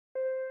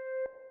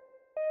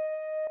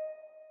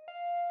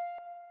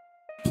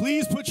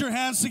Please put your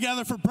hands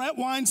together for Bret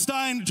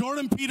Weinstein,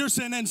 Jordan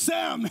Peterson, and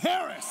Sam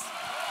Harris.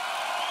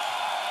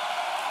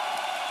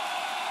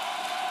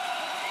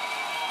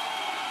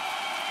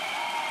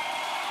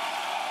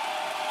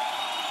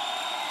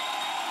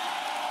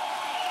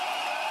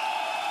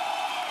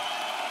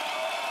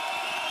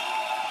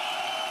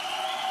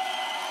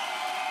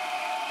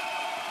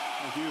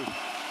 Thank you.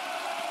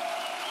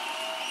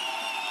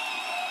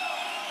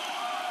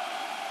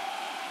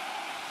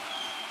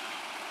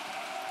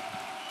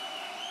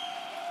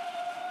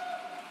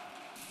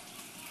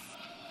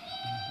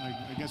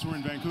 I guess we're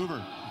in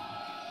Vancouver.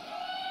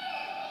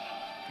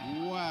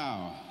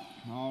 Wow.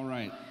 All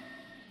right.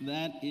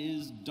 That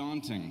is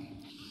daunting.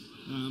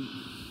 I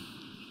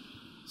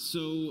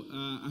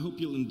hope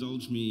you'll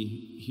indulge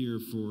me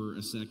here for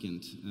a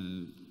second.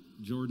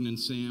 Jordan and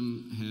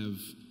Sam have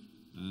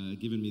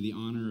given me the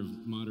honor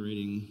of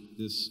moderating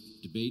this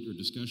debate or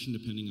discussion,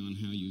 depending on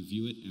how you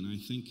view it, and I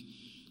think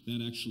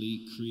that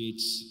actually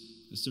creates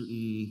a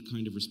certain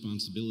kind of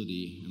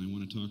responsibility, and I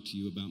want to talk to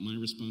you about my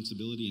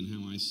responsibility and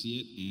how I see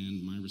it,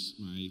 and my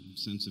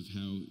sense of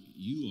how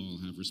you all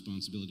have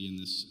responsibility in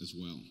this as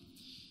well.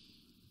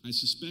 I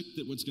suspect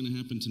that what's going to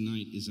happen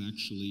tonight is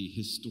actually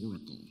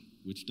historical,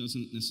 which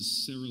doesn't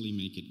necessarily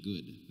make it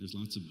good. There's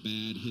lots of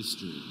bad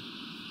history.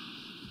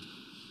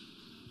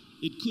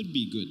 It could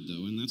be good,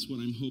 though, and that's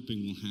what I'm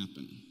hoping will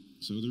happen.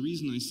 So the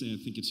reason I say I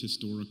think it's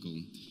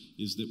historical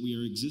is that we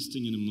are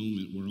existing in a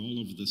moment where all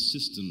of the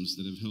systems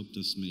that have helped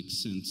us make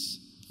sense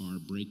are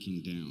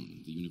breaking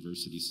down. The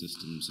university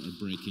systems are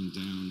breaking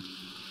down.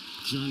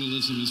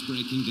 Journalism is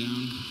breaking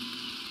down.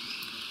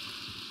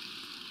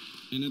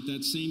 And at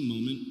that same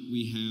moment,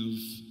 we have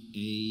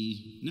a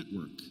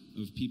network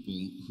of people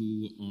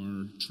who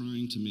are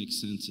trying to make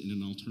sense in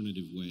an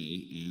alternative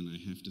way, and I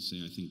have to say,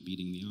 I think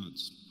beating the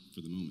odds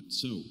for the moment.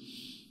 So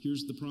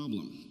here's the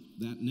problem.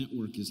 That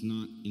network is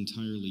not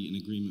entirely in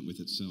agreement with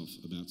itself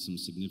about some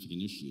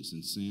significant issues,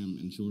 and Sam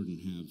and Jordan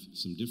have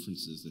some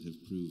differences that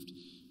have proved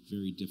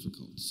very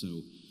difficult.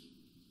 So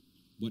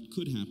what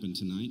could happen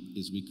tonight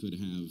is we could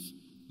have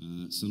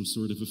some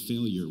sort of a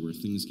failure where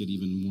things get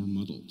even more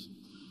muddled.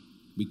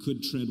 We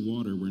could tread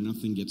water where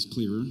nothing gets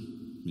clearer.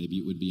 Maybe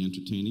it would be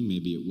entertaining,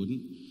 maybe it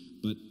wouldn't.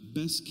 But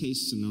best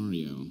case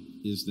scenario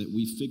is that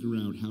we figure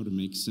out how to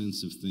make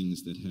sense of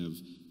things that have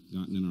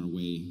gotten in our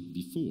way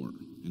before.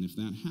 And if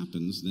that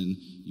happens, then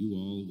you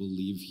all will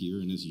leave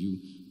here, and as you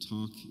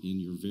talk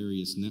in your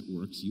various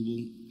networks, you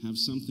will have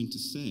something to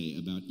say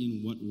about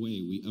in what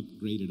way we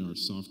upgraded our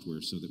software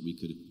so that we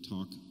could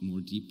talk more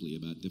deeply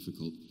about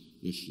difficult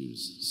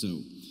issues.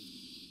 So,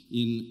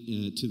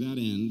 to that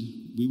end,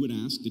 we would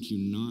ask that you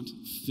not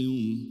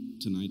film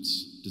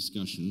tonight's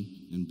discussion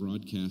and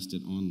broadcast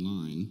it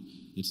online.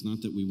 It's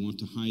not that we want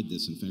to hide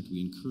this. In fact,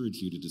 we encourage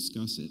you to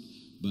discuss it.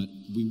 But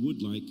we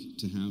would like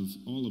to have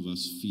all of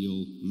us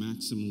feel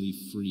maximally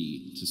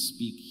free to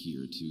speak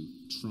here, to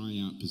try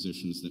out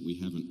positions that we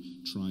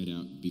haven't tried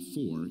out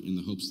before in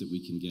the hopes that we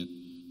can get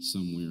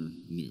somewhere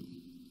new.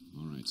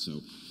 All right,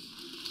 so.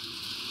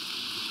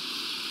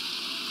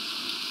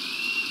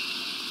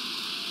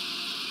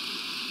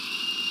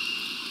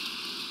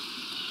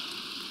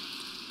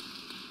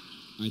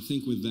 I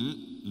think with that,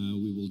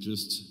 we will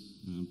just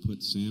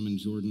put Sam and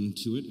Jordan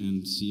to it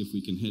and see if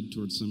we can head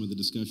towards some of the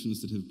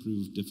discussions that have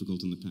proved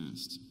difficult in the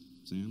past.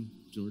 Sam,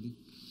 Jordan?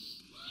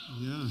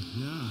 Yeah,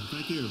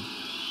 thank you.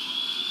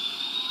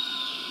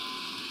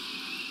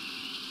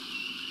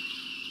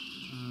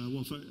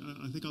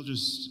 I think I'll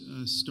just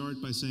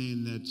start by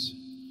saying that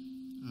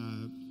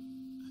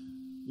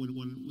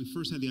when we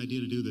first had the idea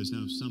to do this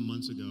now some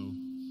months ago,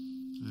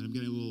 and I'm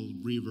getting a little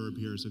reverb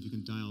here, so if you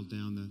can dial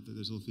down,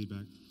 there's a little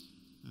feedback.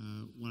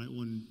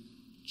 When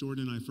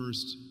Jordan and I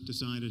first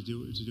decided to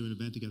do an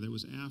event together, it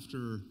was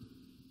after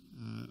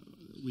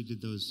we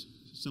did those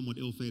somewhat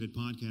ill-fated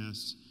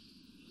podcasts,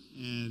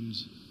 and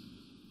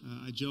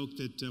I joked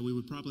that we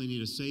would probably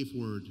need a safe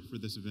word for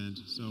this event.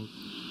 So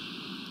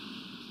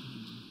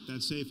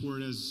that safe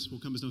word, as will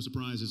come as no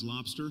surprise, is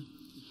lobster.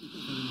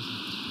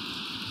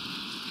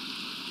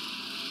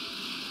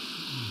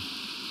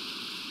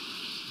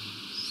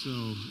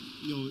 So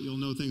you'll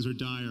know things are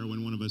dire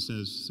when one of us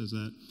says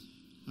that.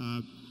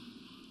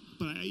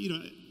 But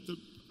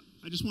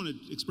I just want to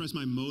express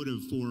my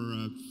motive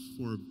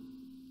for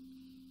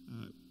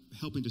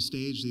helping to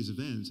stage these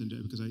events, and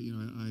because I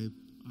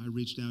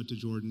reached out to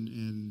Jordan,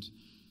 and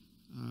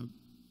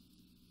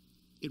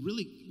it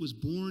really was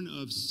born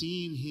of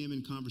seeing him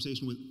in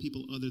conversation with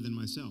people other than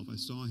myself. I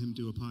saw him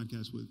do a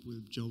podcast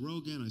with Joe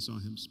Rogan. I saw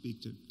him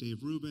speak to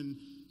Dave Rubin.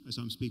 I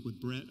saw him speak with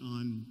Bret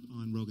on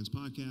Rogan's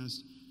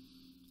podcast,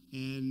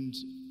 and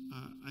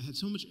I had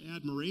so much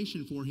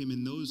admiration for him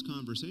in those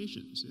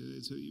conversations.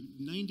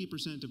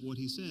 90% of what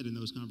he said in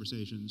those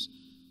conversations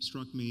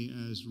struck me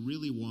as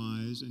really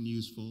wise and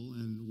useful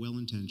and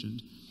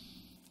well-intentioned,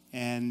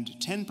 and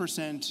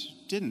 10%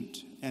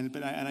 didn't.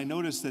 But I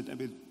noticed that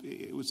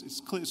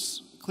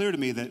it's clear to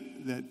me that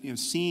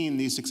seeing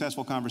these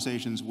successful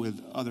conversations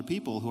with other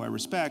people who I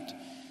respect,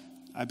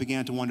 I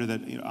began to wonder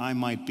that I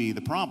might be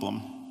the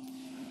problem.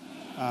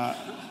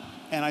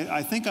 And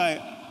I think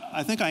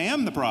I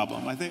am the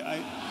problem.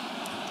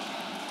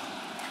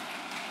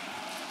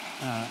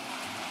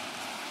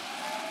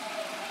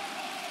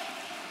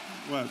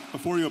 Well,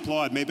 before you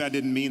applaud, maybe I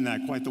didn't mean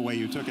that quite the way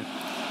you took it.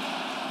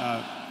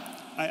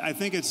 I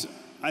think it's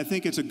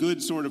a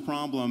good sort of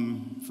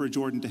problem for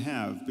Jordan to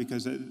have,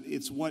 because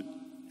it's what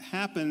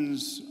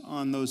happens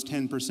on those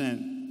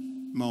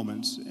 10%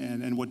 moments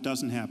and what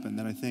doesn't happen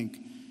that I think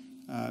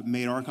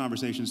made our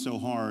conversation so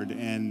hard.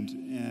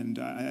 And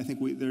I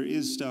think there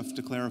is stuff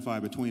to clarify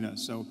between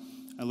us. So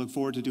I look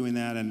forward to doing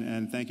that,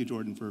 and thank you,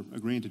 Jordan, for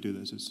agreeing to do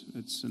this.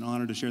 It's an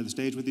honor to share the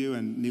stage with you,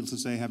 and needless to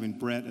say, having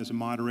Bret as a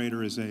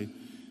moderator is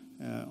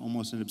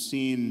almost an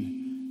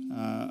obscene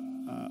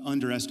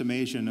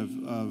underestimation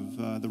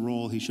of the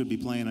role he should be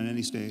playing on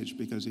any stage,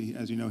 because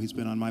as you know, he's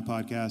been on my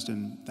podcast,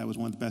 and that was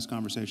one of the best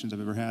conversations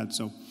I've ever had.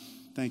 So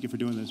thank you for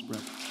doing this,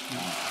 Bret.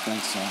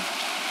 Thanks, Sam.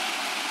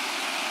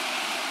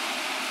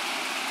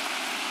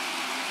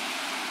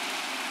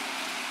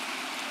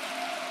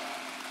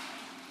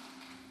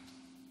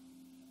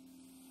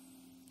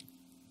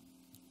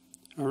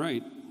 All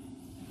right.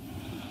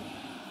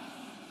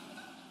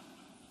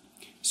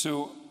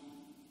 So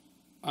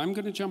I'm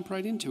going to jump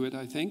right into it,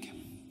 I think.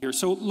 Here.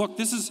 So look,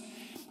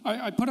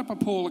 I put up a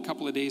poll a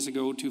couple of days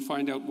ago to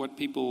find out what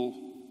people,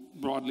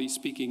 broadly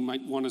speaking,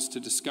 might want us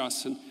to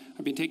discuss. And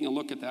I've been taking a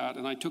look at that,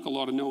 and I took a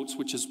lot of notes,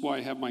 which is why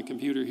I have my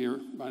computer here,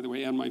 by the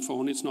way, and my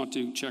phone. It's not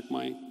to check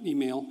my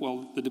email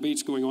while the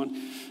debate's going on,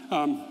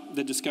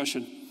 the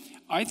discussion.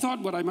 I thought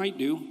what I might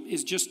do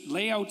is just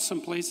lay out some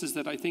places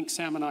that I think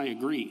Sam and I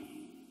agree.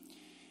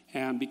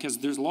 And because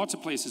there's lots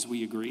of places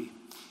we agree.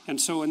 And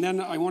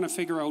then I want to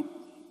figure out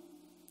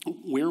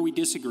where we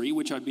disagree,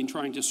 which I've been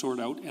trying to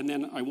sort out, and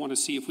then I want to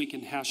see if we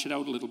can hash it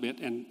out a little bit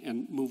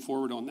and move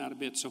forward on that a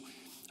bit. So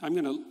I'm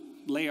going to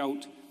lay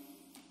out.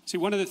 See,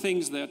 one of the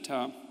things that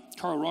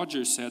Carl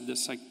Rogers said, the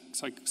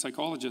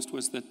psychologist,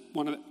 was that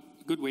a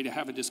good way to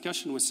have a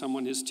discussion with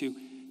someone is to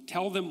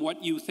tell them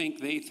what you think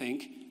they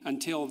think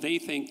until they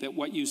think that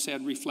what you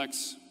said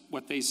reflects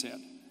what they said.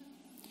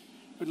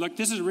 But look,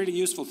 this is a really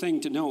useful thing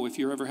to know if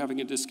you're ever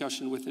having a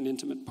discussion with an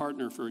intimate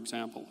partner, for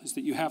example, is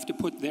that you have to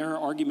put their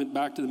argument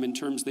back to them in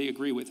terms they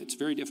agree with. It's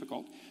very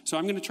difficult. So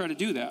I'm going to try to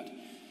do that.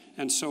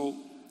 And so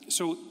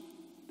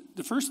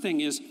the first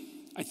thing is,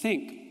 I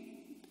think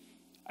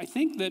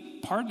that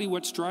partly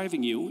what's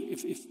driving you,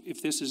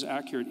 if this is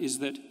accurate, is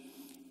that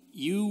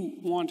you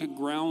want to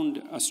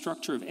ground a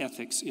structure of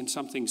ethics in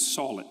something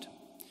solid.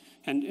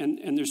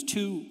 And there's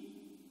two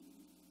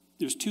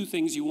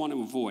things you want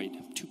to avoid,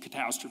 two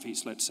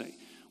catastrophes, let's say.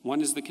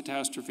 One is the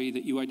catastrophe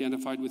that you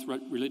identified with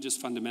religious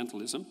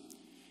fundamentalism,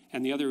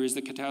 and the other is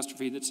the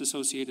catastrophe that's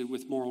associated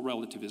with moral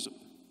relativism.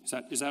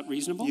 Is that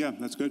reasonable? Yeah,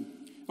 that's good.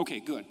 Okay,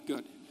 good.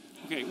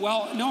 Okay,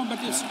 well, no, but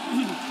it's...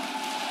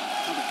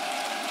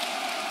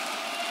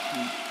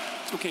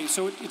 Okay,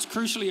 so it's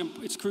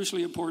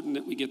crucially important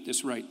that we get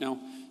this right. Now,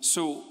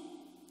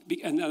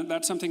 and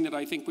that's something that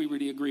I think we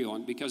really agree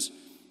on, because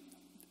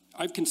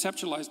I've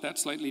conceptualized that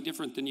slightly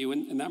different than you,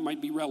 and that might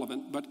be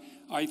relevant, but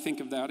I think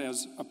of that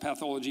as a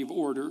pathology of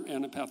order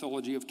and a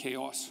pathology of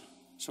chaos.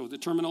 So the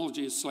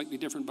terminology is slightly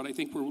different, but I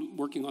think we're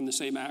working on the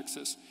same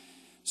axis.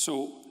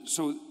 So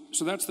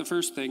that's the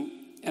first thing.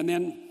 And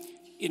then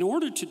in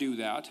order to do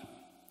that,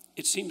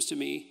 it seems to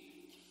me,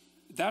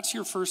 that's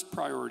your first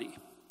priority.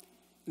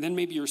 And then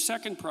maybe your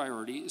second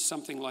priority is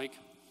something like,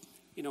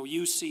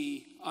 you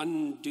see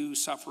undue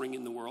suffering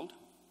in the world,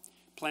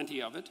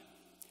 plenty of it,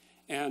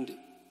 and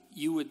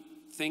you would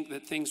think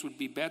that things would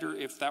be better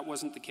if that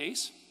wasn't the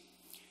case,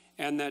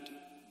 and that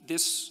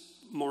this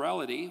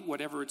morality,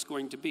 whatever it's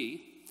going to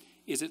be,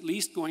 is at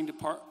least going to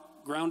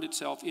ground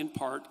itself in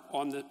part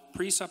on the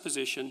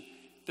presupposition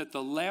that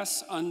the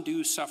less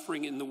undue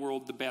suffering in the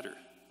world, the better.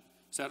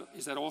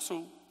 Is that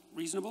also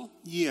reasonable?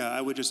 Yeah,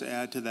 I would just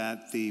add to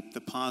that the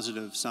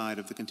positive side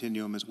of the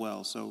continuum as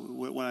well. So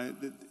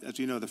as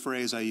you know, the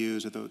phrase I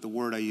use, or the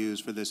word I use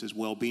for this is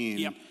well-being.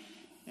 Yep.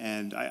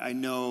 And I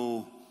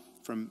know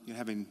from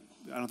having,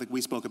 I don't think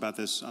we spoke about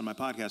this on my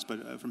podcast,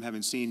 but from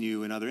having seen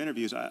you in other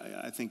interviews,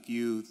 I think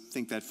you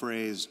think that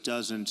phrase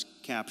doesn't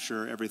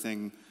capture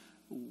everything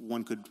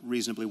one could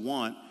reasonably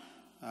want.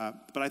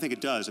 But I think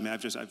it does. I mean,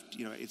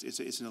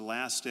 it's an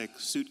elastic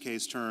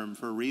suitcase term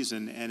for a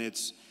reason, and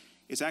it's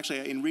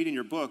actually, in reading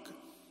your book,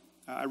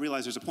 I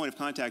realize there's a point of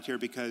contact here,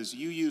 because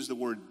you use the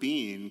word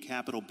being,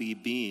 capital B,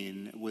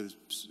 being,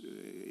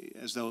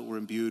 as though it were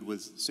imbued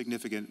with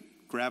significant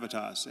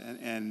gravitas.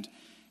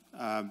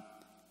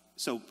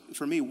 So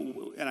for me,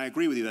 and I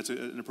agree with you, that's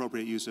an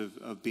appropriate use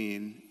of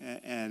being.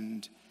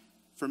 And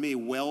for me,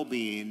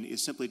 well-being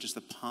is simply just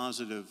the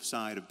positive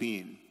side of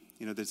being.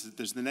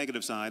 There's the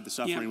negative side, the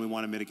suffering we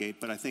want to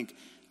mitigate. But I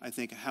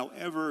think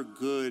however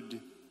good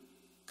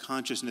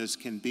consciousness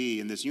can be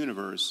in this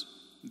universe,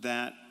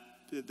 that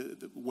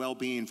the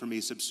well-being for me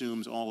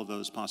subsumes all of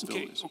those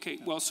possibilities. Okay.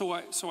 Well, so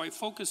I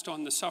focused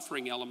on the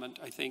suffering element,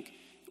 I think,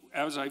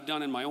 as I've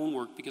done in my own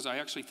work, because I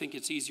actually think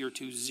it's easier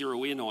to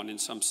zero in on in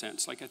some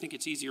sense. Like, I think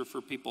it's easier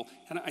for people,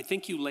 and I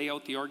think you lay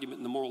out the argument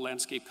in the moral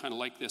landscape kind of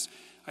like this.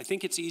 I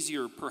think it's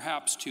easier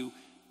perhaps to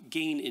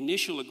gain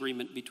initial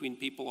agreement between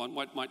people on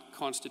what might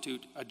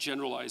constitute a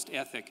generalized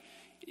ethic,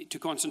 to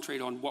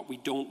concentrate on what we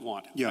don't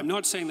want. Yeah. I'm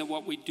not saying that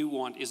what we do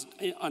want is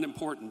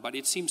unimportant, but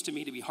it seems to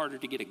me to be harder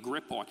to get a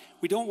grip on.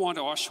 We don't want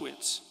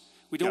Auschwitz.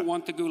 We don't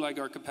want the Gulag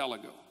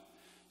Archipelago.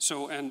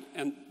 So, and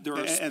there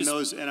are...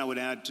 And I would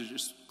add, to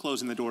just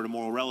closing the door to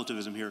moral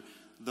relativism here,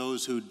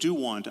 those who do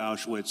want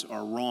Auschwitz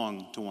are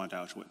wrong to want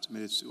Auschwitz. I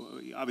mean, it's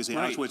obviously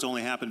right. Auschwitz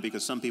only happened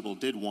because some people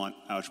did want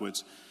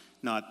Auschwitz,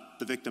 not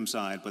the victim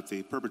side, but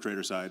the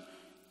perpetrator side.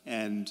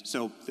 And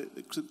so,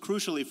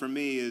 crucially for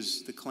me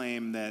is the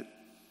claim that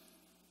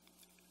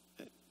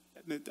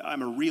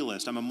I'm a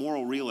realist, I'm a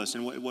moral realist,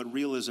 and what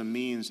realism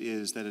means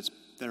is that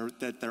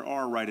there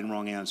are right and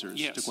wrong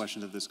answers to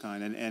questions of this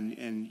kind,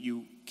 and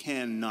you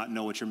can not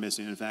know what you're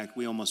missing. In fact,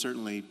 we almost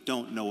certainly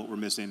don't know what we're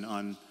missing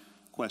on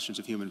questions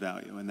of human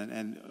value,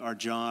 and our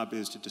job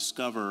is to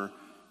discover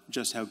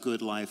just how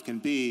good life can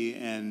be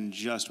and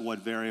just what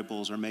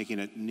variables are making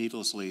it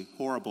needlessly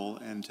horrible,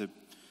 and to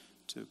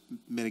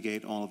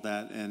mitigate all of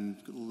that and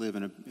live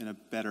in a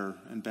better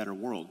and better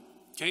world.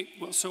 Okay.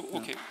 Well, so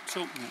okay,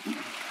 so.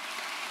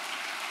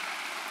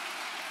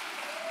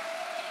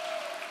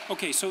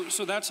 Okay,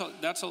 so that's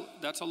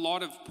a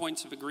lot of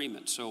points of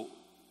agreement. So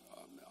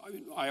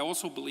I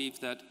also believe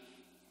that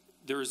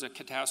there is a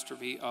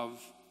catastrophe of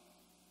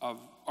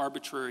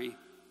arbitrary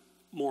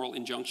moral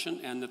injunction,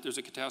 and that there's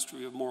a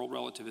catastrophe of moral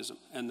relativism,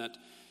 and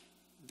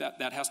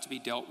that has to be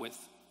dealt with,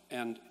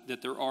 and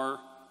that there are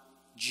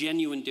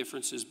genuine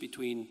differences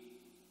between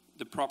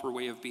the proper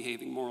way of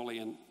behaving morally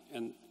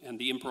and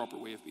the improper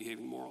way of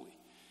behaving morally.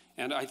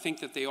 And I think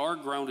that they are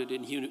grounded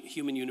in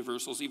human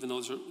universals, even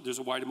though there's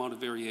a wide amount of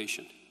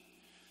variation.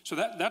 So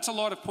that's a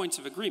lot of points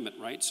of agreement,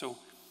 right? So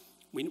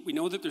we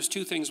know that there's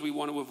two things we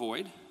want to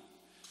avoid,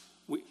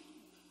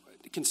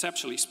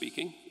 conceptually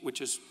speaking, which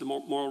is the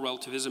moral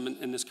relativism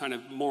and this kind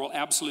of moral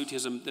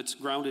absolutism that's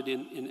grounded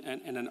in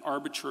an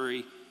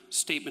arbitrary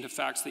statement of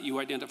facts that you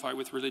identify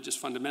with religious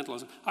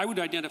fundamentalism. I would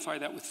identify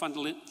that with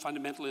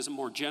fundamentalism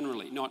more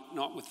generally,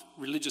 not with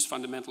religious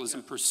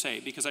fundamentalism per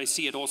se, because I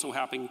see it also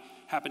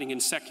happening in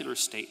secular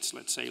states,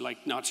 let's say,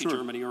 like Nazi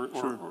Germany or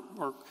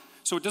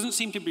so it doesn't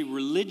seem to be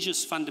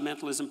religious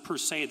fundamentalism per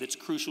se that's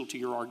crucial to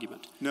your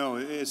argument. No,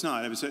 it's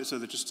not. So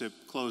that just to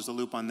close the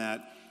loop on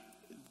that,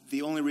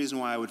 the only reason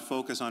why I would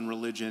focus on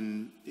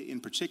religion in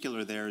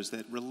particular there is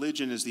that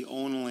religion is the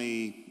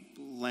only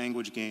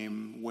language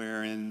game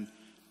wherein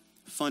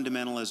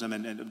fundamentalism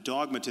and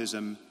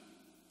dogmatism,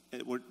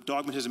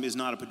 dogmatism is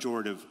not a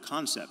pejorative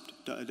concept.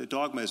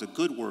 Dogma is a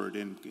good word,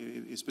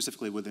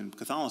 specifically within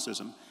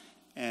Catholicism,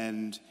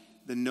 and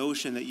the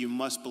notion that you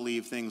must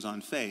believe things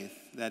on faith,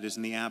 that is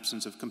in the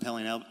absence of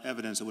compelling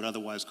evidence that would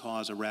otherwise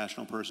cause a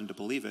rational person to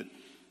believe it,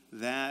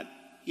 that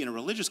in a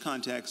religious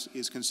context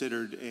is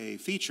considered a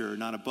feature,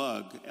 not a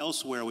bug.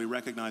 Elsewhere, we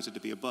recognize it to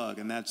be a bug,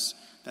 and that's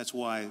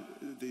why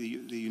the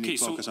unique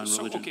focus on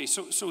religion.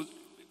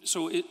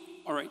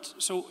 All right,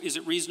 so is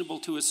it reasonable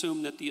to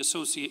assume that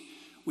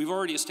we've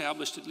already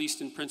established, at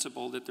least in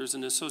principle, that there's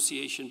an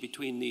association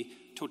between the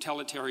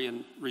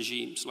totalitarian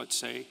regimes, let's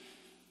say,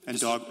 and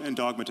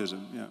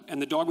dogmatism,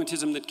 and the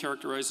dogmatism that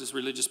characterizes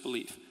religious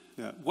belief.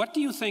 Yeah. What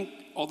do you think,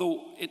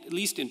 although at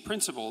least in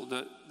principle,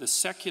 the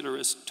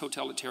secularist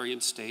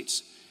totalitarian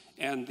states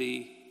and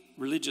the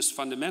religious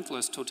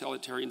fundamentalist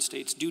totalitarian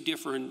states do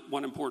differ in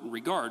one important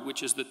regard,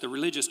 which is that the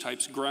religious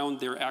types ground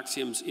their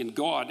axioms in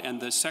God and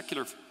the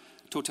secular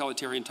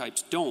totalitarian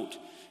types don't.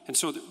 And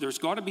so there's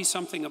got to be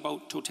something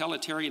about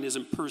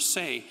totalitarianism per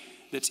se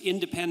that's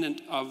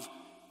independent of,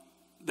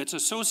 that's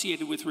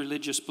associated with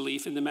religious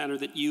belief in the manner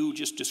that you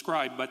just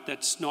described, but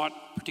that's not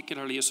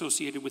particularly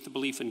associated with the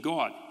belief in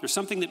God. There's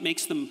something that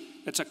makes them,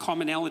 that's a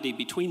commonality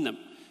between them.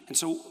 And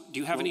so do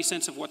you have any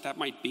sense of what that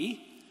might be?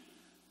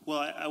 Well,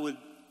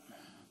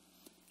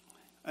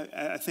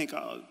 I think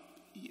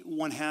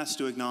one has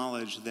to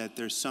acknowledge that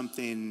there's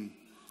something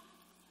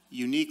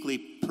uniquely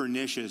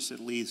pernicious, at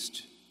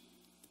least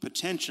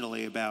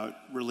potentially, about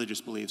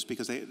religious beliefs,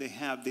 because they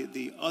have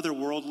the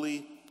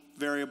otherworldly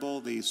variable,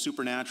 the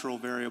supernatural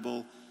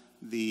variable,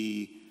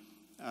 you're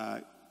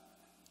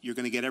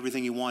going to get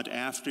everything you want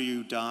after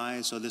you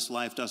die, so this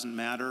life doesn't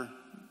matter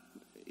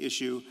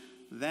issue.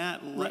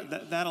 That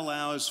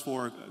allows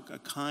for a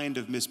kind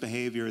of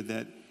misbehavior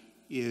that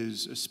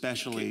is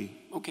especially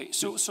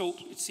so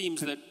it seems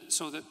that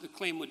the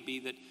claim would be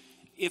that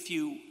if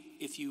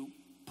you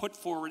put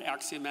forward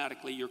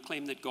axiomatically your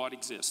claim that God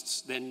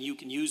exists, then you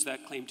can use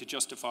that claim to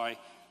justify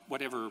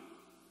whatever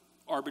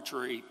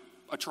arbitrary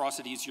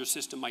atrocities your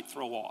system might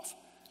throw off.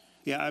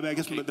 Yeah, I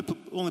guess the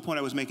only point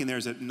I was making there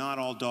is that not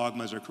all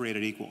dogmas are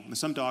created equal.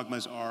 Some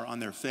dogmas are on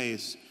their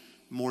face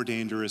more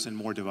dangerous and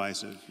more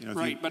divisive.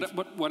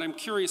 But what I'm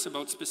curious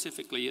about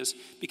specifically is,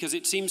 because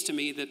it seems to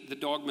me that the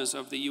dogmas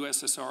of the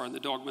USSR and the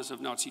dogmas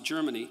of Nazi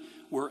Germany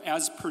were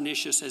as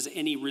pernicious as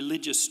any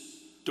religious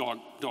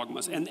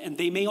dogmas. And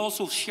they may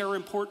also share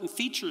important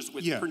features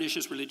with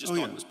pernicious religious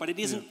dogmas, but it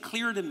isn't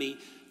clear to me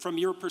from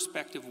your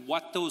perspective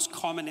what those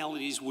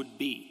commonalities would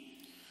be.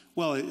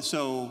 Well,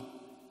 so,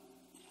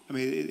 I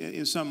mean,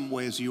 in some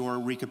ways you're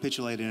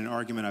recapitulating an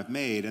argument I've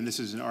made, and this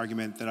is an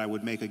argument that I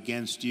would make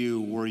against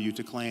you were you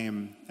to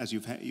claim, as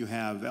you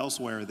have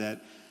elsewhere,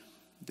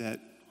 that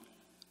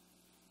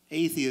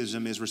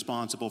atheism is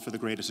responsible for the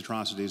greatest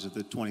atrocities of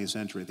the 20th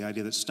century. The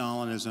idea that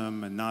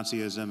Stalinism and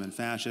Nazism and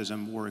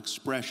fascism were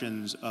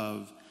expressions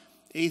of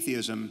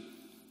atheism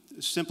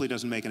simply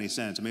doesn't make any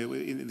sense. I mean,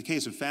 in the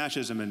case of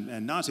fascism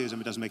and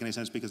Nazism, it doesn't make any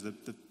sense because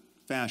the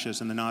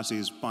fascists and the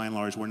Nazis, by and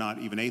large, were not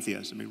even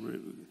atheists. I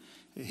mean,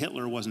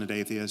 Hitler wasn't an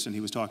atheist, and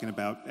he was talking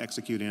about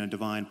executing a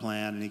divine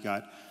plan, and he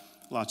got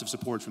lots of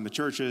support from the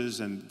churches,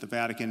 and the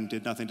Vatican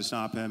did nothing to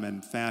stop him,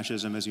 and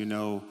fascism, as you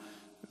know,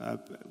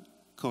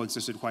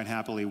 coexisted quite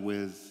happily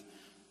with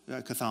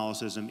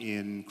Catholicism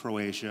in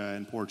Croatia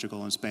and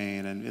Portugal and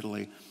Spain and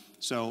Italy.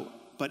 So,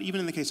 but even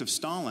in the case of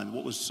Stalin,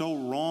 what was so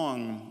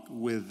wrong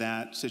with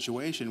that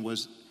situation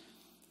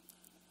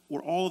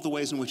were all of the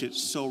ways in which it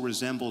so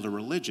resembled a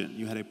religion.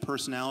 You had a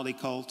personality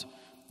cult,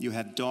 you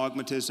had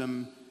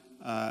dogmatism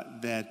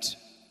that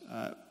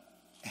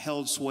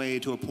held sway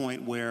to a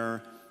point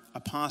where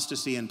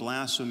apostasy and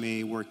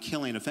blasphemy were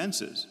killing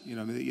offenses. You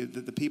know,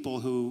 the people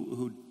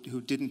who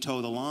didn't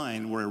toe the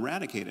line were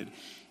eradicated,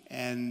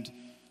 and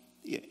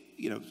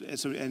you know,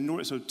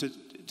 so to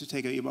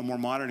take a more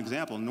modern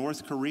example,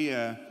 North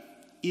Korea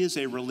is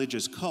a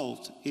religious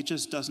cult. It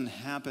just doesn't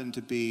happen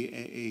to be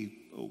a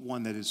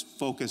one that is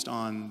focused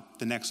on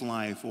the next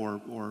life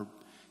or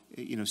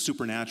you know,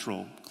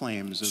 supernatural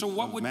claims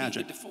of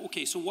magic.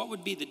 So what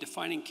would be the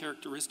defining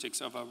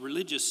characteristics of a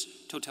religious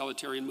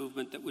totalitarian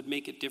movement that would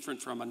make it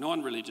different from a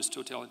non-religious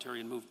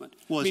totalitarian movement?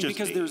 Well, I mean,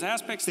 because there's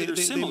aspects that are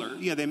similar.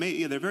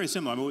 They're very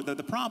similar. I mean,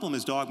 the problem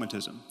is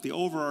dogmatism. The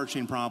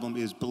overarching problem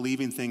is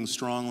believing things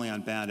strongly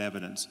on bad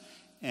evidence.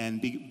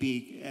 And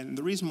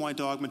the reason why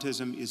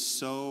dogmatism is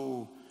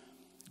so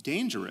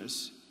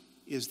dangerous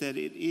is that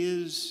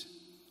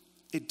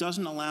it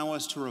doesn't allow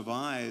us to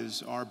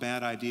revise our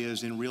bad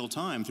ideas in real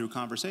time through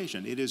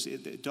conversation.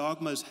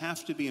 Dogmas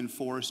have to be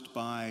enforced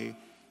by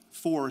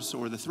force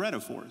or the threat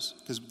of force,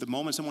 because the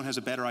moment someone has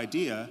a better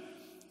idea,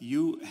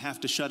 you have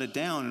to shut it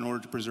down in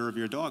order to preserve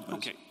your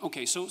dogmas.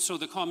 Okay. So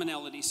the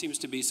commonality seems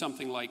to be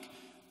something like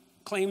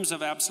claims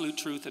of absolute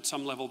truth at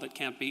some level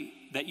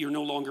that you're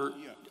no longer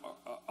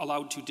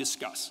allowed to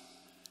discuss.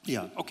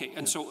 Yeah.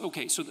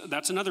 So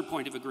that's another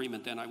point of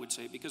agreement then, I would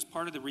say, because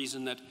part of the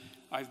reason that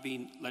I've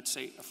been, let's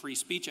say, a free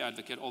speech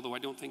advocate, although I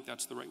don't think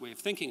that's the right way of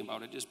thinking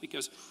about it, is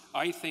because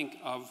I think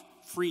of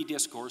free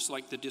discourse,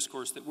 like the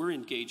discourse that we're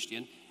engaged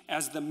in,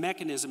 as the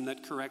mechanism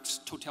that corrects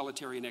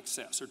totalitarian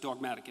excess or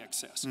dogmatic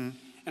excess.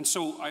 And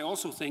so I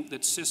also think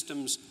that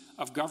systems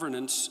of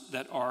governance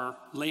that are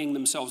laying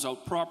themselves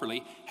out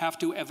properly have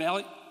to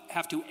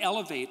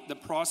elevate the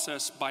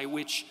process by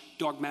which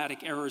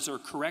dogmatic errors are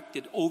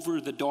corrected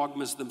over the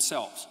dogmas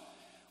themselves,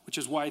 which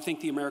is why I think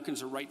the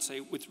Americans are right,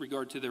 say, with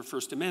regard to their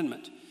First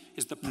Amendment,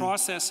 is the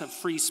process of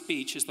free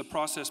speech is the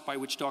process by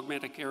which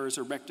dogmatic errors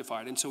are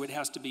rectified, and so it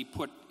has to be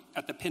put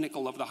at the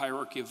pinnacle of the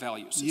hierarchy of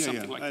values,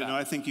 something like that. No,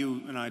 I think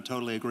you and I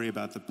totally agree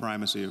about the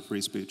primacy of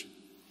free speech.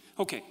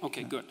 Okay,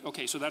 good.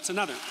 Okay, so that's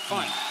another,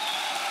 fine.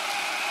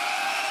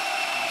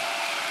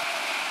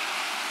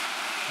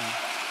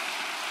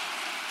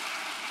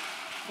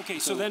 Okay,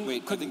 so then...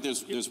 Wait, I think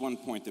there's one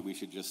point that we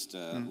should just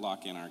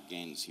lock in our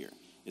gains here.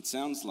 It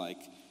sounds like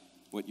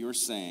what you're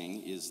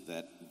saying is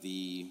that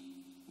the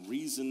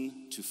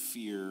reason to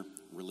fear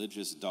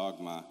religious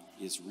dogma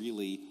is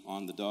really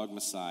on the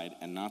dogma side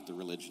and not the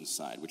religion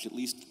side, which at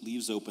least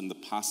leaves open the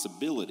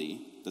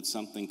possibility that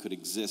something could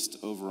exist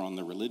over on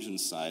the religion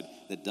side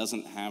that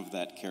doesn't have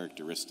that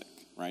characteristic,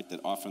 right?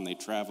 That often they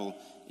travel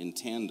in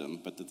tandem,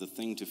 but that the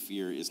thing to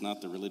fear is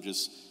not the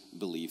religious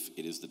belief,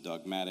 it is the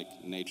dogmatic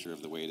nature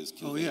of the way it is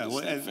conveyed.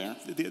 Is that fair?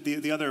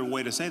 The other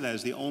way to say that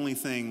is the only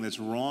thing that's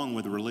wrong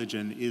with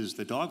religion is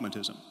the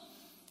dogmatism.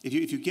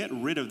 If you get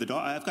rid of the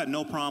I've got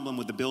no problem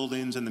with the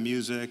buildings and the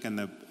music and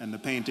the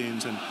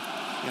paintings and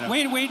you know.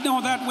 Wait a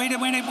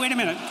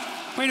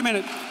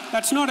minute.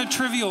 That's not a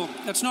trivial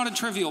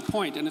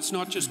point, and it's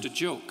not just a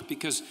joke,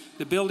 because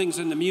the buildings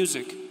and the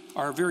music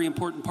are very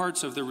important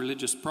parts of the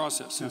religious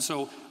process. And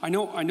so I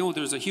know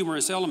there's a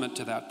humorous element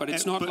to that, but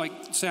it's not like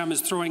Sam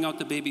is throwing out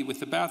the baby with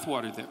the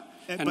bathwater there.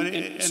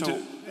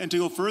 And to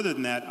go further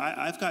than that,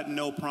 I've got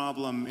no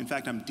problem. In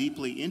fact, I'm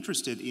deeply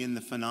interested in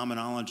the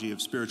phenomenology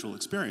of spiritual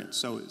experience.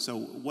 So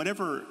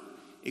whatever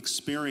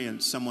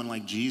experience someone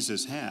like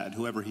Jesus had,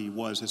 whoever he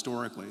was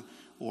historically,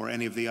 or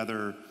any of the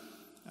other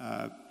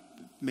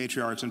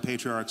matriarchs and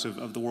patriarchs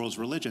of the world's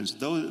religions,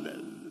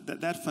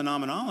 that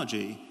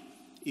phenomenology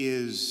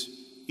is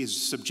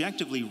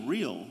subjectively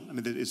real. I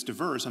mean, it's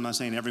diverse. I'm not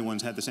saying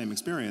everyone's had the same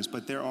experience,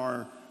 but there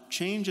are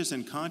changes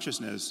in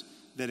consciousness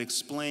that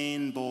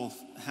explain both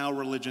how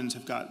religions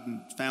have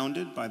gotten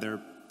founded by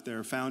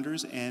their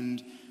founders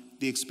and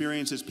the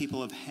experiences people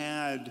have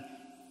had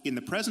in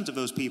the presence of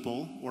those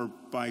people or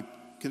by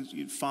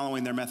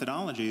following their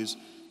methodologies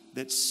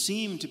that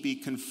seem to be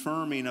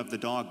confirming of the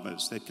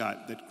dogmas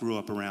that grew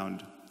up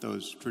around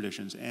those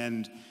traditions.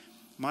 And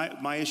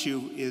my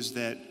issue is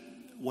that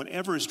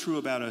whatever is true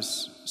about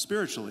us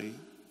spiritually,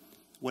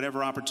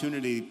 whatever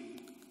opportunity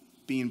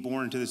being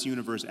born into this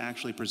universe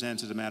actually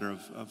presents as a matter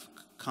of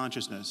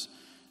consciousness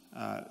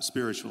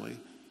spiritually,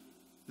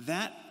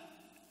 that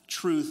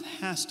truth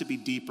has to be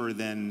deeper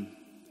than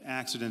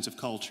accidents of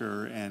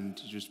culture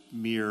and just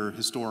mere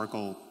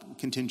historical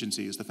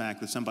contingencies. The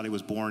fact that somebody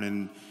was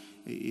born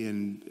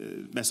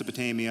in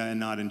Mesopotamia and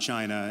not in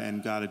China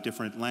and got a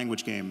different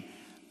language game.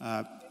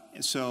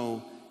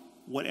 So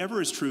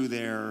whatever is true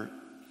there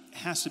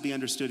has to be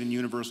understood in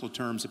universal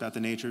terms about the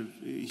nature of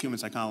human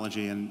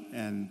psychology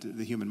and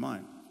the human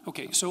mind.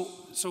 Okay, so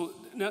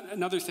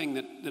another thing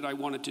that I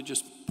wanted to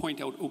just point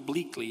out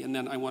obliquely, and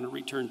then I want to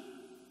return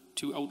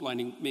to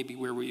outlining maybe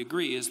where we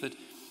agree, is that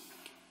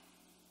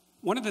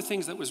one of the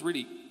things that was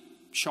really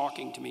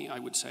shocking to me, I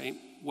would say,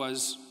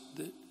 was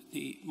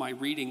my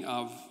reading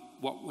of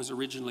what was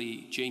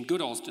originally Jane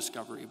Goodall's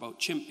discovery about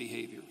chimp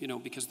behavior,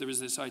 because there was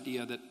this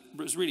idea that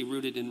was really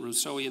rooted in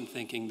Rousseauian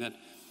thinking that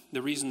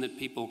the reason that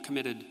people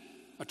committed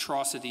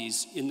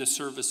atrocities in the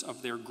service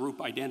of their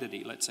group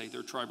identity, let's say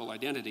their tribal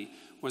identity,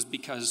 was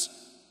because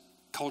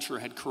culture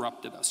had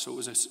corrupted us. So it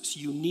was a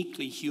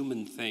uniquely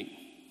human thing.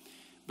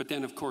 But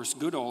then, of course,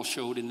 Goodall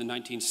showed in the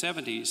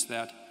 1970s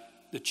that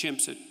the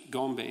chimps at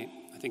Gombe,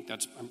 I think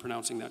I'm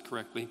pronouncing that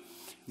correctly,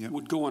 yep,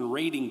 would go on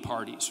raiding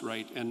parties,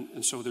 right?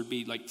 And so there'd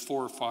be like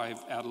 4 or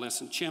 5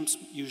 adolescent chimps,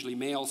 usually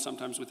male,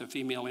 sometimes with a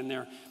female in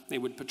there. They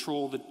would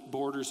patrol the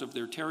borders of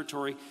their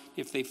territory.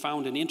 If they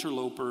found an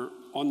interloper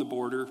on the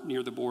border,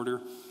 near the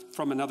border,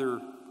 from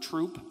another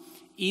troop,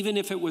 even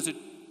if it was a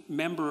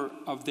member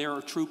of their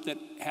troop that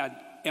had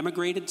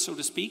emigrated, so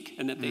to speak,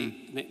 and that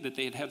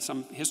they had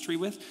some history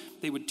with,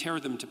 they would tear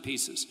them to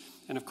pieces.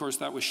 And of course,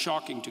 that was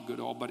shocking to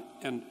Goodall,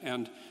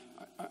 and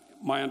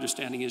my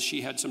understanding is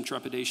she had some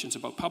trepidations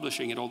about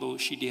publishing it, although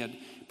she did.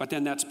 But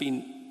then that's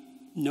been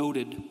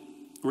noted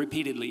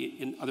repeatedly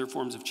in other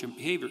forms of chimp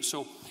behavior.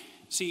 So,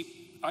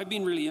 see, I've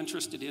been really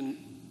interested in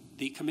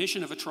the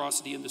commission of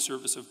atrocity in the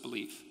service of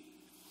belief.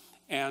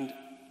 And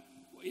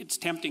it's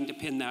tempting to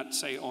pin that,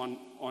 say,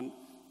 on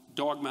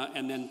dogma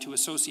and then to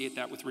associate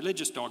that with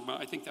religious dogma.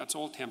 I think that's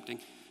all tempting.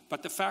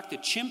 But the fact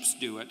that chimps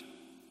do it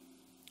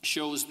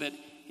shows that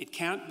it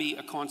can't be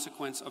a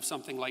consequence of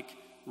something like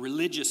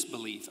religious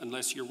belief,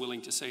 unless you're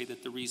willing to say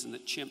that the reason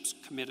that chimps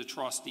commit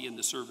atrocity in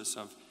the service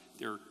of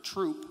their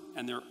troop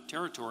and their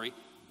territory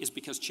is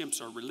because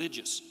chimps are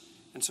religious.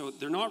 And so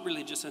they're not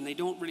religious, and they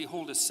don't really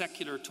hold a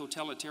secular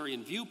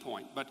totalitarian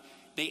viewpoint, but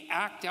they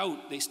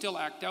still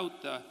act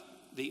out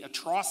the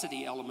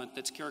atrocity element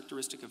that's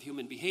characteristic of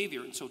human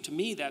behavior. And so to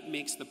me, that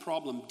makes the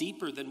problem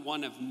deeper than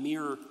one of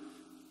mere,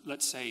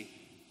 let's say,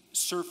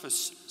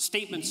 surface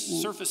statements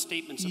about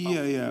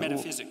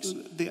metaphysics.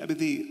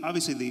 Well,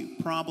 obviously the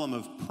problem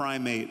of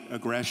primate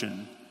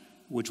aggression,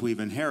 which we've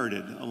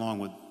inherited along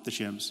with the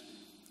chimps,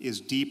 is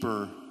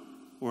deeper,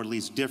 or at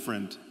least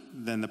different,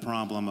 than the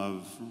problem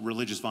of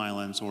religious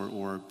violence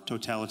or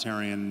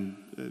totalitarian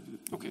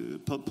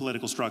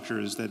political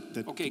structures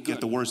that get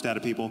the worst out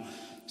of people.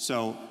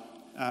 So,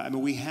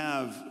 we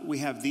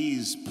have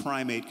these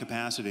primate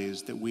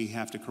capacities that we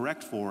have to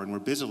correct for, and we're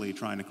busily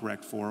trying to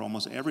correct for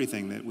almost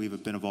everything that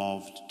we've been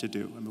evolved to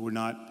do.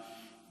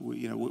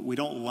 We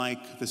don't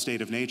like the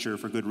state of nature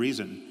for good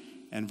reason,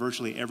 and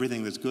virtually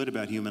everything that's good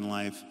about human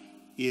life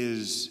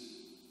is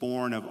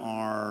born of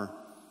our,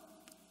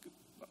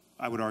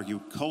 I would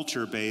argue,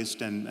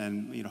 culture-based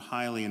and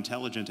highly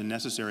intelligent and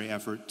necessary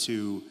effort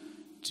to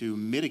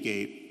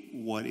mitigate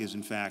what is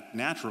in fact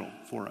natural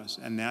for us.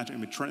 And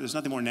there's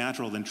nothing more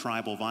natural than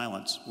tribal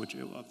violence, which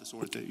of the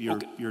sort that you're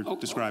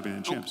describing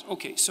in chimps.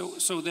 Okay,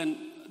 so then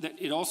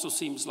it also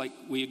seems like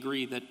we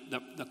agree that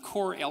the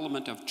core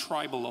element of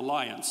tribal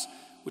alliance,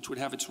 which would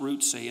have its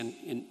roots, say,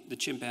 in the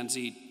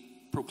chimpanzee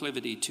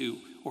proclivity to,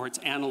 or its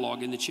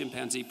analog in the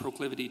chimpanzee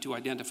proclivity to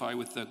identify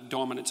with the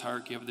dominance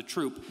hierarchy of the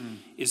troop,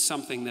 is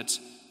something that's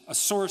a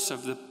source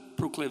of the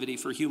proclivity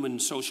for human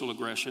social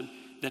aggression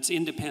that's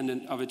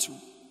independent of its,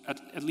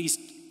 at least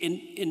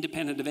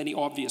independent of any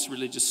obvious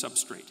religious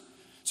substrate.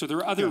 So there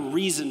are other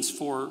reasons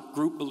for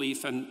group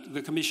belief and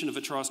the commission of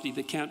atrocity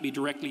that can't be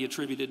directly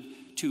attributed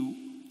to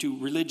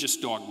religious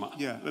dogma.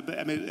 Yeah, but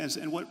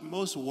and what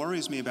most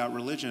worries me about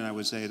religion, I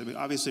would say,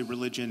 obviously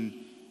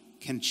religion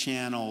can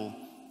channel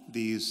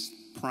these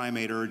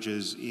primate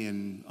urges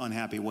in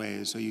unhappy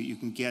ways. So you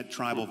can get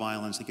tribal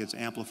violence that gets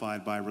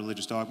amplified by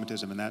religious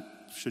dogmatism, and that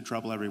should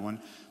trouble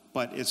everyone.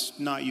 But it's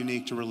not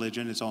unique to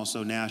religion. It's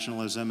also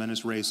nationalism, and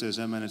it's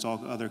racism, and it's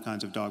all other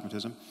kinds of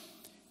dogmatism.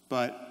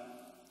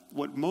 But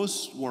what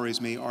most worries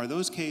me are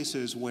those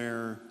cases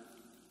where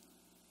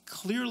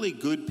clearly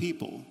good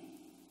people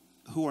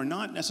who are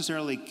not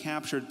necessarily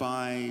captured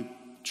by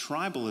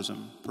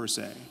tribalism per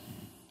se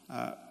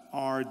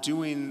are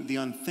doing the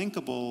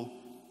unthinkable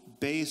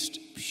based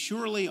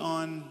purely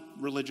on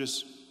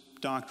religious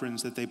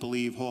doctrines that they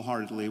believe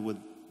wholeheartedly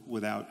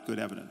without good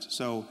evidence.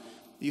 So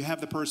You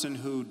have the person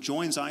who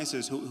joins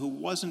ISIS who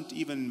wasn't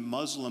even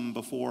Muslim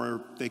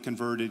before they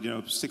converted,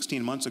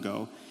 16 months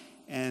ago,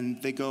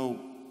 and they go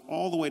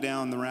all the way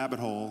down the rabbit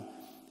hole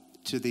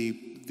to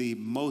the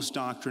most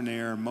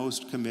doctrinaire,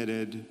 most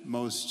committed,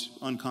 most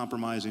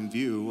uncompromising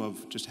view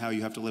of just how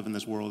you have to live in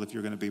this world if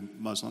you're going to be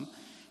Muslim.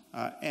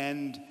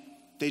 And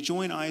they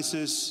join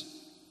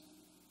ISIS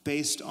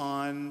based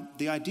on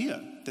the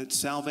idea that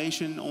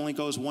salvation only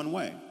goes one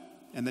way,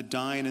 and that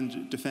dying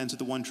in defense of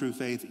the one true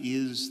faith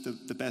is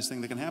the best thing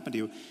that can happen to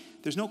you.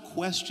 There's no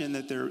question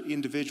that there are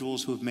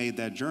individuals who have made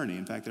that journey.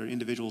 In fact, there are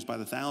individuals by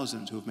the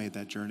thousands who have made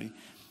that journey.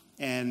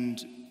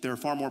 And there are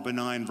far more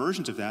benign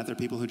versions of that. There are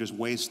people who just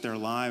waste their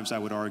lives, I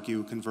would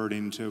argue,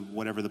 converting to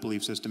whatever the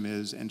belief system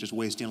is, and just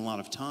wasting a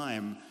lot of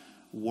time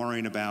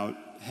worrying about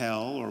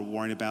hell or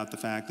worrying about the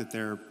fact that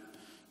their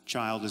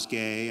child is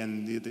gay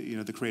and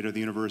the creator of the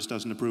universe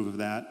doesn't approve of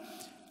that.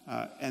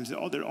 And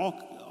so there are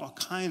all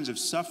kinds of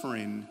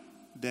suffering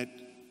that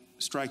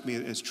strike me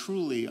as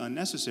truly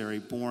unnecessary,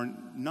 born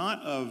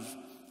not of,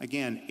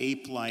 again,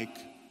 ape-like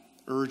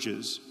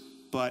urges,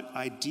 but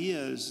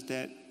ideas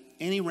that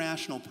any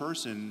rational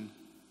person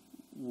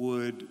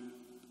would,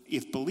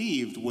 if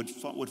believed,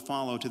 would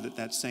follow to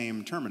that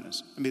same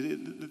terminus. I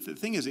mean, the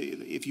thing is,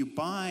 if you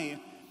buy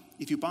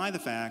the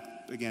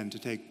fact, again, to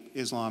take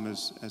Islam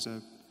as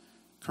a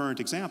current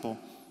example,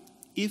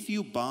 if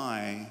you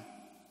buy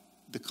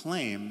the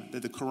claim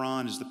that the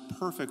Quran is the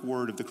perfect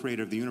word of the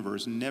creator of the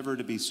universe, never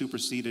to be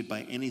superseded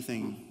by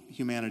anything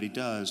humanity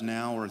does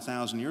now or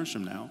 1,000 years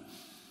from now,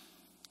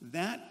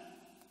 that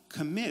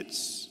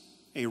commits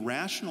a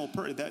rational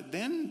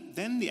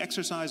then the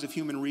exercise of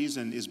human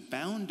reason is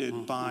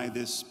bounded by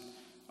this,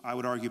 I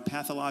would argue,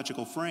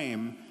 pathological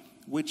frame,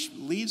 which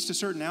leads to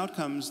certain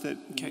outcomes that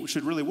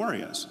should really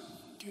worry us.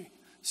 Okay.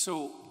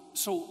 So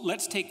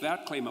let's take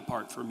that claim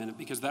apart for a minute,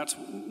 because that's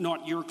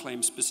not your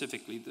claim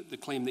specifically, the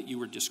claim that you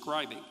were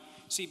describing.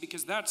 See,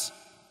 because that's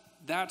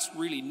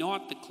really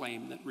not the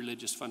claim that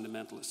religious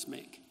fundamentalists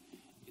make.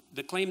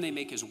 The claim they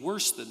make is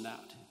worse than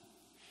that,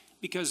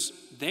 because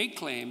they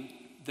claim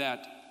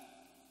that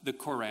the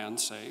Quran,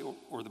 say,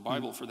 or the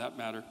Bible for that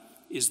matter,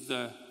 is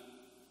the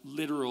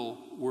literal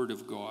word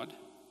of God.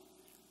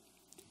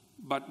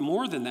 But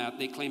more than that,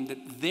 they claim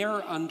that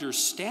their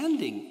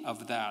understanding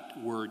of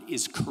that word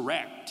is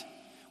correct,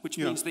 which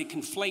means they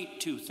conflate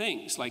two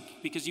things.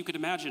 Because you could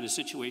imagine a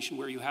situation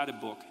where you had a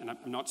book, and I'm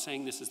not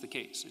saying this is the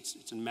case,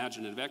 it's an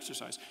imaginative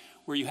exercise,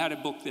 where you had a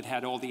book that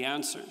had all the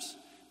answers,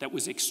 that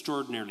was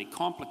extraordinarily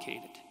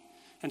complicated.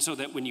 And so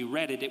that when you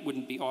read it, it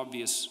wouldn't be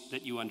obvious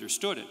that you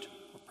understood it.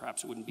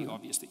 Perhaps it wouldn't be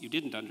obvious that you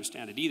didn't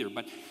understand it either,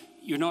 but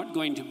you're not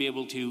going to be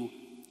able to,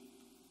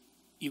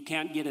 you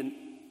can't get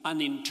an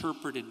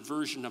uninterpreted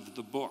version of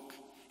the book.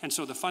 And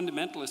so the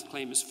fundamentalist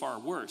claim is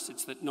far worse.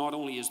 It's that not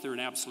only is there an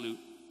absolute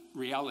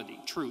reality,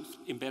 truth,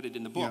 embedded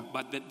in the book,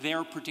 but that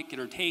their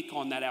particular take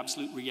on that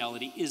absolute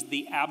reality is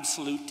the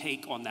absolute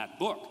take on that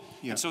book.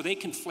 And so they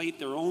conflate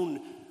their own,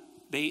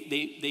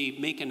 they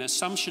make an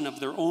assumption of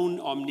their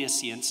own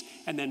omniscience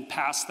and then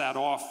pass that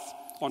off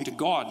onto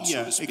God,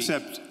 so to speak.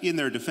 Except in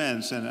their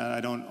defense, and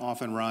I don't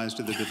often rise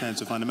to the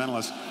defense of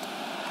fundamentalists,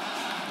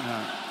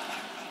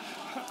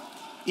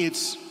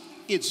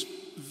 it's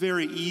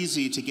very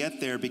easy to get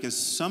there because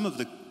some of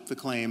the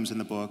claims in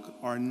the book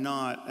are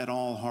not at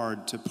all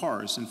hard to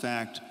parse. In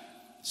fact,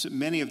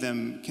 many of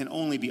them can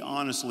only be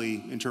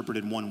honestly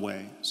interpreted one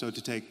way. So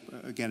to take,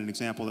 again, an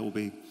example that will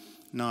be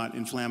not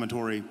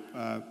inflammatory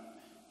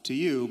to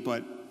you,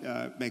 but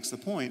makes the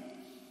point,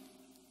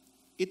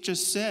 it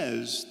just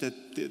says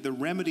that the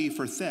remedy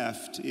for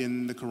theft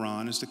in the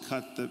Quran is to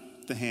cut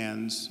the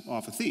hands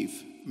off a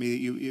thief. I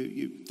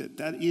mean,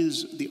 that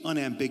is the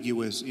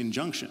unambiguous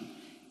injunction.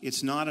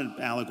 It's not an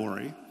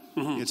allegory.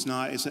 It's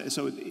not.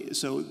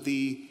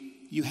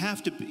 You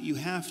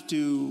have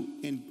to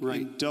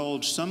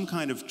indulge some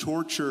kind of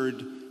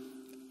tortured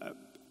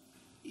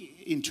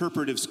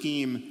interpretive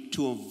scheme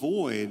to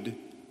avoid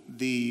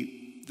the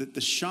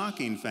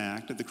shocking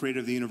fact that the creator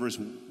of the universe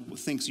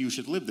thinks you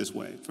should live this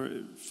way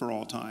for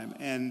all time.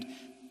 And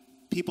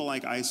people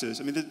like ISIS,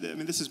 I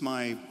mean, this is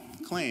my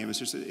claim. It's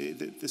just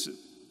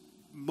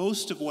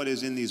most of what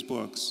is in these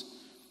books,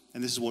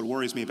 and this is what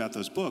worries me about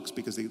those books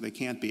because they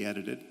can't be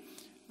edited.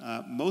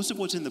 Most of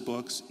what's in the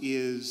books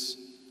is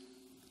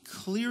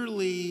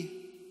clearly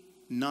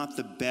not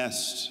the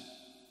best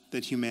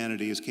that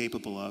humanity is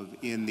capable of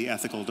in the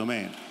ethical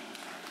domain,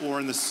 or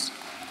in the.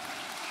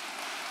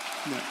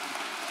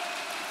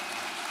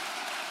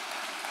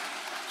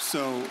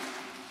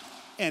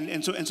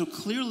 So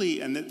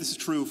clearly, and this is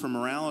true for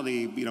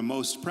morality,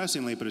 most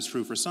pressingly, but it's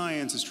true for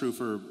science, it's true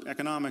for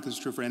economics, it's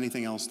true for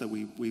anything else that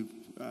we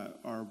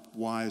are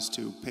wise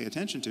to pay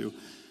attention to.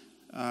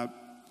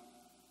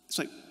 It's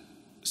like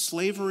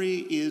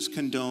slavery is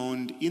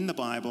condoned in the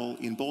Bible,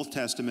 in both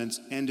Testaments,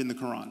 and in the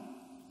Quran.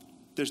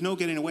 There's no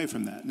getting away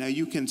from that. Now,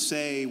 you can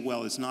say,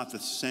 well, it's not the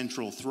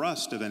central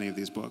thrust of any of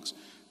these books,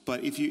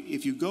 but if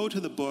you go to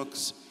the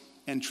books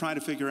and try to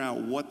figure out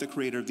what the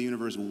creator of the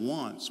universe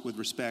wants with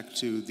respect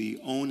to the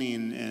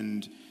owning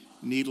and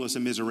needless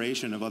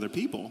immiseration of other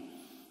people,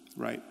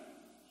 right?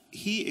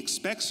 He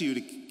expects you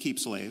to keep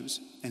slaves,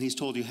 and he's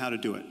told you how to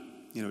do it.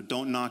 You know,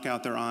 don't knock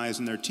out their eyes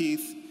and their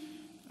teeth.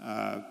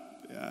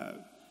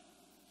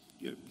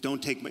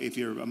 Don't take, if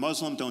you're a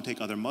Muslim, don't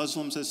take other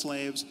Muslims as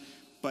slaves.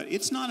 But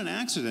it's not an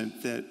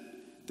accident that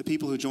the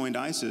people who joined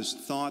ISIS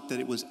thought that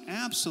it was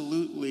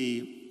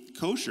absolutely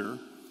kosher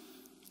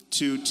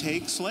to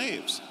take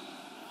slaves,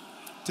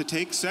 to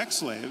take sex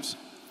slaves.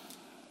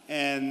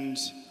 And,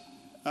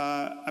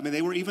 I mean,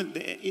 they were even,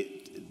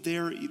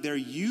 their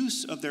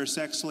use of their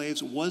sex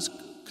slaves was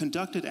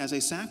conducted as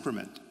a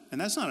sacrament. And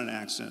that's not an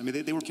accident. I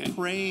mean, they were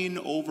praying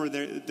over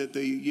the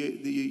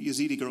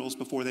Yazidi girls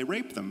before they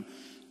raped them.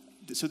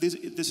 So this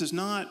is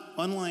not,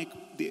 unlike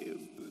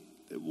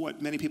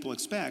what many people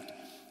expect,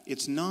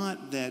 it's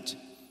not that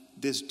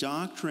this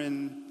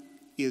doctrine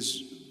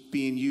is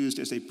being used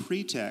as a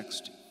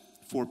pretext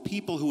for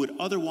people who would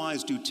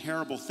otherwise do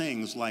terrible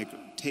things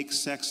like take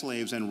sex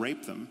slaves and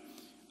rape them.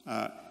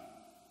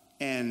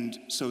 And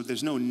so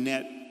there's no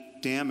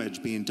net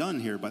damage being done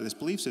here by this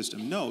belief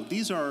system. No,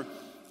 these are,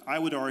 I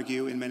would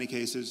argue, in many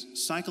cases,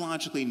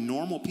 psychologically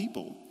normal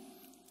people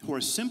who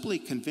are simply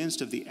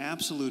convinced of the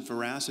absolute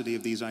veracity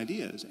of these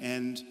ideas.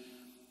 And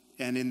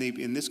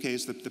in this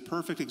case, the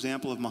perfect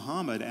example of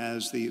Muhammad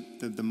as the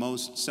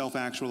most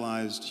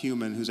self-actualized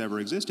human who's ever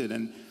existed.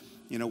 And,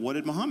 you know, what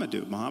did Muhammad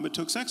do? Muhammad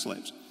took sex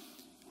slaves.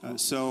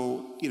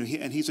 So, you know,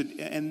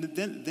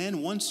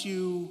 then once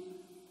you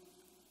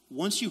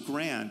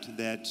grant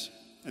that,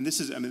 and this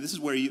is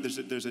where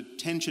there's a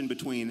tension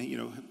between, you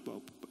know,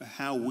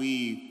 how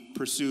we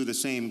pursue the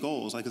same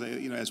goals. Like,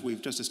 you know, as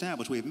we've just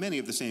established, we have many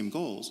of the same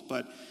goals.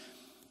 But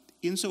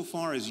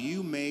insofar as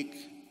you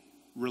make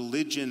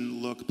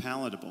religion look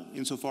palatable,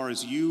 insofar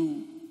as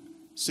you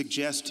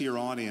suggest to your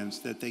audience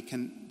that they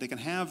can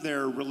have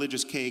their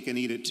religious cake and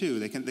eat it too,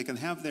 they can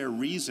have their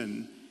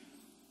reason,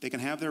 they can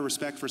have their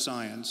respect for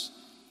science,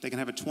 they can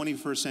have a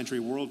 21st century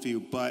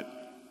worldview,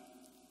 but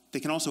they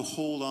can also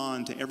hold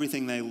on to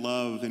everything they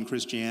love in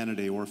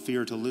Christianity or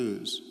fear to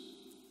lose.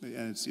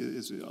 And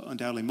it's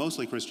undoubtedly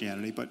mostly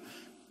Christianity, but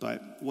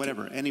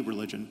whatever, any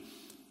religion.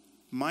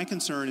 My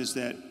concern is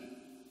that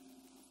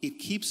it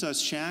keeps us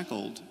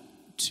shackled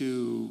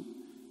to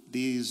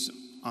these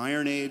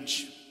Iron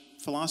Age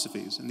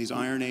philosophies and these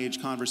Iron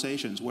Age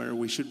conversations where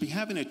we should be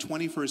having a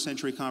 21st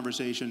century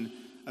conversation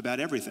about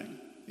everything,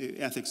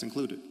 ethics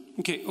included.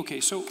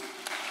 Okay, so...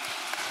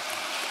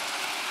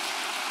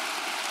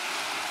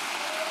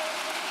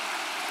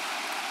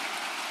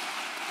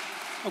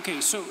 Okay,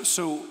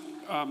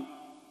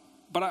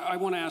 but I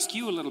want to ask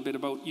you a little bit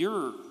about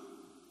your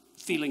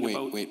feeling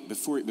about... Wait,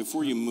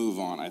 before you move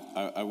on,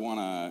 I want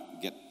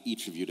to get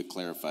each of you to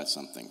clarify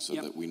something so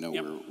that we know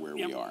where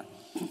we are.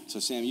 So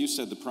Sam, you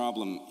said the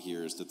problem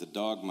here is that the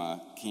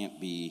dogma can't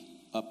be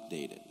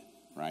updated,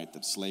 right?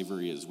 That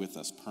slavery is with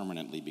us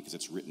permanently because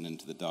it's written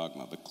into the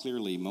dogma. But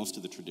clearly most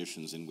of the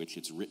traditions in which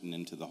it's written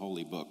into the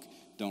holy book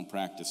don't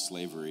practice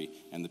slavery,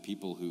 and the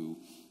people who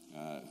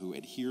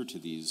adhere to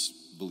these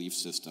belief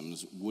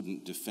systems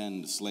wouldn't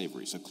defend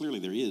slavery. So clearly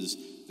there is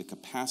the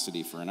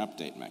capacity for an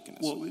update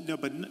mechanism. Well, no,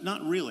 but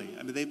not really.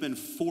 I mean, they've been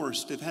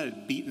forced, they've had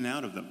it beaten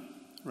out of them,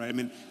 right? I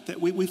mean,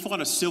 we fought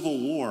a civil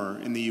war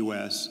in the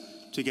U.S.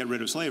 to get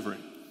rid of slavery.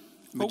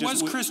 But it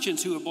was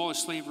Christians who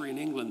abolished slavery in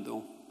England,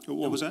 though.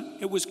 What was that?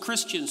 It was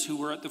Christians who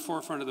were at the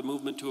forefront of the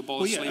movement to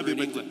abolish slavery in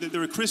England.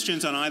 There were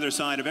Christians on either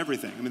side of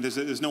everything. I mean,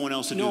 there's no one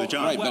else to do the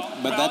job. Right,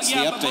 but that's the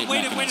update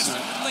mechanism. Wait a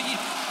second.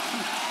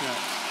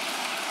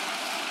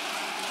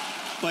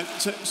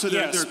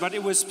 But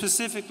it was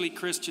specifically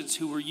Christians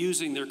who were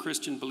using their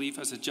Christian belief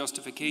as a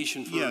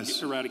justification for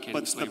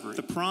eradicating slavery.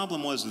 The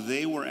problem was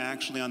they were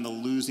actually on the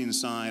losing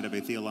side of a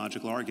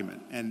theological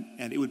argument.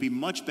 And it would be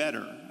much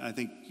better, I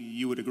think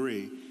you would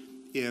agree,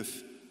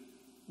 if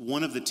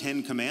one of the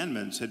 10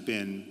 commandments had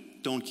been,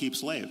 don't keep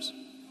slaves.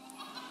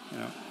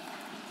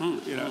 I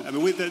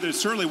mean, there's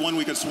certainly one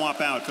we could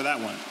swap out for that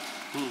one.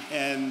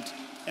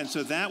 And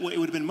so that way, it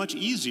would have been much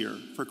easier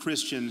for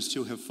Christians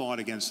to have fought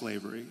against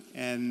slavery.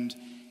 And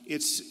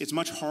it's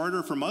much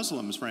harder for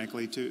Muslims,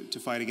 frankly, to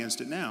fight against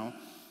it now.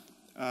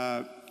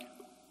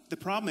 The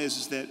problem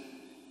is that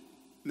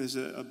there's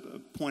a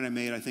point I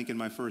made, I think, in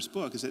my first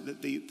book, is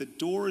that the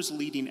doors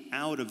leading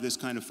out of this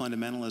kind of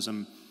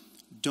fundamentalism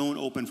don't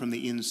open from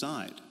the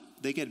inside.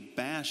 They get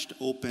bashed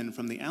open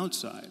from the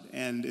outside.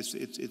 And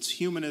it's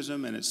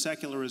humanism and it's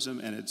secularism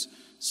and it's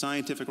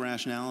scientific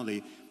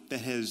rationality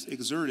that has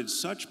exerted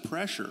such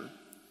pressure,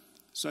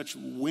 such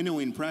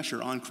winnowing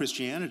pressure on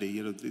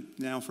Christianity,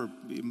 now for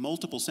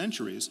multiple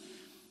centuries,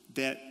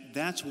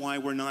 that's why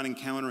we're not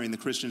encountering the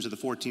Christians of the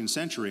 14th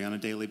century on a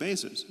daily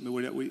basis.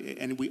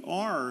 And we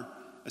are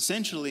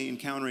essentially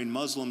encountering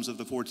Muslims of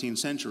the 14th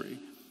century,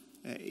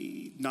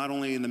 not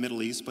only in the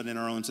Middle East, but in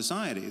our own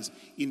societies,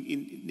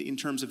 in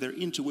terms of their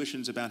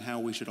intuitions about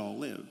how we should all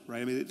live,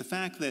 right? I mean, the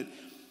fact that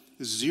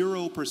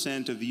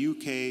 0% of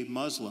UK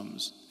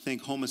Muslims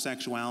think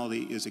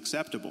homosexuality is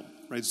acceptable,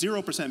 right?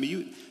 0%. I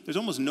mean, there's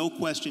almost no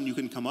question you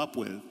can come up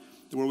with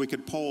where we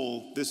could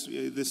poll this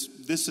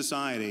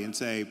society and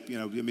say,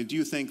 do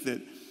you think that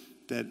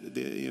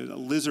that a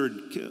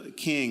lizard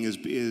king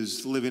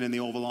is living in the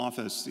Oval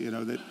Office.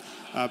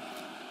 That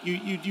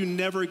you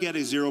never get a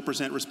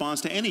 0%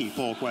 response to any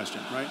poll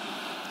question,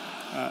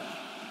 right?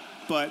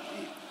 But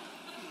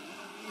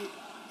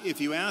if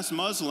you ask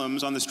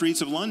Muslims on the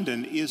streets of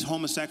London, is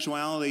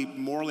homosexuality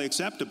morally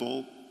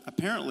acceptable?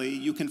 Apparently,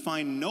 you can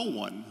find no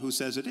one who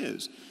says it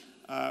is.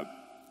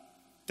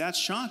 That's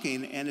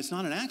shocking, and it's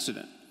not an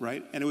accident,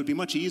 right? And it would be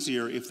much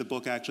easier if the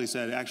book actually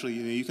said,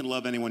 you can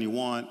love anyone you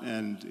want,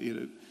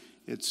 and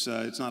it's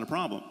not a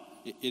problem.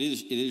 It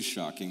is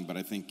shocking, but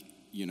I think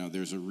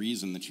there's a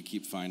reason that you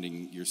keep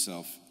finding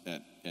yourself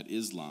at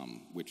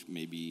Islam, which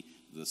may be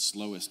the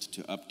slowest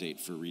to update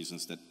for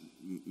reasons that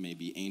may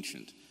be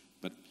ancient.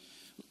 But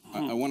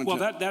I wanted to. Well,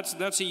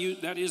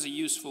 that is a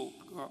useful.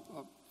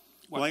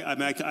 Well,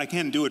 I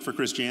can do it for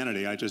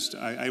Christianity.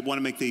 I want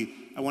to make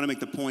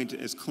the point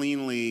as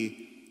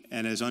cleanly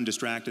and as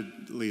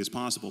undistractedly as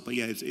possible. But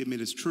yeah,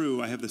 it's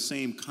true. I have the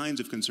same kinds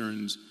of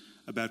concerns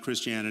about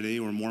Christianity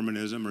or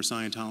Mormonism or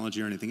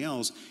Scientology or anything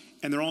else.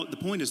 And the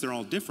point is they're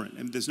all different.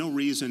 And there's no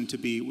reason to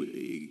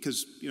be,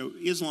 because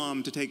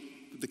Islam, to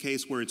take the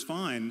case where it's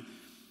fine,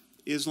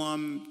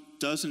 Islam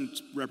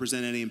doesn't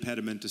represent any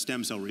impediment to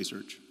stem cell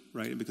research,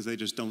 right? Because they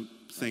just don't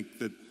think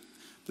that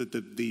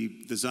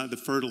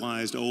the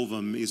fertilized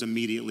ovum is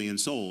immediately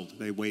ensouled.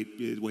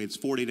 It waits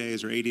 40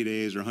 days or 80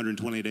 days or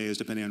 120 days,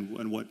 depending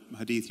on what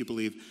hadith you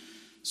believe.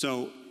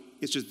 So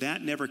it's just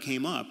that never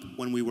came up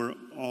when we were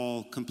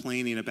all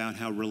complaining about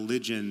how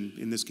religion,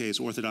 in this case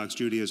Orthodox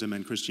Judaism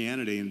and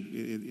Christianity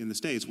in the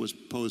States, was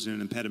posing an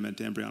impediment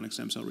to embryonic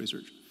stem cell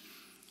research.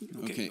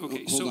 Okay.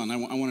 Hold on.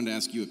 I wanted to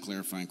ask you a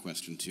clarifying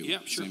question too. Yeah,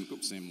 sure.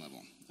 Same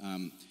level.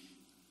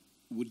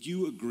 Would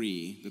you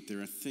agree that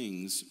there are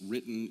things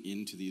written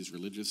into these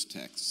religious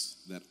texts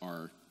that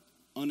are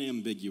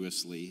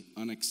unambiguously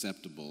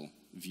unacceptable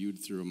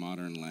viewed through a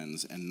modern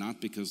lens, and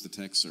not because the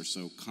texts are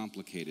so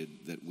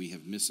complicated that we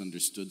have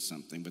misunderstood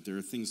something, but there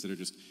are things that are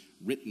just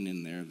written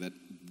in there that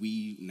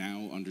we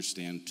now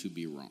understand to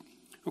be wrong?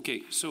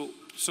 Okay, so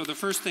the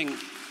first thing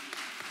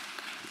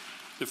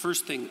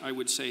I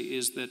would say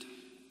is that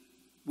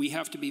we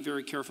have to be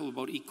very careful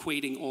about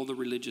equating all the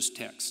religious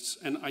texts,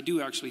 and I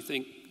do actually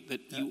think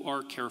that you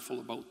are careful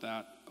about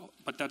that,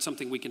 but that's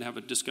something we can have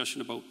a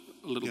discussion about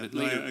a little bit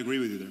later. I agree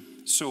with you there.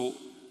 So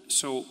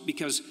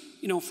because,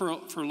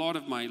 for a lot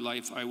of my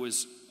life, I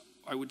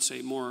would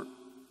say, more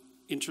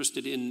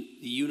interested in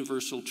the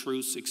universal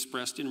truths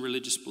expressed in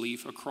religious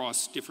belief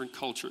across different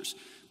cultures,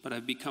 but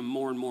I've become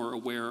more and more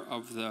aware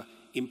of the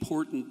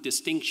important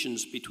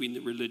distinctions between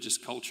the religious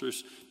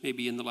cultures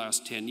maybe in the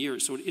last 10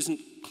 years. So it isn't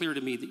clear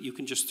to me that you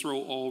can just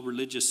throw all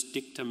religious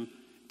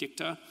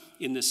dicta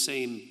in the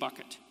same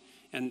bucket.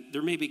 And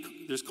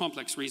there's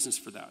complex reasons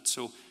for that.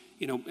 So,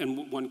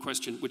 and one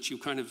question, which you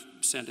kind of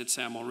sent at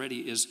Sam already,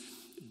 is,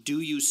 do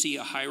you see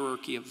a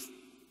hierarchy of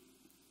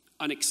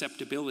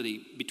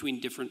unacceptability between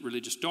different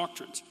religious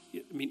doctrines?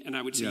 And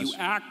I would say yes. You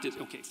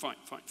acted, okay, fine.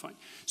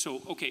 So,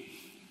 okay,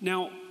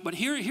 now, but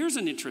here's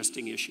an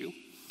interesting issue.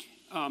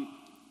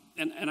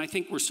 And I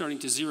think we're starting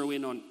to zero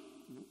in on,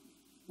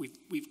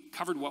 we've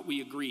covered what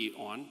we agree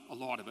on, a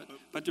lot of it.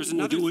 But there's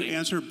another thing.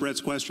 Answer Brett's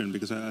question,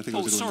 because I think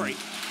it was a good one.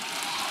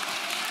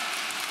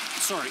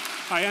 Sorry,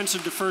 I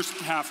answered the first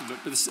half of it,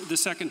 but the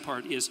second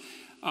part is,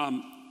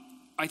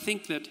 I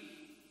think that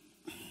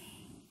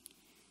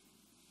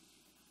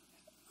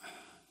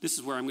this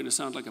is where I'm going to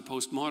sound like a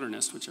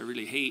postmodernist, which I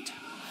really hate.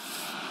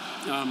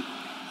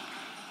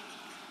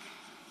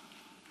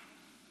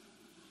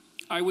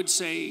 I would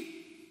say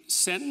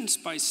sentence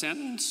by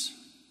sentence,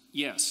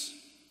 yes,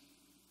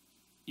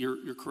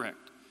 you're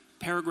correct.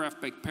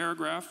 Paragraph by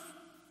paragraph,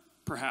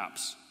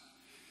 perhaps.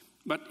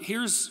 But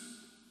here's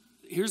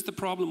the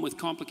problem with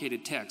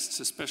complicated texts,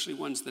 especially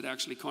ones that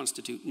actually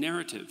constitute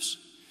narratives.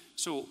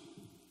 So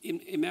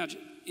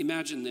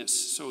imagine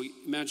this. So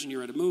imagine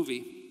you're at a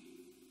movie,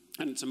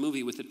 and it's a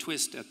movie with a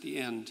twist at the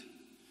end.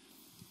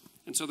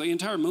 And so the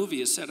entire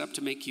movie is set up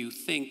to make you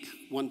think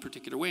one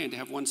particular way and to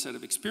have one set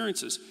of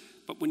experiences.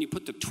 But when you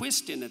put the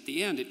twist in at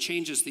the end, it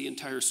changes the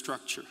entire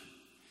structure.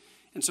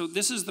 And so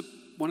this is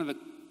one of the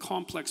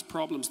complex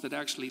problems that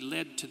actually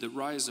led to the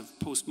rise of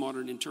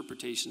postmodern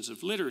interpretations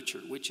of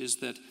literature, which is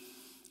that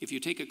if you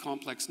take a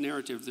complex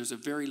narrative, there's a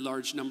very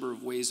large number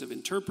of ways of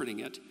interpreting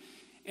it,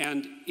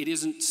 and it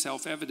isn't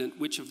self-evident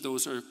which of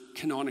those are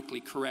canonically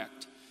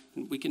correct.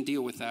 And we can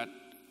deal with that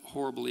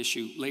horrible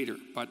issue later,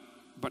 but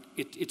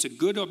it's a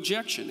good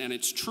objection, and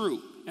it's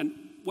true. And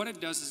what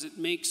it does is it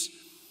makes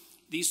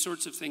these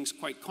sorts of things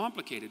quite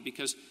complicated,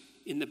 because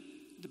in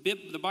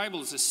the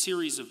Bible is a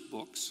series of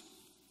books,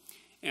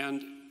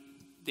 and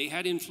they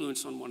had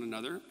influence on one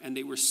another, and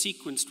they were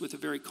sequenced with a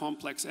very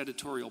complex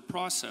editorial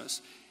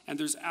process. And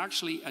there's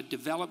actually a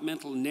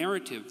developmental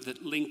narrative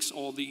that links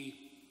all the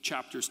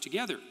chapters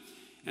together.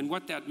 And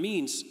what that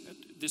means,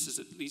 this is,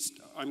 at least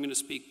I'm going to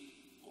speak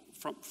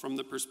from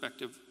the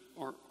perspective,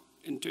 or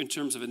in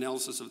terms of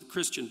analysis of the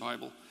Christian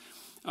Bible,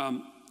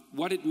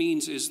 what it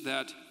means is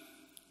that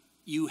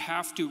you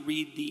have to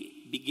read the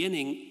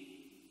beginning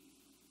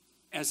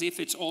as if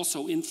it's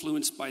also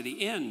influenced by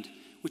the end,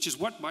 which is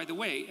what, by the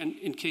way, and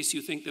in case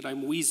you think that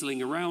I'm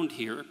weaseling around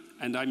here,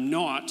 and I'm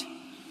not,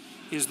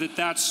 is that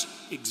that's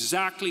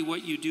exactly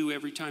what you do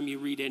every time you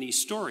read any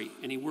story,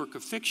 any work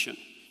of fiction.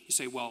 You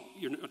say, well,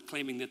 you're not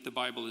claiming that the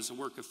Bible is a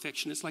work of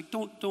fiction. It's like,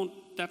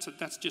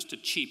 that's just a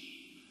cheap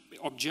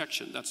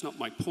objection. That's not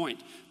my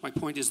point. My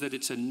point is that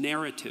it's a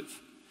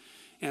narrative.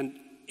 And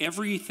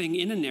everything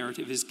in a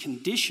narrative is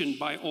conditioned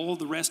by all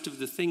the rest of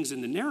the things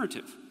in the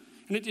narrative.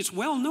 And it's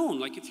well known,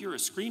 like if you're a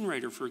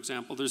screenwriter, for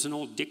example, there's an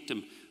old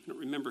dictum, I don't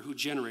remember who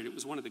generated it,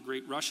 was one of the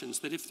great Russians,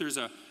 that if there's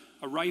a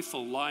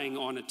rifle lying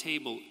on a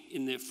table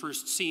in the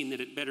first scene,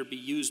 that it better be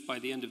used by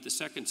the end of the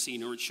second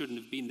scene, or it shouldn't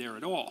have been there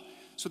at all.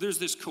 So there's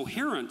this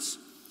coherence.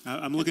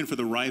 I'm looking for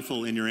the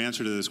rifle in your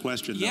answer to this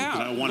question, though, because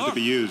I want it to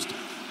be used.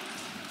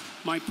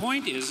 My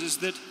point is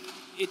that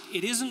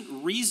it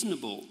isn't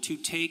reasonable to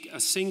take a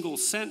single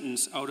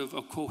sentence out of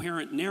a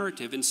coherent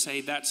narrative and say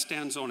that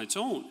stands on its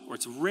own, or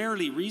it's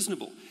rarely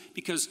reasonable,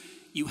 because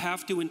you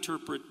have to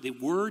interpret the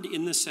word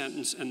in the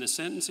sentence and the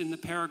sentence in the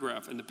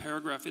paragraph and the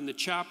paragraph in the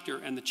chapter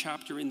and the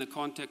chapter in the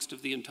context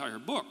of the entire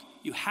book.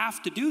 You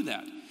have to do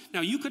that.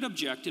 Now, you could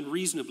object, and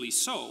reasonably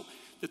so,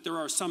 that there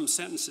are some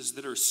sentences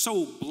that are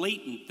so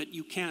blatant that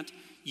you can't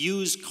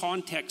use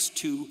context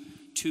to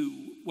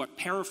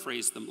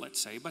paraphrase them, let's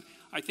say. But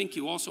I think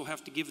you also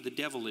have to give the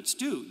devil its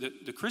due.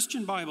 The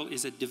Christian Bible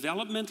is a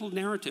developmental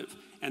narrative,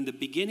 and the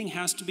beginning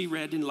has to be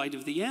read in light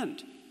of the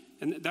end.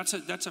 And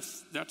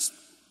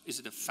is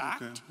it a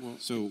fact? Okay, well,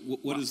 so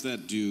what does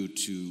that do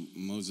to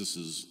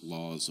Moses'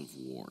 laws of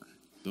war?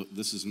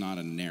 This is not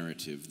a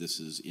narrative. This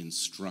is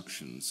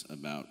instructions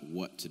about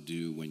what to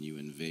do when you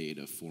invade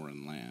a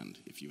foreign land.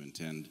 If you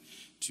intend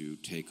to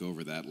take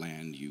over that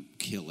land, you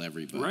kill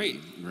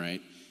everybody.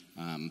 Right?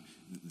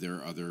 There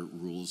are other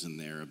rules in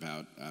there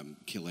about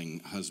killing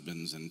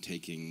husbands and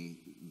taking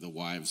the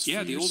wives for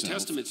yourself. The Old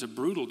Testament's a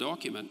brutal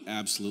document.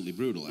 Absolutely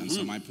brutal. And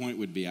so my point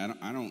would be,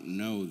 I don't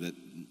know that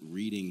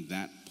reading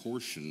that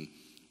portion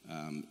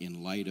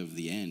in light of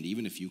the end,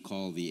 even if you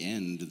call the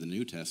end the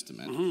New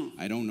Testament,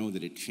 I don't know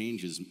that it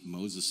changes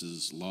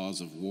Moses' laws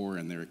of war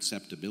and their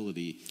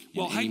acceptability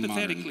in any modern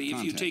hypothetically,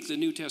 if you context. take the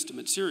New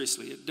Testament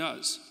seriously, it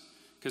does,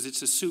 because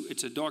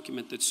it's a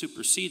document that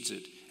supersedes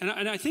it.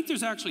 And I think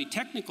there's actually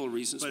technical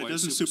reasons why it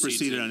doesn't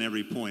supersede it on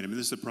every point. I mean,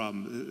 this is the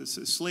problem.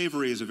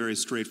 Slavery is a very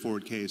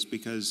straightforward case,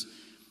 because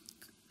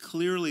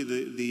clearly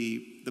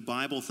the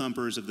Bible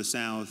thumpers of the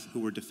South who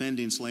were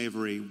defending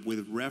slavery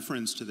with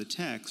reference to the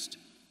text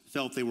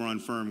felt they were on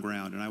firm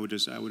ground. And I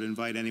would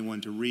invite anyone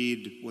to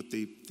read what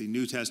the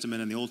New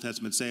Testament and the Old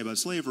Testament say about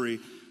slavery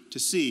to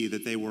see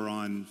that they were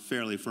on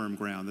fairly firm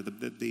ground,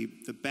 that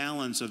the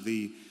balance of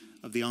the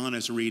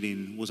honest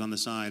reading was on the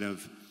side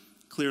of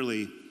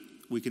clearly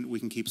we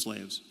can keep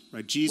slaves,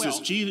 right?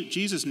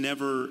 Jesus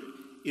never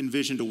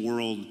envisioned a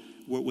world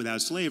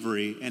without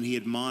slavery, and he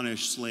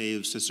admonished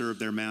slaves to serve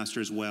their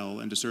masters well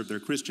and to serve their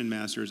Christian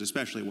masters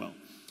especially well.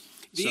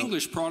 The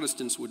English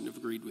Protestants wouldn't have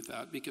agreed with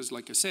that because,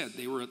 like I said,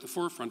 they were at the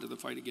forefront of the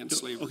fight against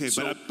slavery. Okay,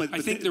 so but I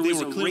think they there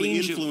was were a clearly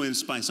range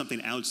influenced by something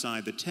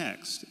outside the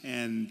text.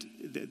 And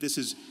this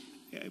is,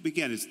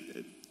 again,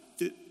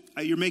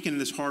 you're making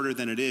this harder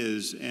than it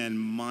is, and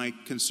my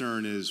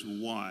concern is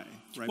why.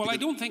 Right? Well, I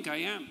don't think I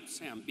am,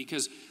 Sam,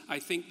 because I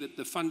think that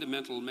the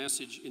fundamental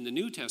message in the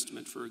New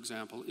Testament, for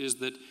example, is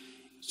that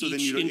so then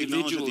you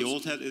acknowledge that the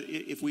Old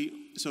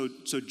Testament,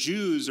 so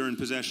Jews are in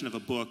possession of a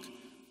book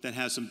that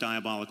has some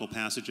diabolical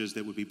passages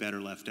that would be better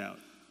left out.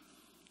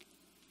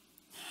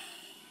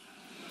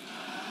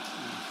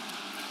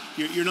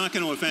 You're not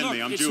going to offend me.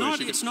 I'm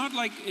Jewish. It's not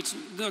like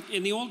look,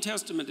 in the Old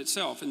Testament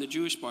itself, in the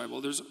Jewish Bible,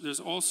 there's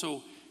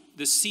also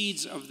the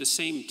seeds of the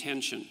same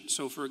tension.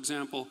 So, for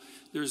example,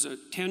 there's a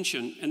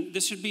tension, and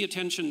this should be a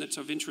tension that's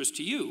of interest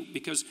to you,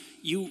 because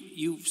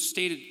you've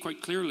stated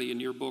quite clearly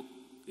in your book,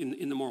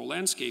 in the Moral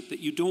Landscape, that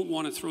you don't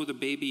want to throw the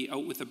baby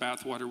out with the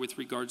bathwater with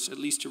regards at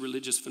least to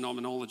religious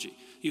phenomenology.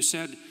 You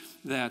said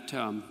that,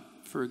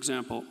 for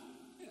example,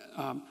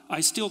 I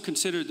still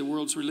consider the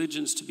world's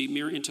religions to be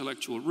mere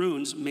intellectual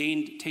ruins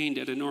maintained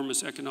at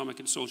enormous economic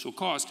and social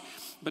cost,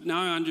 but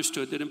now I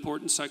understood that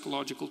important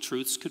psychological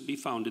truths could be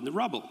found in the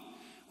rubble.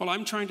 Well,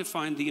 I'm trying to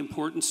find the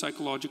important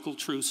psychological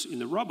truths in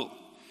the rubble.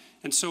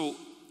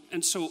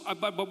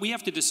 But we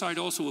have to decide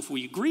also if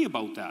we agree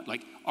about that.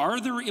 Like, are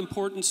there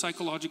important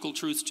psychological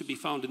truths to be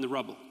found in the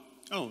rubble?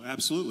 Oh,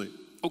 absolutely.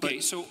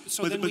 Okay,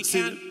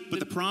 But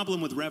the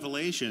problem with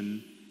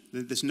Revelation,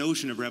 this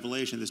notion of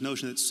revelation, this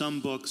notion that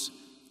some books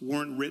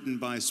weren't written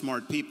by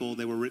smart people,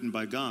 they were written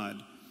by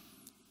God,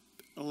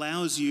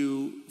 confines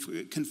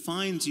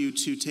you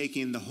to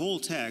taking the whole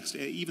text,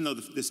 even though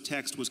this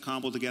text was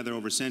cobbled together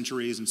over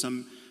centuries,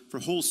 and for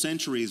whole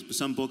centuries,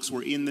 some books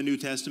were in the New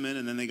Testament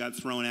and then they got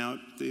thrown out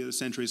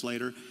centuries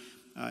later,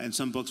 and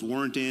some books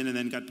weren't in and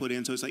then got put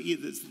in. So it's like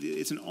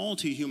it's an all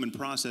too human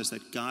process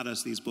that got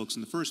us these books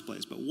in the first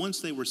place. But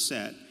once they were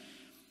set,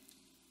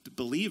 the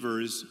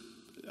believers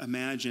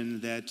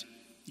imagine that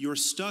you're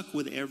stuck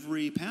with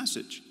every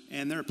passage.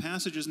 And there are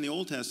passages in the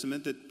Old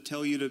Testament that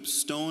tell you to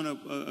stone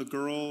a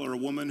girl or a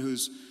woman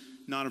who's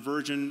not a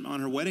virgin on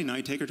her wedding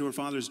night, take her to her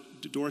father's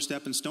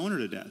doorstep and stone her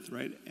to death,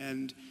 right?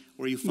 And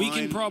where you find... We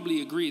can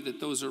probably agree that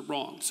those are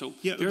wrong. So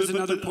there's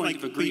another point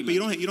of agreement. But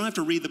you don't have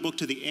to read the book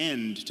to the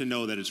end to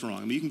know that it's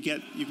wrong. I mean,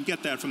 you can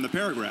get that from the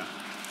paragraph.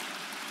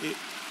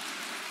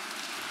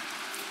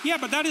 Yeah,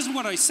 but that isn't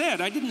what I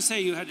said. I didn't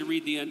say you had to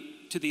read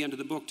to the end of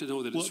the book to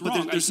know that it's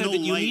wrong. I said that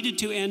you needed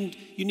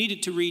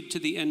to read to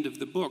the end of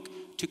the book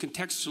to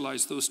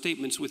contextualize those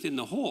statements within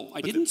the whole.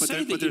 I didn't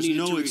say that you needed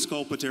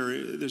to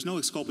read. There's no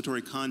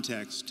exculpatory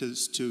context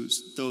to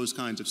those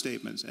kinds of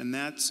statements, and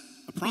that's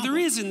a problem. Well,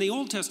 there is in the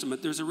Old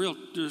Testament. There's a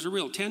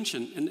real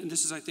tension, and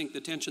this is, I think,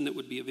 the tension that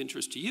would be of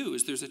interest to you.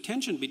 Is there's a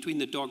tension between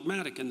the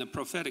dogmatic and the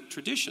prophetic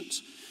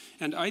traditions,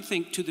 and I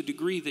think to the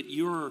degree that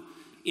you're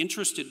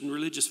interested in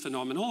religious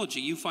phenomenology,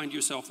 you find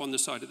yourself on the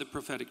side of the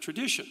prophetic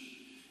tradition.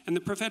 And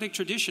the prophetic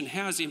tradition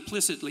has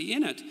implicitly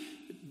in it,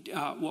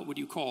 what would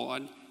you call,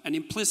 an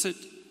implicit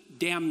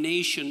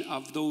damnation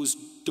of those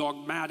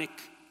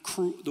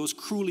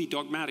cruelly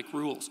dogmatic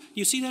rules.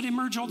 You see that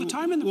emerge all the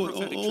time in the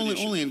prophetic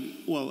tradition.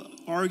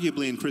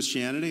 Arguably in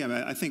Christianity. I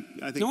mean, I think.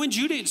 No, in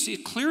Judaism,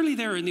 it's clearly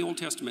there in the Old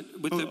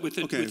Testament with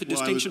the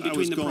distinction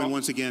between the. I was going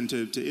once again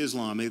to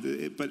Islam,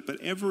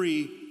 but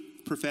every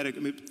prophetic. I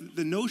mean,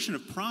 the notion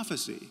of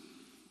prophecy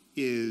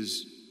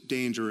is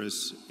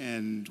dangerous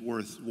and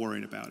worth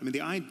worrying about. I mean,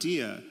 the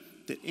idea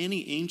that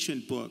any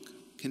ancient book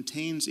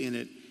contains in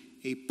it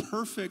a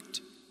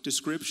perfect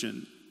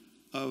description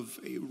of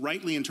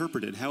rightly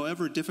interpreted,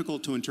 however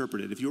difficult to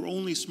interpret it. If you're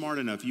only smart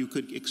enough, you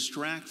could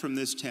extract from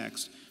this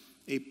text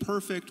a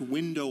perfect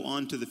window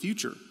onto the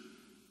future,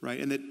 right?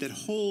 And that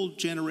whole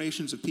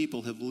generations of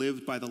people have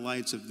lived by the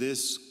lights of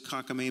this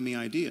cockamamie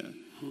idea,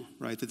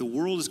 right? That the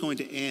world is going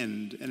to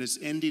end and its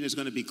ending is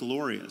going to be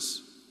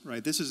glorious,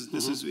 right? This is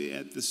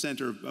at the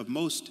center of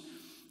most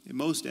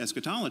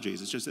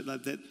eschatologies. It's just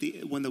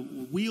that when the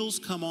wheels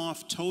come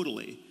off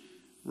totally,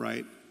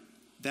 right?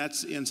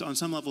 That's on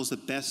some levels the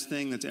best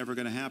thing that's ever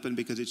going to happen,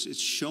 because it's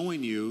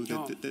showing you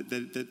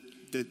that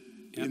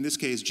in this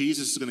case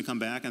Jesus is going to come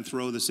back and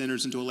throw the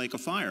sinners into a lake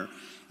of fire.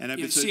 And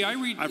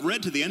I've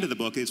read to the end of the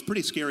book. It's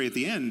pretty scary at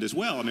the end as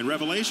well. I mean,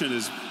 Revelation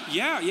is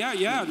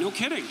no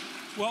kidding.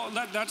 Well,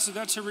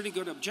 that's a really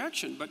good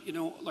objection. But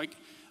like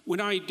when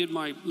I did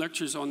my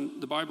lectures on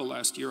the Bible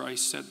last year, I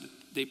said that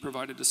they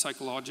provided a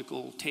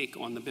psychological take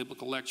on the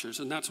biblical lectures,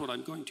 and that's what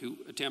I'm going to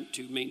attempt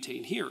to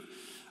maintain here.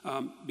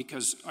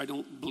 Because I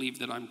don't believe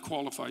that I'm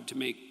qualified to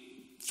make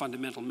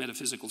fundamental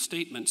metaphysical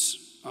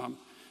statements,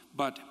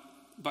 but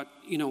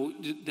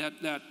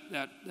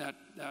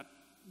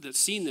the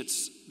scene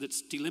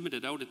that's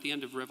delimited out at the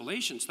end of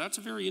Revelations, that's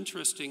a very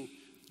interesting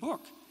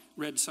book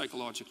read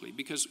psychologically,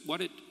 because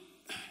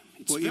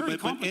it's very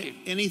complicated.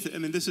 Anything. I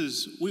mean, this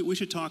is we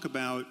should talk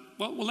about.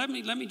 Well, let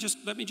me just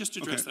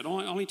address that. I'll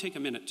only take a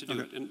minute to do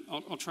it, and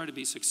I'll try to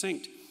be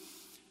succinct.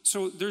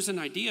 So there's an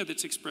idea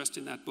that's expressed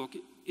in that book,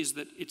 is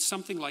that it's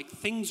something like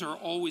things are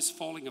always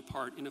falling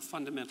apart in a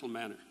fundamental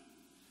manner.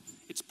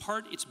 It's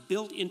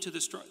built into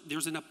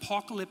there's an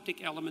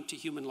apocalyptic element to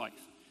human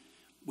life.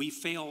 We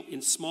fail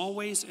in small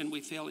ways and we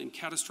fail in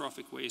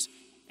catastrophic ways,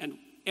 and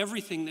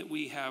everything that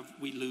we have,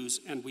 we lose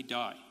and we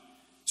die.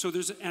 So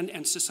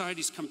and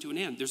societies come to an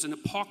end. There's an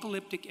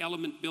apocalyptic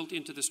element built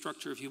into the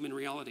structure of human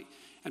reality.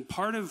 And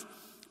part of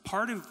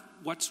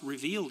what's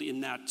revealed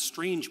in that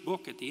strange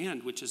book at the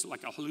end, which is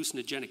like a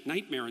hallucinogenic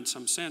nightmare in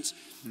some sense,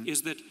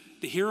 is that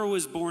the hero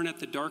is born at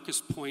the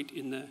darkest point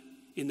in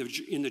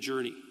the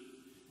journey.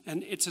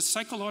 And it's a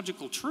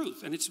psychological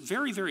truth, and it's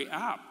very, very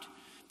apt,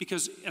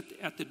 because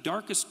at the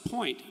darkest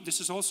point, this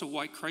is also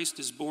why Christ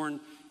is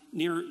born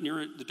near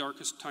the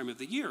darkest time of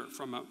the year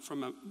from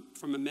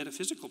a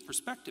metaphysical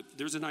perspective.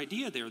 There's an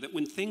idea there that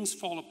when things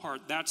fall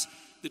apart, that's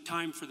the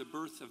time for the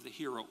birth of the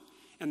hero.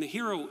 And the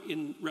hero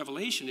in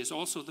Revelation is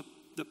also the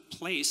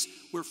place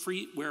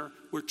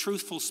where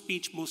truthful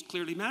speech most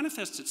clearly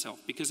manifests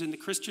itself, because in the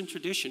Christian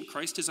tradition,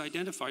 Christ is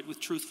identified with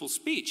truthful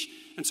speech.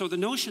 And so the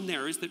notion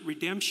there is that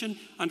redemption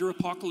under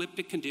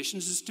apocalyptic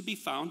conditions is to be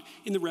found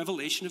in the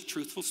revelation of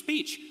truthful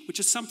speech, which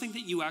is something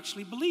that you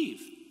actually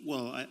believe.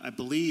 Well, I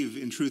believe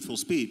in truthful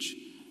speech,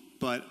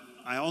 but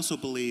I also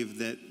believe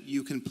that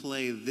you can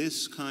play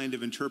this kind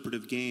of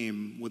interpretive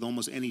game with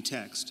almost any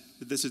text.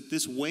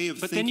 This way of thinking.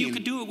 But then you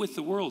could do it with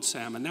the world,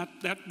 Sam, and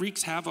that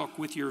wreaks havoc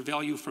with your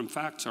value from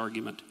facts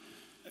argument.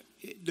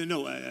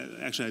 No,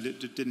 actually, I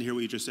didn't hear what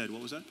you just said.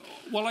 What was that?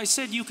 Well, I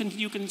said you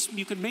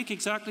can make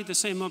exactly the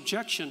same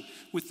objection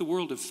with the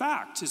world of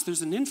facts. Is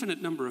there's an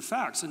infinite number of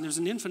facts, and there's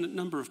an infinite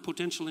number of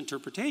potential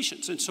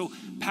interpretations, and so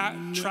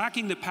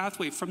tracking the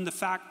pathway from the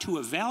fact to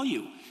a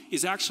value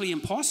is actually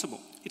impossible.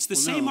 It's the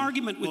same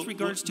argument with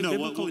regards to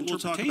biblical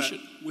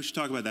interpretation. We should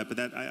talk about that, but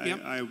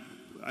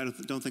I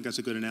don't think that's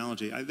a good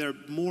analogy. There are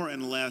more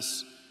and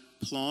less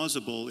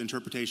plausible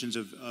interpretations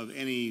of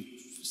any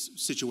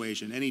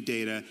situation, any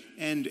data,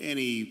 and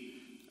any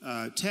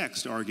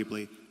text,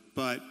 arguably.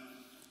 But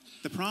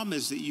the problem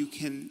is that you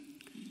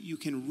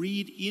can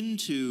read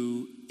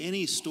into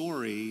any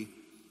story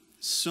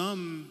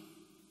some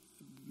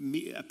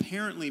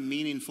apparently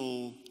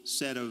meaningful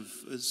set of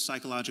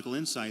psychological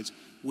insights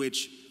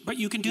which... But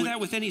you can do that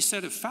with any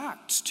set of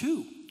facts,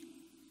 too.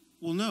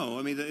 Well, no.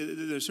 I mean,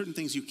 there are certain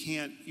things you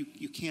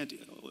can't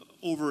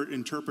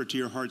over-interpret to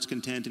your heart's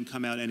content and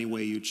come out any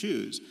way you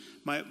choose.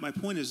 My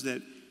point is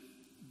that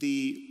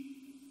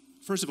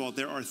first of all,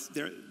 this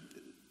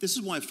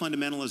is why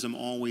fundamentalism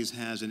always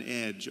has an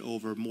edge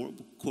over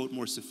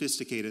more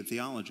sophisticated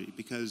theology,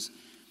 because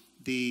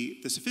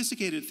the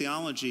sophisticated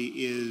theology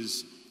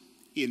is,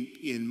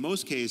 in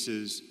most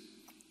cases,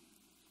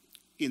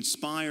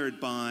 inspired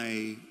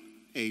by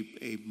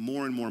a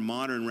more and more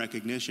modern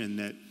recognition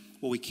that,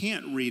 well, we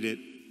can't read it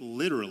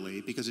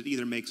literally because it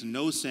either makes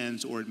no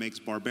sense or it makes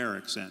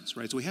barbaric sense,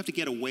 right? So we have to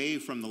get away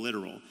from the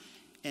literal.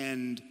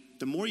 And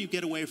the more you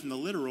get away from the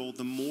literal,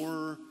 the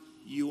more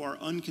you are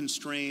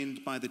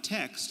unconstrained by the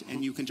text,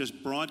 and you can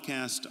just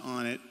broadcast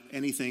on it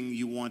anything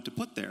you want to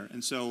put there.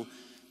 And so,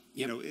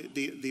 you know,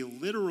 the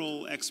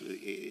literal,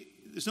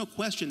 there's no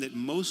question that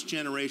most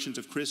generations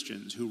of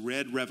Christians who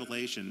read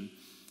Revelation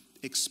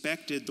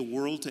expected the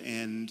world to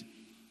end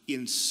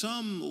in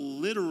some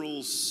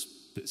literal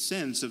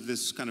sense of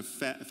this kind of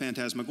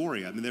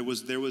phantasmagoria. I mean,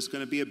 there was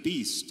going to be a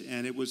beast,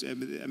 and it was, I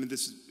mean,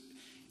 this,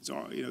 it's,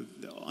 you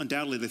know,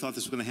 undoubtedly they thought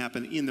this was going to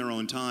happen in their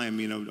own time,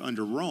 you know,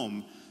 under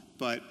Rome,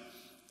 but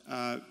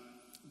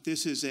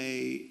this is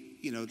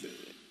you know,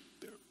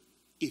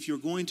 if you're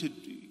going to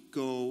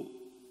go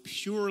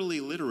purely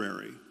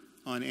literary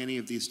on any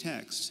of these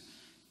texts,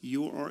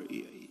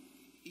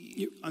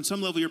 on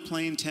some level, you're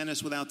playing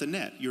tennis without the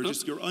net. You're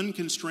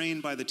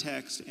unconstrained by the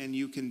text, and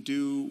you can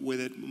do with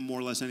it more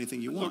or less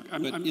anything you want.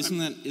 But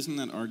isn't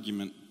that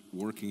argument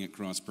working at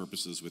cross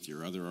purposes with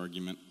your other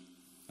argument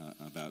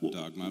about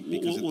dogma?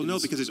 No,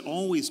 because it's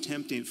always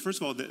tempting.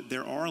 First of all,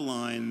 there are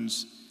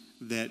lines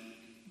that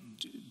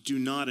do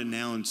not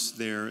announce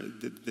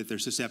that they're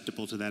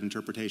susceptible to that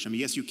interpretation. I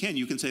mean, yes, you can.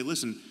 You can say,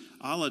 listen,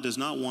 Allah does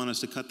not want us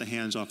to cut the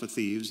hands off of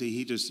thieves.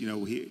 He just, you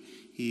know,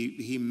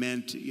 he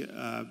meant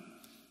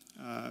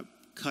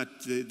cut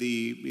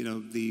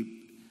the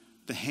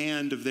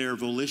hand of their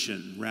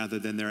volition rather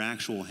than their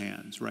actual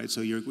hands, right? So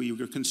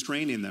you're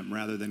constraining them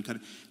rather than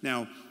cutting.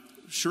 Now,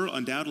 sure,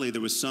 undoubtedly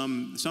there was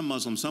some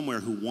Muslim somewhere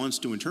who wants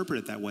to interpret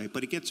it that way,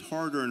 but it gets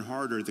harder and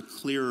harder the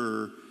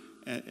clearer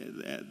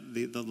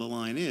the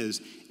line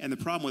is. And the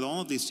problem with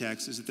all of these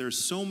texts is that there are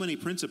so many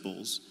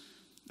principles.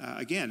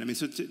 Again, I mean,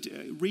 so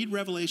to read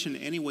Revelation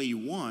any way you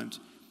want,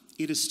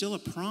 it is still a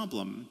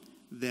problem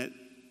that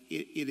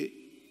it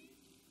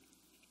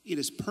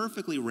is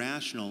perfectly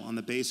rational on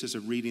the basis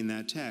of reading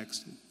that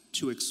text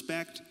to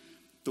expect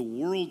the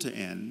world to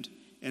end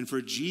and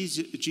for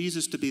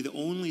Jesus to be the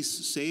only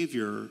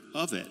savior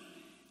of it.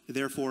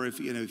 Therefore, if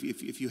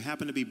you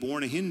happen to be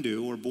born a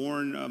Hindu or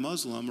born a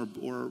Muslim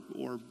or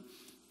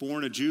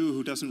born a Jew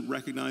who doesn't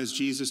recognize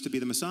Jesus to be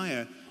the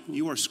Messiah,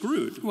 you are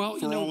screwed for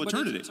all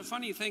eternity. It's a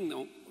funny thing,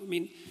 though. I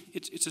mean,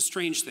 it's a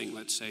strange thing,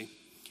 let's say,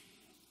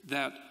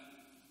 that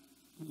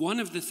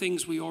one of the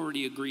things we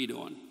already agreed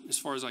on, as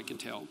far as I can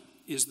tell,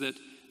 is that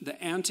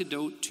the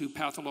antidote to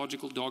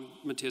pathological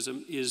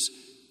dogmatism is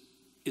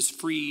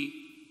free,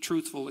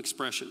 truthful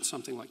expression,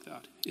 something like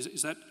that.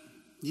 Is that?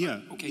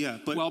 Yeah. Okay. Yeah.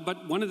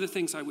 But one of the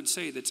things I would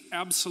say that's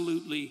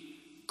absolutely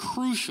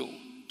crucial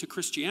to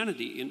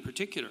Christianity in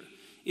particular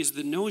is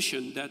the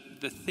notion that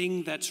the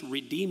thing that's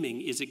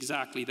redeeming is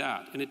exactly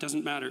that, and it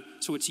doesn't matter.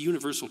 So it's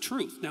universal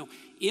truth. Now,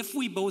 if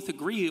we both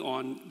agree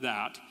on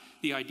that,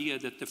 the idea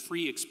that the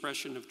free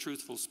expression of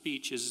truthful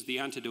speech is the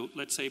antidote,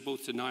 let's say,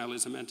 both to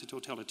nihilism and to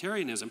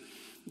totalitarianism,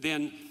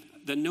 then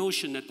the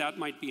notion that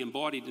might be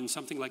embodied in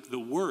something like the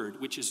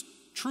Word, which is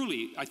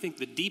truly, I think,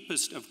 the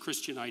deepest of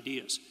Christian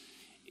ideas.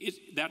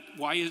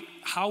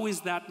 How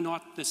is that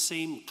not the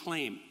same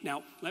claim?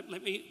 Now, let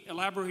me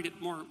elaborate it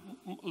a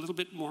little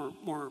bit more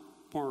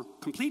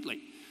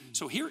completely.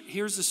 So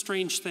here's the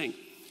strange thing.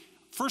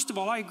 First of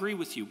all, I agree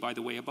with you, by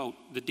the way, about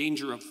the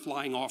danger of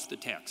flying off the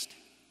text,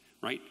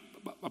 right?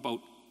 About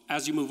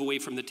as you move away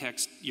from the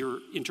text, your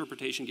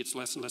interpretation gets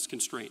less and less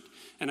constrained.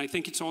 And I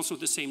think it's also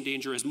the same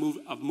danger as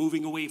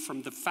moving away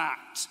from the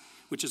facts,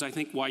 which is, I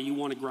think, why you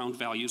want to ground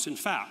values in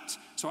facts.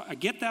 So I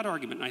get that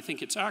argument, and I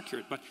think it's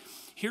accurate. But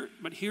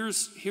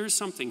here's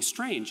something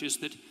strange, is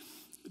that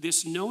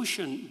this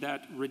notion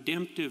that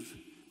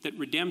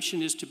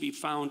redemption is to be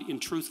found in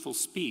truthful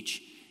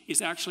speech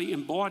is actually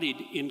embodied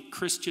in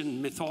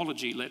Christian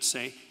mythology, let's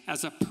say,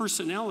 as a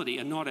personality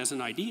and not as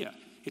an idea.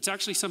 It's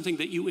actually something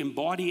that you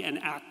embody and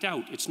act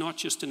out. It's not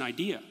just an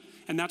idea.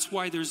 And that's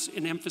why there's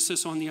an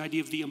emphasis on the idea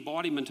of the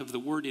embodiment of the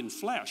Word in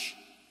flesh.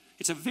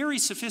 It's a very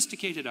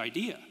sophisticated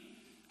idea.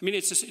 I mean,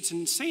 it's an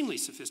insanely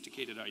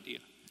sophisticated idea.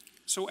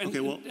 So,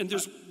 and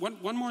there's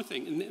one more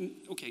thing.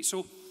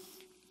 So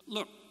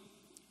look,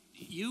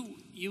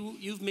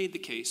 you've made the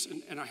case,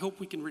 and I hope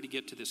we can really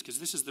get to this, because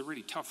this is the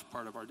really tough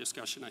part of our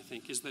discussion, I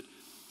think, is that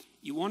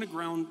you want to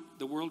ground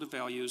the world of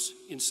values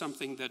in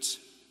something that's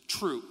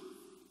true.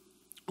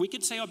 We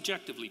could say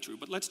objectively true,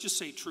 but let's just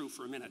say true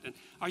for a minute. And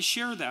I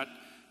share that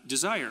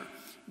desire,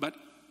 but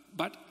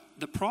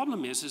the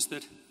problem is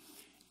that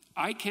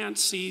I can't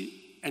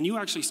see, and you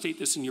actually state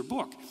this in your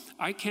book,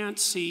 I can't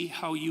see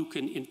how you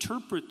can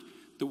interpret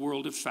the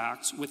world of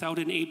facts without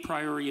an a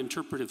priori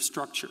interpretive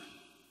structure.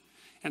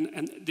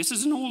 And this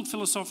is an old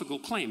philosophical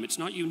claim. It's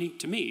not unique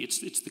to me.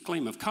 It's the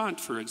claim of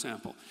Kant, for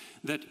example,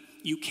 that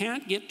you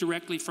can't get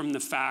directly from the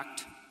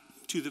fact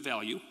to the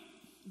value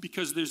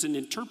because there's an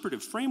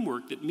interpretive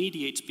framework that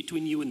mediates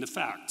between you and the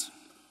facts.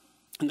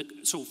 And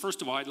so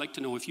first of all, I'd like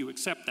to know if you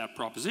accept that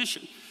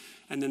proposition.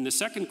 And then the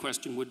second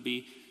question would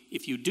be,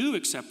 if you do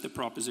accept the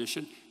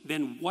proposition,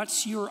 then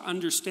what's your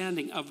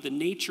understanding of the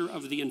nature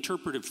of the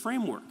interpretive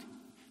framework?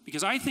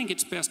 Because I think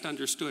it's best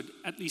understood,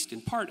 at least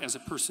in part, as a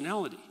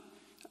personality,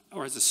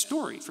 or as a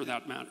story for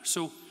that matter.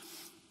 So,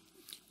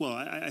 well,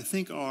 I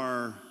think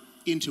our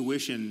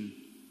intuition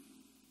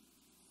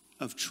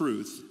of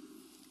truth,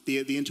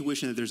 the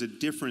intuition that there's a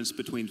difference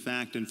between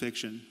fact and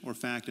fiction, or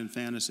fact and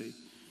fantasy,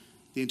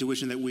 the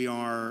intuition that we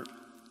live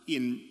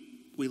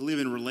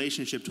in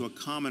relationship to a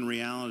common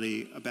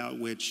reality about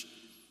which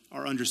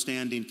our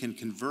understanding can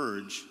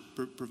converge,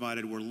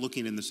 provided we're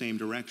looking in the same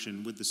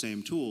direction with the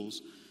same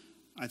tools.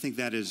 I think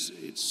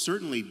it's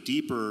certainly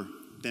deeper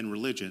than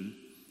religion.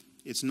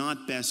 It's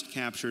not best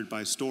captured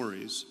by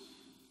stories.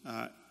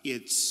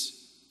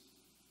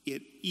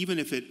 Even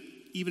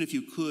if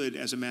you could,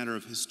 as a matter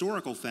of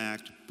historical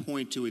fact,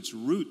 point to its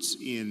roots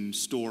in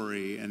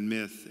story and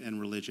myth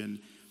and religion,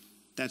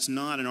 that's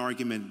not an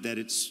argument that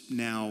it's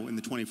now in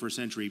the 21st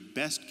century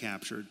best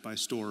captured by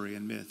story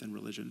and myth and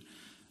religion.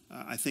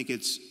 I think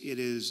it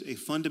is a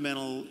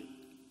fundamental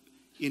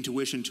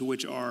intuition to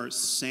which our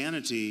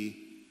sanity,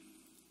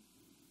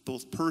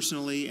 both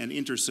personally and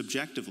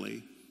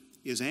intersubjectively,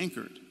 is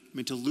anchored. I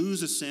mean, to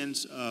lose a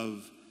sense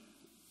of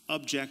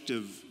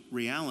objective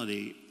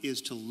reality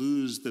is to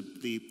lose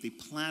the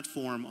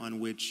platform on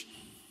which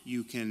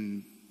you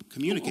can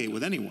communicate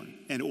with anyone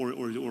and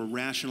or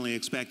rationally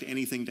expect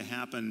anything to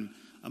happen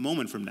a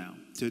moment from now.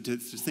 To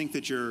think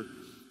that your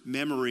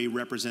memory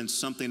represents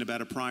something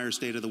about a prior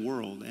state of the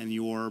world and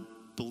your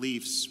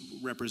beliefs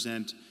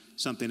represent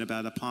something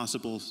about a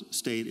possible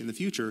state in the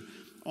future,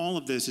 all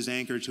of this is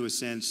anchored to a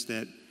sense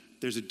that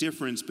there's a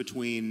difference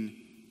between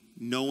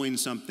knowing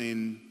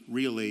something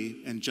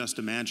really and just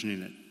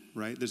imagining it,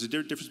 right? There's a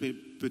difference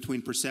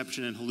between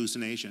perception and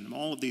hallucination. And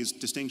all of these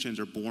distinctions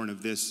are born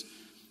of this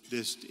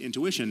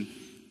intuition.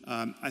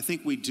 I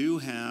think we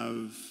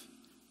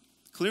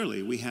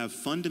have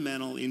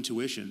fundamental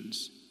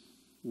intuitions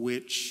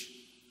which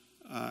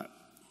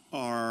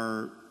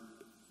are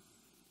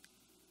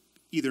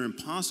either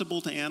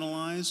impossible to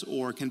analyze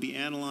or can be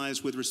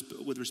analyzed with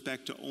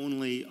respect to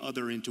only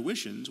other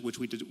intuitions, which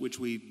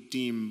we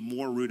deem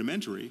more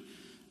rudimentary,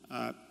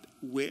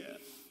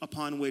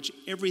 upon which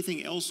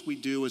everything else we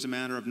do as a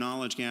matter of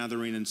knowledge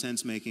gathering and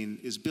sense making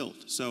is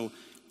built. So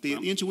the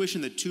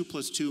intuition that 2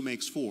 + 2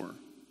 makes 4,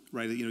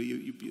 right?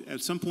 You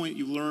at some point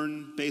you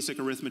learn basic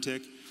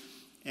arithmetic,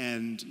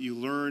 and you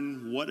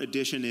learn what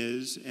addition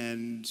is,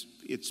 and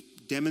it's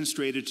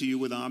demonstrated to you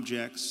with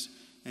objects,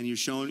 and you're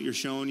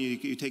shown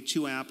you take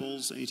 2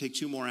 apples, and you take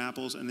 2 more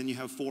apples, and then you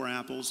have 4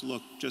 apples.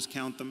 Look, just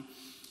count them.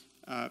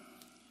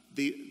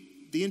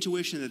 The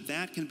intuition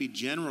that can be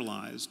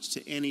generalized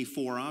to any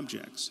 4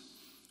 objects,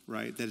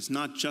 right? That it's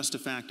not just a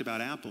fact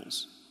about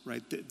apples,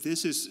 right?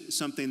 This is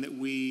something that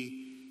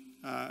we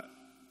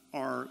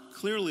are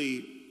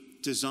clearly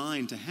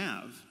designed to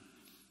have.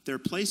 There are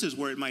places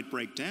where it might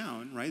break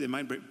down, right? It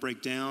might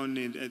break down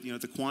at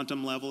the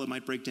quantum level. It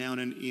might break down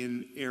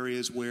in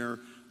areas where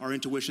our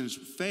intuitions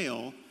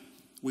fail.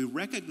 We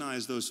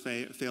recognize those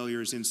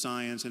failures in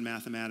science and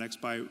mathematics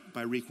by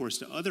recourse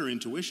to other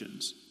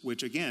intuitions,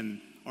 which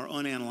again are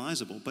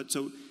unanalyzable. But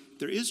so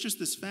there is just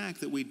this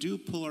fact that we do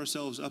pull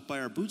ourselves up by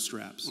our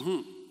bootstraps,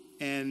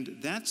 and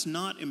that's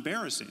not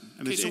embarrassing.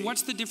 I mean, okay, so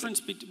what's the difference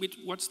between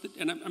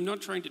and I'm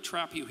not trying to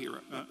trap you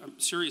here. I'm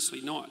seriously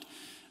not.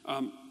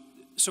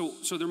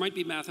 So there might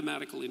be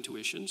mathematical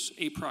intuitions,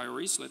 a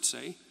prioris, let's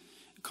say.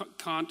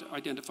 Kant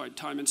identified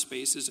time and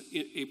space as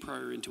a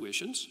priori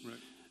intuitions. Right.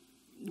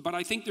 But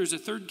I think there's a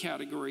third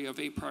category of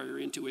a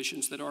priori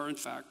intuitions that are in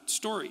fact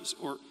stories,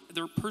 or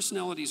they're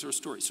personalities or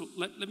stories. So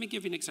let me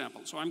give you an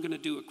example. So I'm going to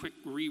do a quick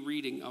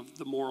rereading of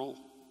the moral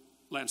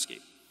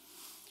landscape.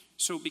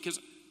 So because,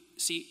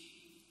 see,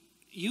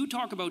 you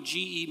talk about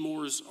G.E.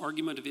 Moore's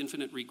argument of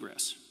infinite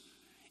regress.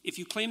 If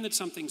you claim that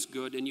something's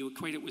good and you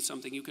equate it with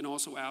something, you can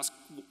also ask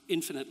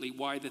infinitely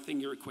why the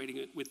thing you're equating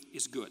it with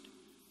is good.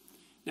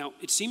 Now,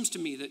 it seems to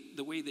me that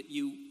the way that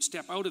you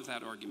step out of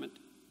that argument,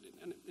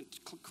 and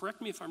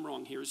correct me if I'm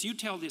wrong here, is you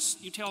tell a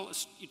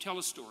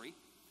story.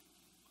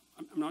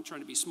 I'm not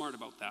trying to be smart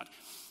about that.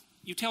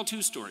 You tell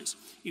 2 stories.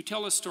 You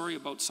tell a story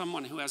about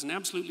someone who has an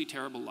absolutely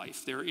terrible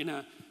life. They're in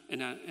a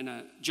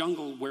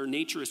jungle where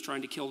nature is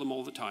trying to kill them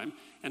all the time.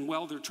 And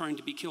while they're trying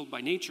to be killed by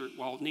nature,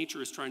 while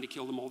nature is trying to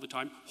kill them all the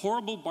time,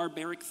 horrible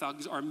barbaric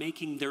thugs are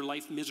making their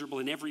life miserable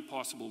in every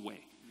possible way.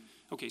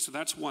 Okay, so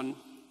that's one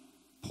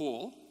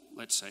pole,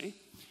 let's say.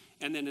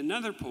 And then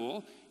another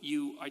pole,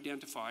 you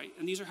identify,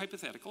 and these are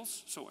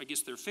hypotheticals, so I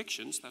guess they're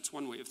fictions. That's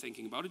one way of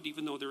thinking about it,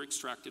 even though they're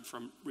extracted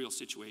from real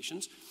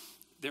situations.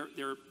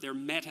 They're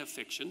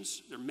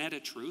meta-fictions, they're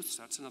meta-truths,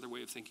 that's another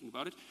way of thinking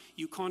about it.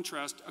 You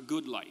contrast a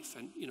good life,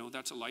 and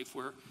that's a life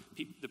where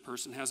the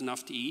person has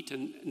enough to eat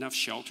and enough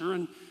shelter,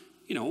 and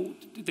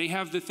they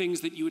have the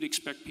things that you would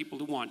expect people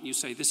to want. You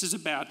say, this is a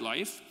bad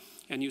life,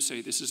 and you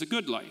say, this is a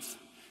good life.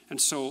 And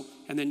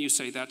then you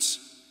say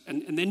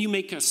and then you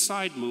make a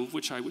side move,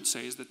 which I would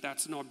say is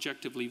that's an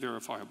objectively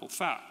verifiable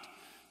fact.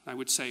 I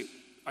would say,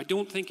 I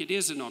don't think it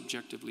is an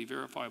objectively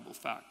verifiable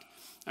fact.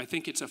 I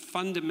think it's a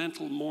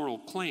fundamental moral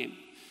claim.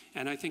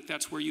 And I think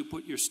that's where you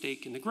put your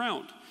stake in the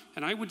ground.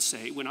 And I would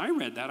say, when I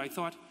read that, I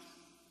thought,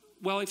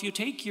 well, if you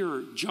take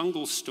your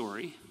jungle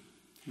story,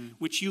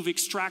 which you've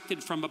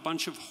extracted from a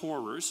bunch of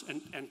horrors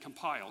and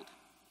compiled,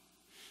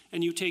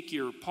 and you take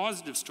your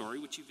positive story,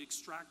 which you've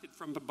extracted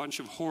from a bunch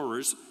of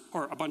horrors,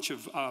 or a bunch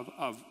of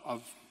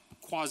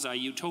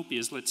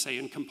quasi-utopias, let's say,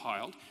 and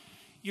compiled,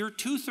 you're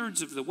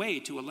 2/3 of the way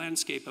to a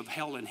landscape of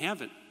hell and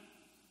heaven.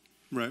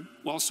 Right.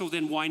 Well, so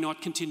then why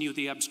not continue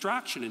the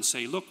abstraction and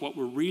say, look, what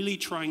we're really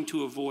trying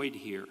to avoid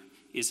here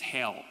is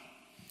hell.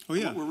 Oh,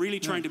 yeah. What we're really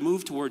trying to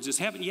move towards is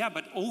heaven. Yeah,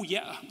 but well,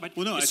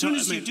 no, as soon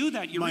as you do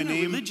that, you're in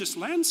a religious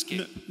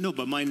landscape. No,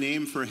 but my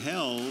name for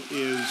hell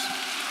is...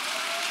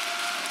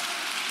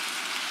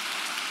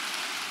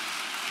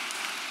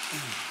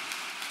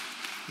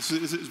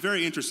 It's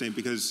very interesting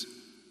because,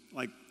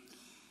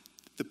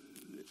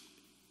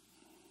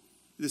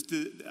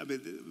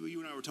 you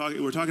and I were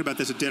talking about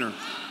this at dinner.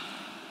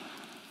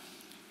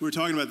 We were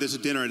talking about this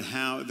at dinner and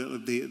how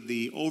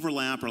the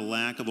overlap or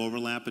lack of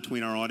overlap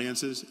between our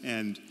audiences.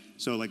 And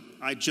so,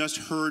 I just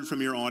heard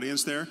from your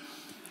audience there,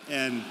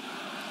 and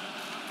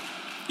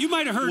you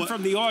might have heard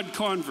from the odd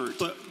convert.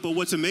 But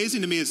what's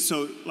amazing to me is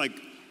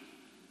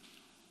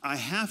I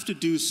have to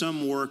do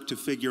some work to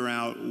figure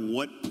out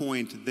what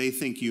point they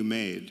think you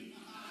made.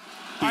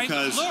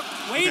 Because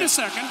wait a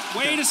second.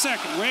 Wait,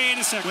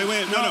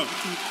 no.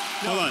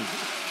 Hold on.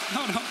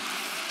 No.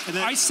 And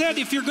then, I said,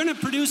 if you're going to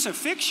produce a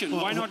fiction,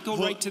 why not go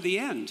right to the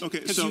end? Okay,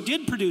 because you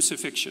did produce a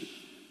fiction.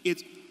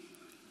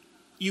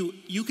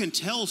 You can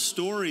tell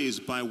stories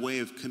by way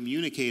of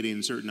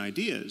communicating certain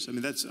ideas. I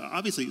mean, that's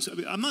obviously.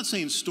 I'm not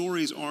saying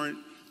stories aren't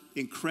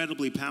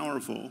incredibly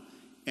powerful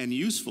and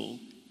useful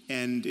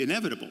and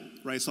inevitable,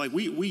 right? It's like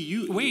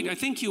Wait, I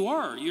think you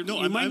are.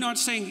 You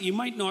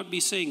might not be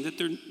saying that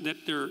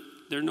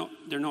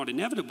they're not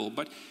inevitable,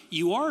 but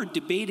you are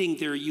debating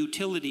their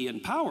utility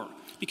and power.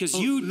 Because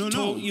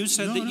you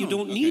said that you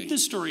don't need the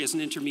story as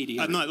an intermediary.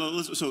 I'm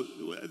not. So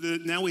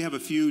now we have a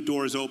few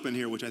doors open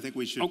here, which I think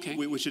we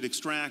should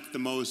extract the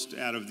most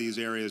out of these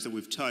areas that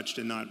we've touched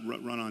and not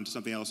run on to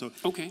something else. So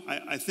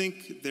I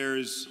think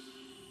there's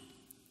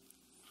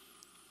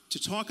to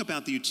talk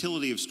about the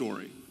utility of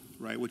story,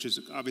 right? Which is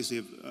obviously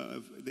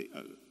a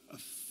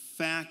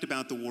fact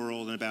about the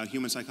world and about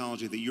human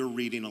psychology that you're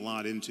reading a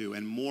lot into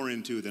and more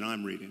into than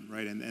I'm reading,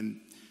 right?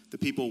 And the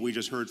people we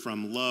just heard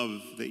from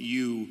love that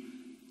you.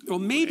 Well,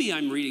 maybe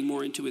I'm reading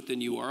more into it than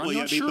you are. I'm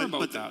not sure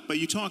about that. But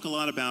you talk a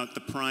lot about the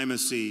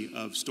primacy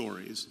of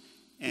stories,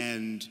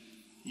 and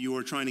you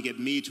are trying to get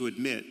me to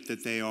admit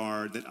that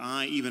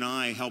even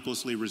I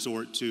helplessly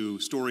resort to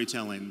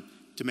storytelling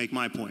to make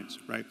my points,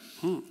 right?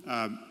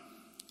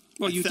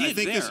 Well, you did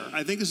there.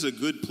 I think this is a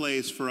good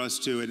place for us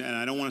to, and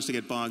I don't want us to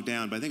get bogged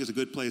down, but I think it's a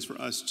good place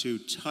for us to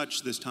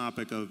touch this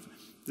topic of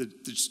the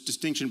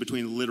distinction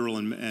between literal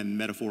and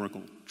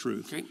metaphorical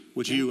truth,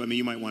 which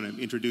you might want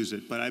to introduce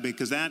it, but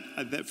because that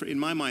in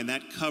my mind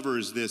that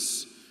covers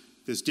this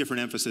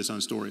different emphasis on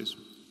stories.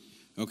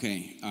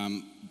 Okay,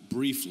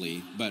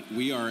 briefly, but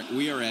we are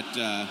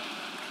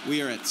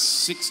at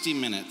 60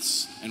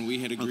 minutes, and we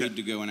had agreed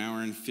to go an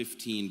hour and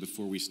 15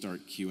 before we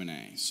start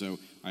Q&A. So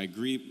I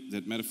agree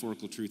that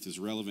metaphorical truth is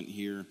relevant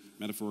here.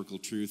 Metaphorical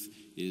truth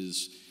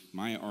is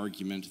my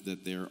argument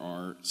that there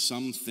are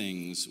some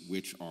things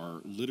which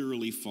are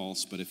literally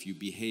false, but if you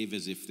behave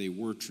as if they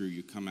were true,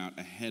 you come out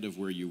ahead of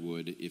where you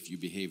would if you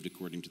behaved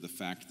according to the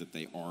fact that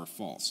they are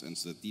false. And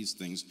so that these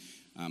things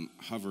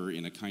hover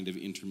in a kind of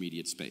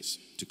intermediate space.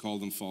 To call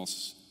them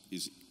false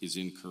is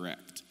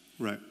incorrect.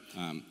 Right.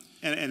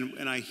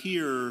 And I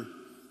hear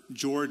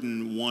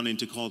Jordan wanting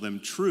to call them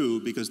true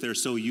because they're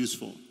so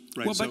useful.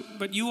 Right? Well,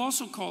 but you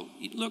also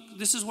look,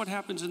 this is what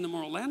happens in the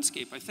moral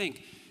landscape, I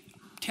think.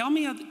 Tell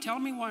me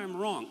why I'm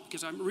wrong,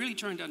 because I'm really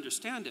trying to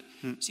understand it.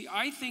 See,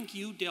 I think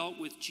you dealt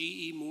with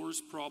G.E. Moore's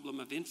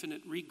problem of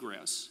infinite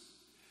regress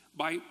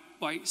by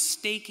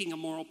staking a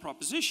moral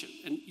proposition.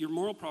 And your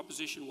moral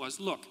proposition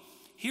was, look,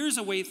 here's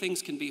a way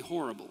things can be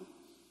horrible,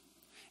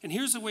 and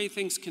here's a way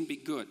things can be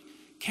good.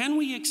 Can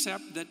we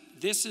accept that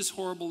this is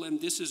horrible and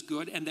this is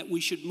good, and that we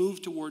should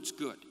move towards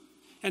good?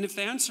 And if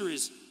the answer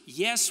is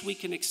yes, we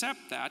can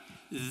accept that,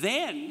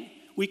 then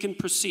we can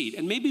proceed.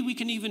 And maybe we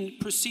can even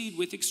proceed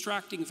with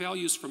extracting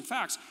values from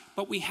facts,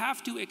 but we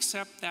have to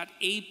accept that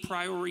a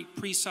priori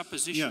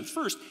presupposition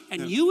first.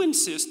 And you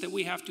insist that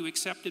we have to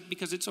accept it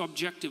because it's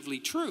objectively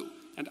true.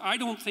 And I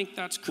don't think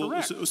that's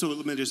correct. So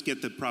let me just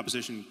get the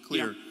proposition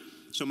clear.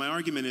 So my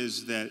argument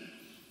is that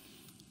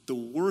the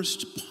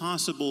worst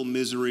possible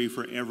misery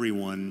for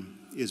everyone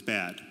is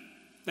bad.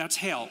 That's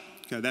hell.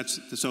 Okay,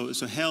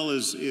 so hell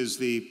is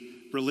the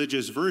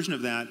religious version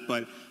of that,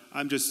 but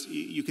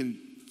you can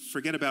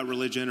forget about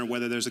religion or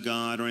whether there's a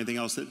God or anything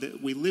else.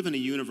 That we live in a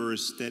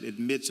universe that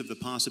admits of the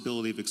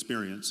possibility of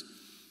experience.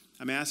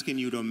 I'm asking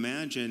you to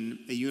imagine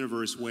a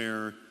universe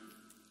where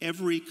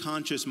every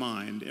conscious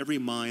mind, every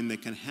mind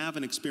that can have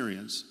an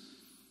experience,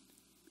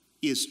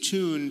 is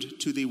tuned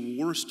to the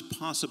worst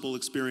possible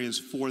experience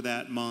for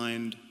that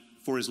mind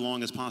for as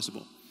long as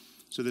possible.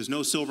 So there's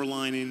no silver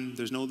lining,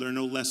 there are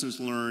no lessons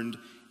learned.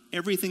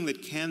 Everything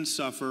that can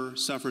suffer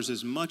suffers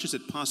as much as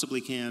it possibly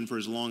can for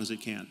as long as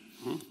it can.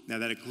 Mm-hmm. Now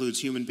that includes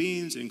human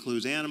beings, it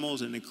includes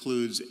animals, and it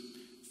includes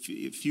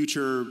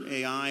future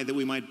AI that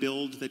we might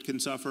build that can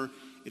suffer.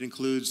 It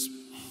includes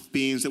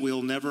beings that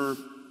we'll never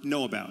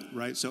know about,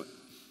 right? So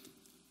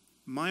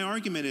my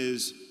argument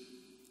is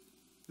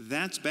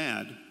that's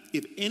bad.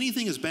 If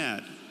anything is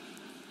bad,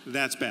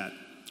 that's bad.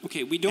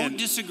 Okay, we don't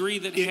disagree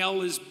that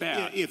hell is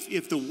bad.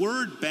 If the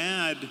word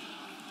bad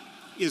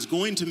is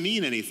going to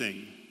mean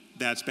anything,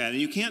 that's bad.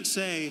 And you can't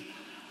say...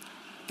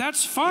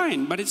 That's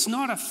fine, but it's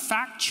not a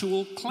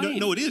factual claim.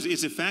 No, it is.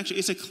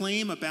 It's a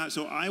claim about...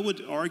 So I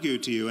would argue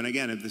to you, and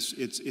again,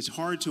 it's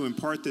hard to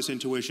impart this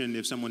intuition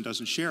if someone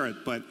doesn't share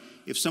it, but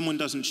if someone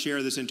doesn't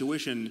share this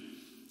intuition,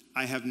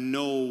 I have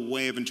no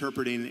way of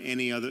interpreting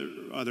any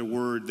other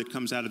word that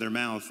comes out of their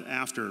mouth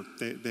after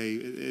they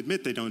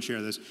admit they don't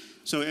share this.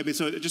 So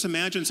just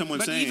imagine someone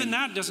saying... But even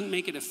that doesn't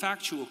make it a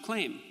factual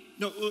claim.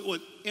 No,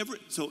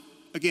 so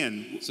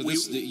again... So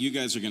you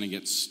guys are going to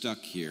get stuck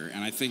here,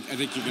 and I think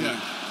you're going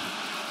to...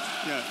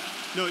 Yeah.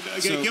 No,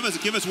 again, give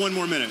us one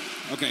more minute.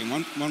 Okay,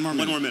 one more minute.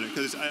 One more minute,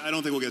 because I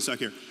don't think we'll get stuck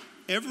here.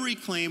 Every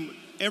claim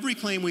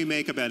we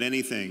make about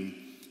anything,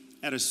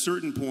 at a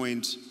certain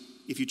point,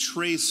 if you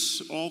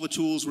trace all the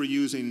tools we're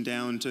using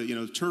down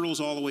to,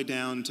 turtles all the way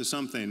down to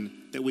something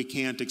that we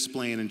can't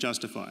explain and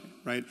justify,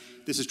 right?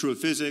 This is true of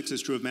physics,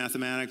 it's true of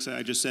mathematics.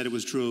 I just said it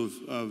was true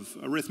of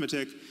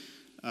arithmetic.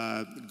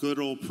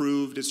 Gödel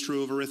proved it's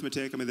true of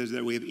arithmetic. I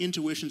mean, we have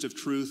intuitions of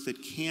truth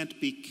that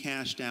can't be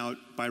cashed out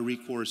by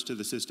recourse to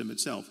the system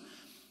itself.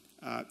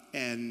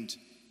 And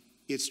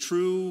it's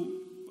true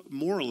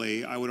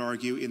morally, I would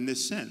argue, in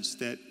this sense,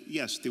 that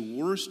yes, the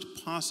worst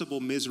possible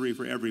misery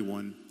for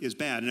everyone is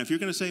bad. And if you're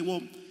going to say,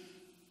 well,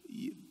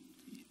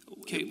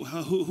 okay,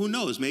 who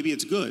knows? Maybe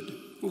it's good.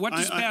 What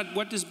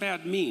does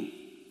bad mean?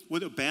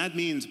 What bad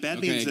means that...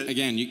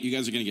 Again, you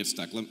guys are going to get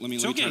stuck. Let me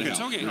try to help. It's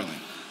okay. Really.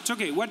 It's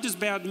okay. What does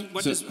bad mean?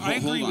 I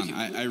agree with you.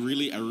 I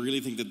really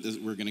think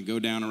that we're going to go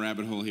down a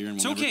rabbit hole here, and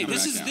we'll never come back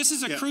out. This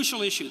is a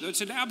crucial issue.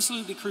 It's an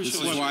absolutely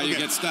crucial issue. This is why you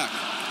get stuck.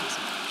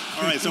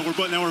 All right, so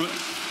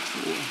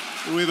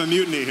we have a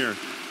mutiny here.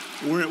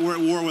 We're at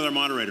war with our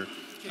moderator.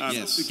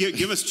 Yes.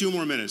 Give us 2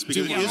 more minutes,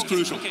 because it is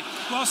crucial. Okay.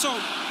 Well,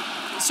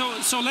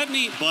 so let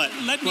me.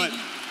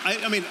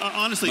 I mean,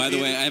 honestly. By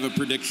the way, I have a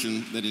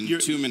prediction that in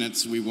 2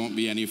 minutes we won't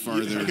be any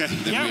farther than we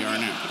are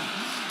now.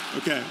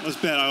 Okay, let's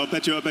bet. I'll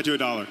bet you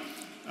 $1.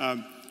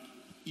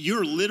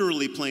 You're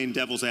literally playing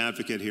devil's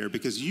advocate here,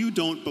 because you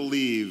don't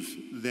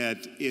believe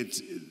that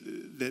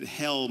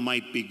hell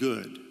might be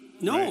good.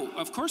 No, right?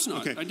 Of course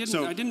not. Okay. I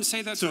didn't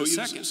say that for a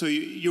second. So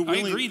you're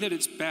willing, I agree that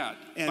it's bad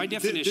by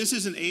definition. This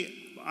isn't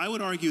I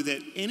would argue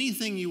that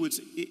anything you would,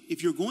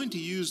 if you're going to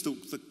use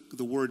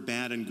the word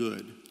bad and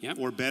good,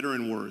 or better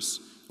and worse,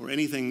 or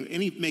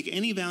make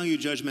any value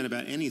judgment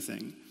about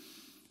anything,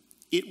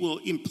 it will,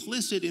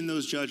 implicit in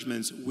those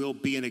judgments will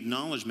be an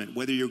acknowledgement,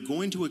 whether you're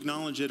going to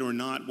acknowledge it or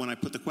not when I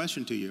put the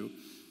question to you,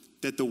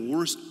 that the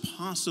worst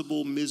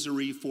possible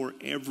misery for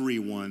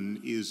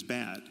everyone is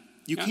bad.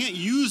 You can't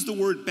use the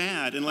word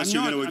bad unless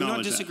you're going to acknowledge that.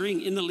 I'm not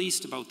disagreeing in the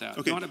least about that.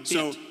 Okay, not a bit.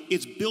 So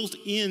it's built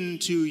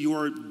into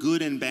your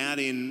good and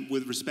badding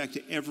with respect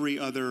to every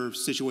other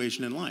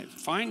situation in life.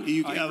 Fine,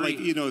 I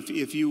agree.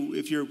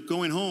 If you're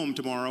going home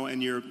tomorrow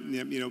and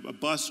a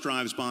bus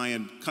drives by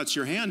and cuts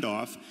your hand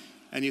off,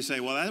 and you say,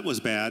 well, that was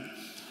bad,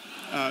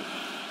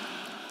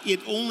 it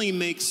only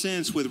makes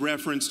sense with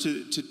reference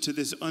to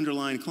this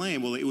underlying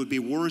claim. Well, it would be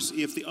worse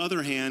if the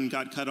other hand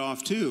got cut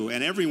off too,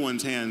 and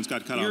everyone's hands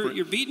got cut off.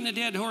 You're beating a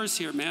dead horse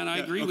here, man. I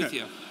agree with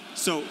you.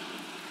 So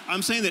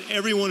I'm saying that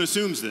everyone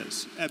assumes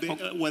this,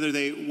 whether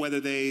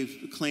they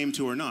claim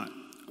to or not.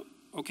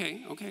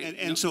 Okay.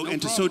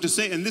 So to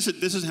say, and this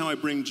is how I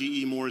bring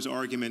G.E. Moore's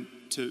argument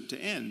to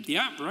end.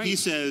 Yeah, right. He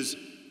says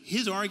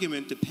his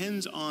argument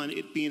depends on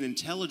it being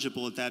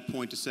intelligible at that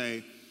point to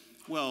say,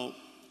 well,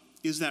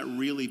 is that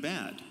really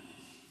bad?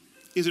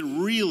 Is it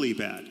really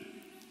bad?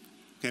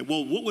 Okay,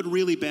 well, what would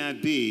really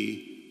bad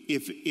be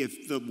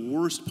if the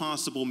worst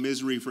possible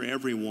misery for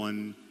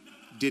everyone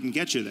didn't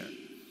get you there,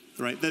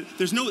 right?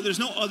 There's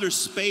no other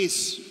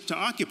space to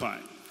occupy.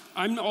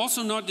 I'm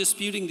also not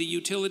disputing the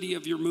utility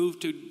of your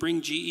move to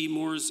bring G.E.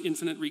 Moore's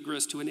infinite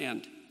regress to an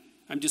end.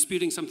 I'm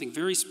disputing something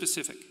very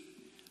specific.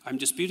 I'm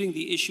disputing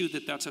the issue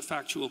that that's a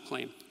factual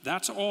claim.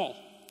 That's all.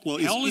 Well,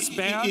 hell is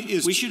bad.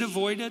 We should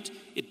avoid it.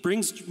 It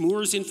brings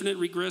Moore's infinite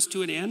regress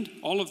to an end.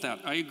 All of that,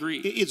 I agree.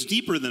 It's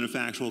deeper than a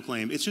factual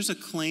claim. It's just a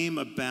claim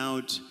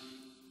about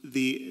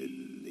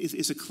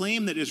it's a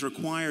claim that is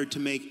required to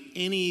make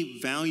any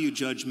value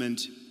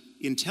judgment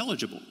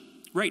intelligible.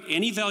 Right,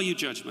 any value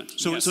judgment.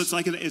 So, yes. so it's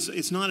like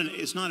it's not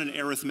an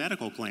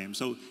arithmetical claim.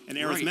 So an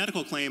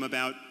arithmetical claim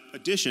about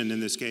addition in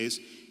this case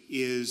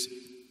is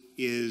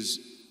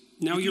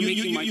now you're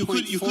making my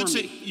point for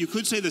me. You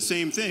could say the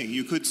same thing.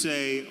 You could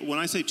say, when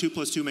I say 2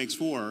 + 2 makes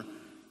 4,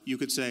 you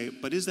could say,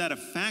 but is that a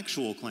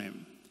factual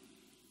claim?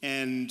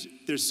 And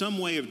there's some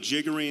way of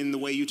jiggering the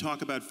way you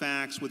talk about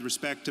facts with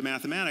respect to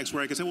mathematics,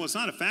 where I can say, well, it's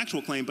not a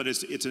factual claim, but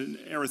it's an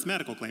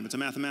arithmetical claim. It's a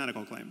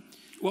mathematical claim.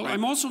 Well, right?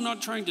 I'm also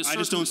not trying to. I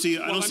just don't see.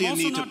 I don't see a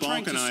need to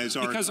balkanize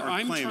our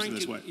claims in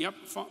this way. Yep,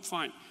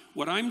 fine.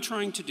 What I'm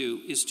trying to do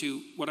is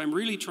what I'm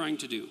really trying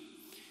to do.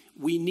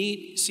 We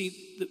need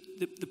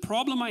the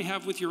problem I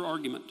have with your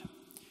argument,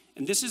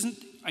 and this isn't.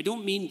 I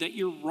don't mean that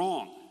you're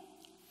wrong.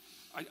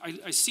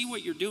 I see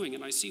what you're doing,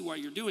 and I see why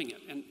you're doing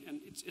it, and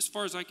it's, as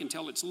far as I can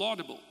tell, it's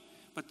laudable.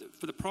 But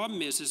the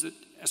problem is that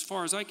as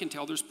far as I can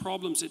tell, there's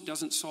problems it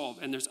doesn't solve,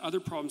 and there's other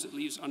problems it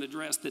leaves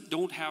unaddressed that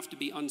don't have to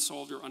be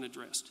unsolved or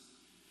unaddressed.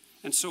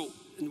 And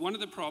one of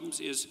the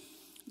problems is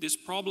this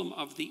problem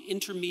of the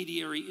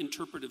intermediary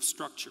interpretive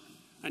structure.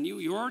 And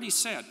you already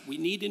said we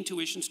need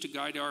intuitions to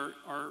guide our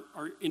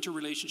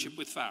interrelationship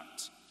with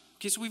facts.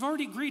 Okay, so we've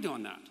already agreed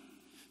on that.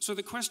 So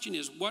the question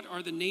is, what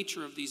are the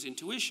nature of these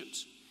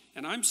intuitions?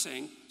 And I'm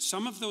saying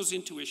some of those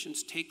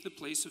intuitions take the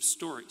place of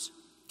stories,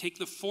 take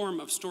the form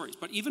of stories,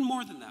 but even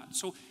more than that.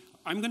 So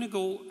I'm going to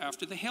go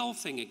after the hell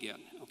thing again,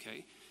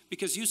 okay?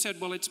 Because you said,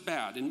 well, it's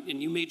bad,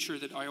 and you made sure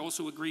that I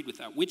also agreed with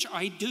that, which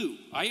I do.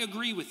 I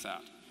agree with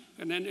that.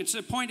 And then it's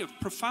a point of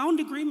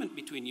profound agreement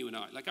between you and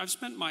I. Like, I've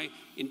spent my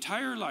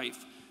entire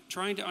life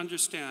trying to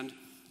understand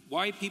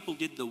why people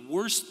did the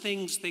worst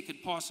things they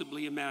could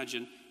possibly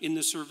imagine in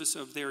the service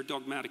of their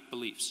dogmatic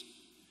beliefs.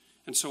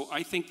 And so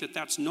I think that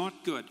that's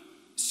not good,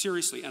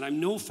 seriously, and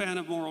I'm no fan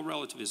of moral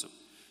relativism.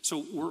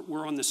 So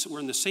we're on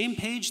the same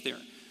page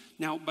there.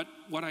 Now, but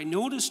what I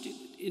noticed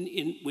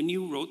in when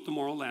you wrote The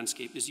Moral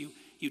Landscape is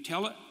you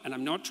tell it, and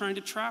I'm not trying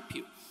to trap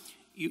you.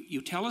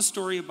 You tell a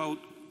story about,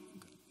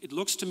 it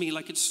looks to me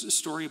like it's a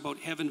story about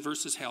heaven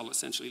versus hell,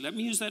 essentially. Let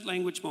me use that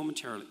language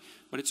momentarily.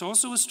 But it's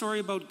also a story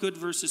about good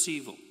versus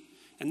evil.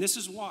 And this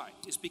is why.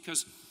 Is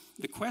because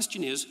the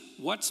question is,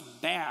 what's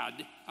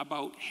bad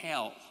about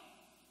hell?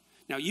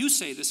 Now, you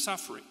say the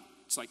suffering.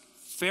 It's like,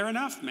 fair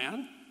enough,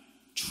 man.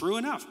 True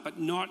enough, but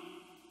not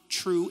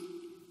true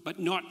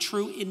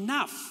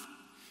enough.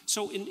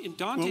 So in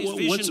Dante's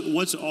vision...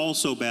 What's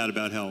also bad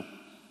about hell?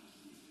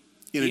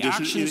 In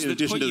addition to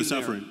the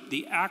suffering.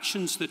 The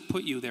actions that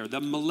put you there, the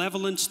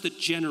malevolence that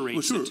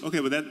generates it. Well, sure. Okay,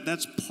 but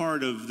that's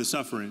part of the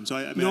suffering.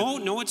 So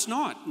No, it's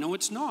not. No,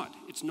 it's not.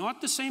 It's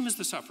not the same as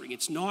the suffering.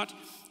 It's not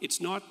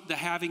the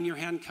having your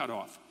hand cut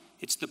off.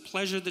 It's the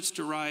pleasure that's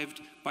derived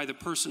by the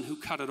person who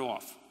cut it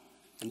off.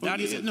 And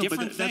that is a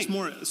different thing. That's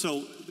more.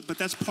 So, but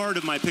that's part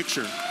of my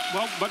picture.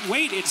 Well, but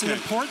wait, it's an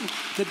important.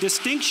 The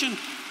distinction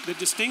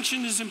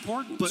is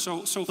important. But,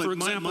 for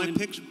example,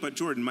 but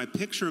Jordan, my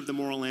picture of the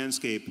moral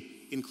landscape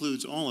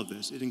includes all of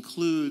this. It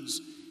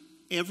includes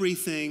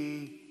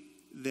everything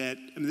that,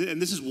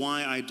 and this is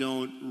why I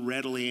don't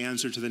readily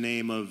answer to the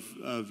name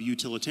of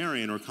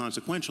utilitarian or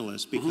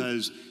consequentialist,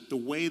 because the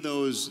way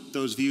those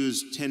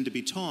views tend to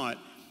be taught,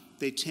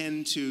 they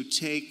tend to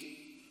take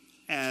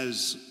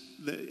as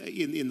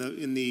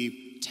in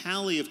the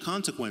tally of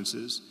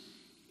consequences,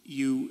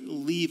 you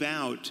leave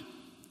out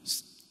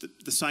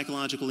the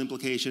psychological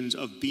implications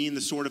of being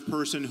the sort of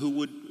person who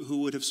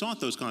would have sought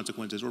those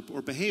consequences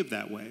or behaved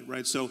that way,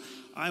 right? So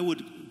I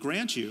would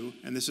grant you,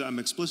 and I'm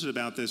explicit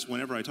about this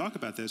whenever I talk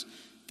about this,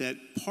 that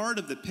part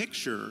of the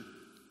picture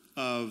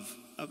of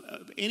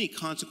any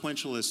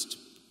consequentialist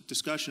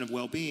discussion of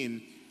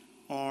well-being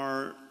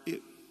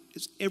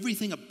is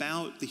everything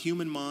about the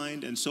human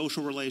mind and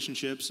social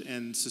relationships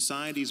and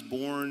societies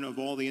born of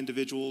all the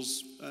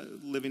individuals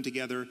living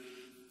together.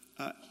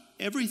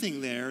 Everything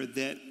there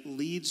that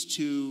leads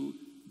to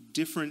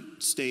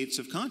different states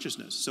of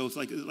consciousness. So it's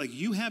like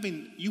you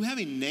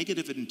having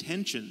negative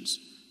intentions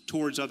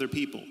towards other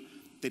people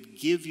that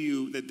give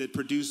you that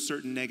produce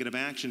certain negative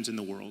actions in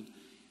the world.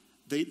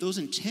 Those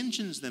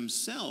intentions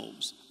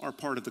themselves are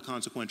part of the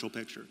consequential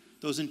picture.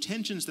 Those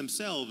intentions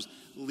themselves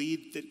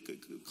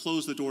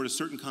close the door to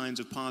certain kinds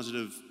of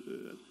positive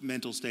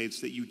mental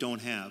states that you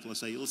don't have. Let's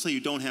say you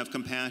don't have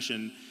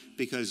compassion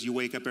because you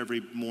wake up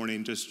every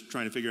morning just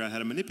trying to figure out how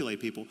to manipulate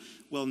people.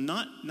 Well,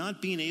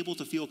 not being able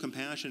to feel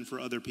compassion for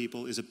other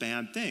people is a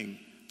bad thing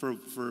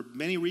for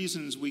many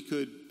reasons we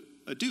could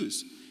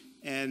adduce.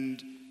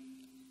 And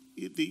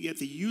yet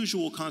the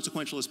usual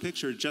consequentialist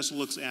picture just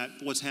looks at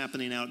what's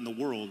happening out in the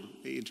world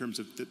in terms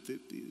of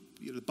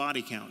the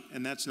body count,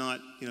 and that's not,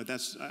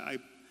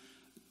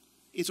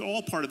 it's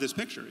all part of this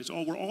picture.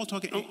 We're all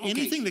talking.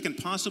 Anything that can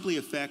possibly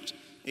affect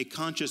a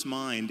conscious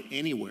mind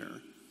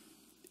anywhere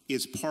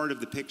is part of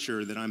the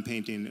picture that I'm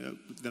painting,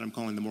 that I'm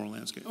calling the moral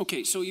landscape.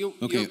 Okay, so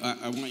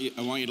I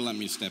want you to let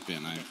me step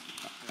in.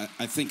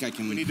 I think I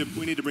can. We need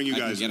to bring you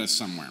guys. I can get us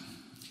somewhere.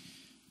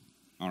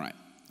 All right,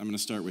 I'm going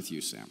to start with you,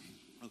 Sam.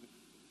 Okay.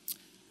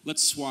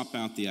 Let's swap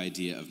out the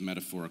idea of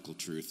metaphorical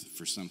truth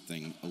for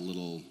something a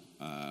little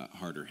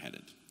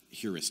harder-headed.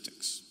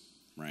 heuristics,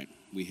 right?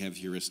 We have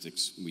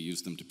heuristics. We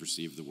use them to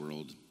perceive the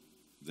world.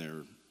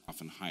 They're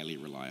often highly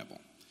reliable.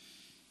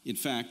 In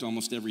fact,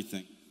 almost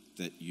everything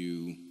that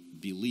you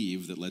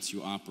believe that lets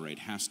you operate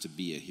has to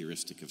be a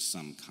heuristic of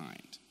some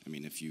kind. I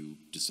mean, if you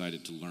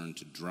decided to learn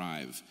to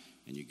drive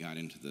and you got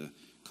into the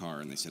car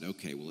and they said,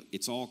 okay, well,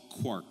 it's all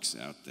quarks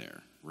out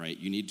there, right?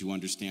 You need to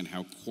understand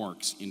how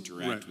quarks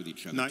interact with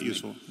each other. Not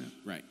useful.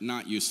 Right,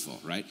 not useful,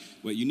 right?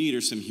 What you need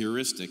are some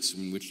heuristics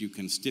in which you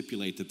can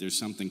stipulate that there's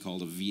something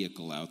called a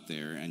vehicle out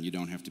there, and you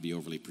don't have to be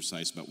overly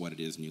precise about what it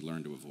is, and you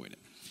learn to avoid it,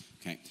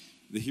 okay?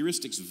 The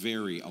heuristics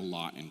vary a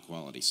lot in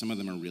quality. Some of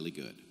them are really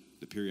good.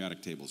 The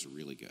periodic tables are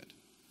really good,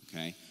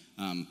 okay?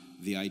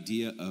 The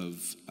idea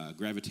of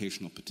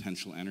gravitational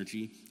potential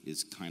energy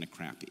is kind of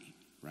crappy,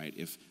 right?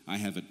 If I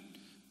have a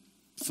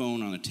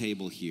phone on a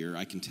table here,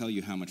 I can tell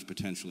you how much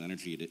potential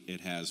energy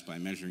it has by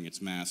measuring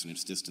its mass and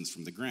its distance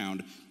from the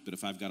ground, but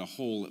if I've got a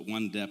hole at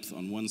one depth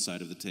on one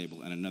side of the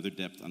table and another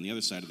depth on the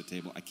other side of the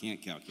table, I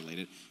can't calculate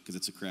it because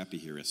it's a crappy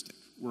heuristic.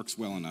 Works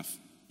well enough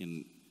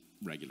in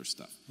regular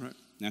stuff. Right.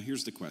 Now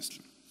here's the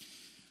question.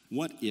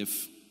 What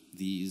if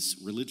these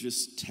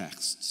religious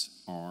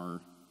texts are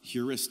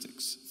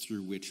heuristics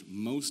through which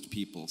most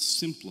people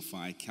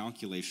simplify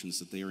calculations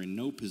that they are in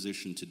no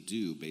position to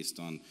do based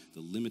on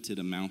the limited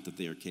amount that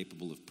they are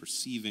capable of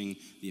perceiving,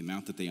 the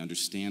amount that they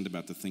understand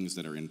about the things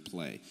that are in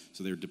play.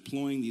 So they're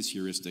deploying these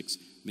heuristics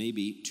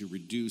maybe to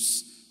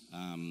reduce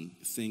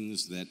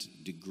things that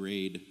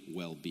degrade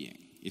well-being.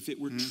 If it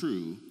were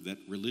true that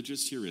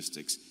religious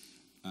heuristics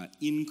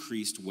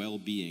increased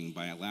well-being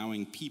by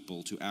allowing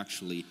people to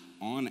actually,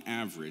 on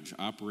average,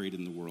 operate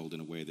in the world in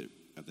a way that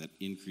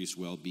increased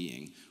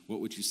well-being, what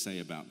would you say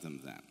about them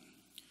then?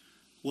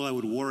 Well, I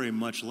would worry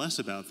much less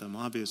about them,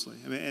 obviously.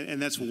 I mean,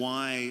 and that's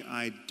why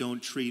I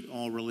don't treat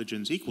all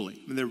religions equally.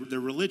 I mean, they're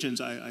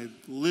religions I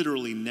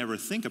literally never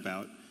think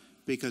about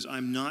because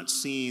I'm not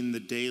seeing the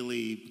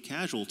daily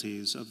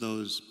casualties of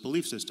those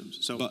belief systems.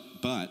 So,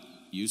 but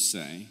you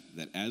say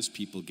that as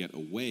people get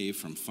away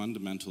from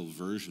fundamental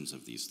versions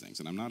of these things,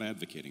 and I'm not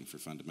advocating for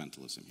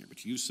fundamentalism here,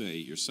 but you say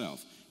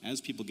yourself,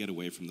 as people get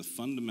away from the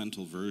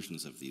fundamental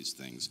versions of these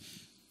things,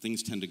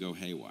 things tend to go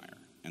haywire.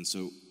 And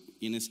so,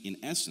 in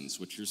essence,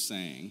 what you're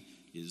saying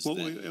is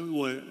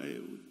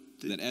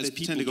that as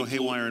they tend to go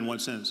haywire in what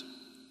sense?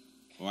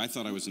 Oh, I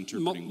thought I was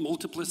interpreting...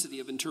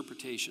 multiplicity of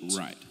interpretations.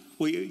 Right.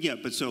 Well, yeah,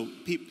 but so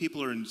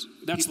people are in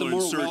That's people the are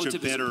in moral search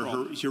of better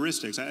relativism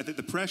heuristics. I think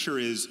the pressure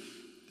is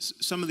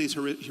some of these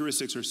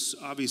heuristics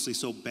are obviously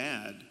so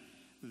bad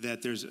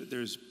that there's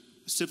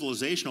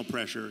civilizational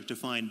pressure to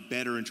find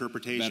better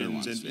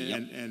interpretations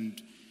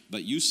and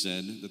But you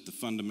said that the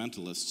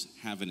fundamentalists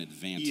have an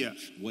advantage. Yeah.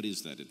 What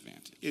is that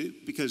advantage?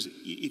 Because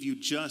if you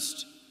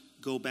just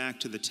go back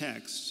to the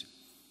text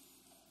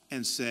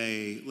and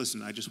say,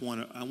 listen, I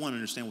want to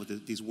understand what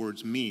these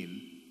words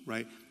mean,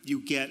 right?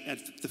 You get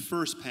at the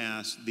first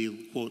pass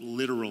the quote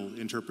literal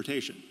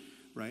interpretation,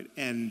 right?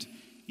 And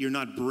you're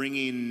not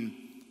bringing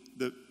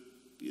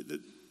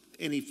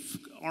any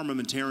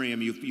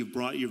armamentarium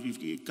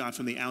you've got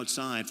from the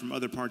outside, from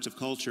other parts of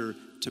culture,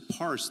 to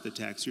parse the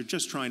text. You're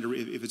just trying to,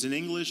 if it's in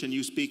English and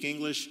you speak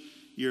English,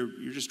 you're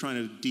just trying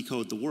to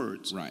decode the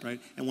words,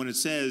 right? And when it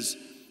says,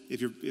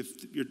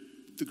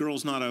 if the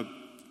girl's not a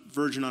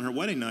virgin on her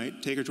wedding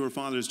night, take her to her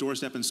father's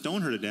doorstep and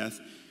stone her to death.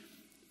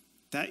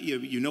 That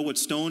you know what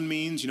stone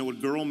means, you know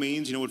what girl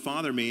means, you know what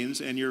father means,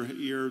 and you're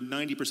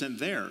 90%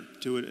 there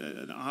to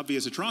an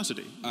obvious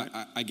atrocity. Right?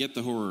 I get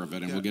the horror of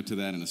it, and we'll get to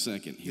that in a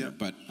second here.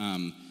 Yeah.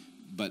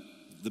 But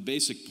the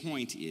basic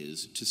point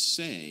is to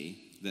say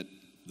that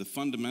the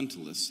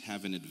fundamentalists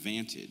have an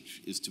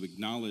advantage is to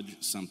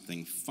acknowledge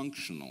something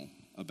functional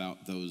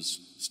about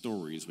those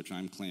stories, which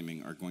I'm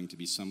claiming are going to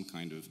be some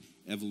kind of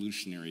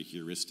evolutionary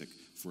heuristic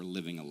for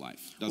living a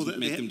life. Doesn't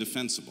make them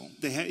defensible.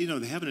 They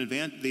have an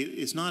advantage.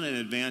 It's not an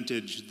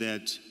advantage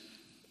that.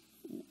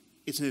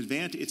 It's an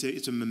advantage.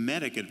 It's a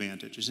mimetic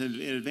advantage. It's an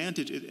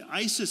advantage.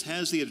 ISIS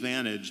has the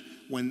advantage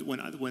when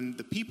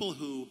the people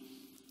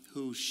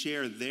who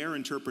share their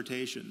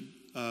interpretation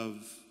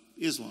of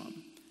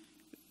Islam.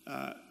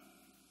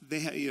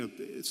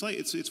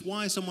 It's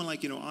why someone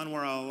like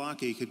Anwar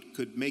al-Awlaki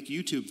could make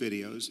YouTube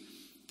videos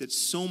that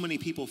so many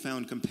people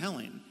found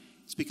compelling.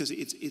 It's because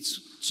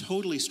it's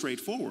totally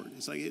straightforward.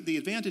 It's like the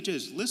advantage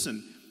is,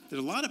 listen,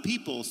 there's a lot of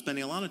people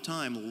spending a lot of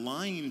time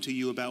lying to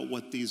you about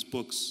what these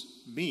books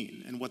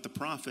mean and what the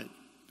prophet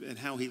and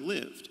how he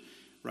lived,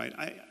 right?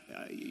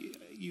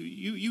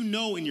 You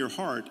know in your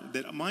heart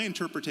that my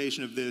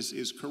interpretation of this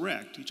is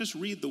correct. You just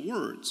read the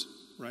words,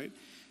 right?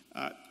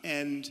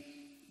 And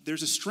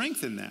there's a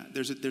strength in that.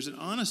 There's an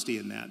honesty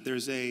in that.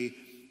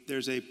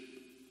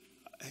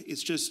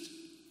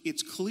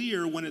 It's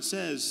clear when it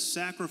says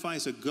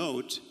sacrifice a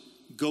goat.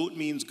 Goat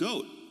means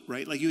goat,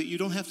 right? Like you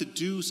don't have to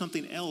do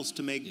something else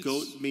to make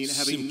goat mean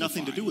having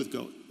nothing to do with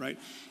goat, right?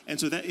 And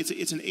so that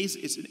it's an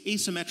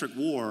asymmetric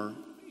war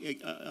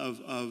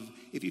of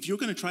if you're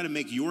going to try to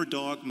make your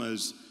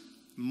dogmas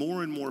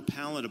more and more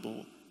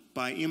palatable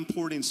by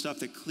importing stuff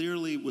that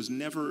clearly was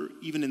never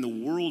even in the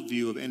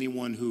worldview of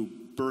anyone who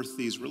birthed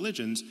these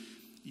religions,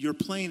 you're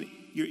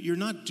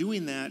not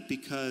doing that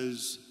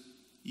because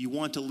you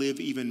want to live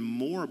even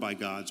more by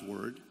God's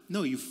word.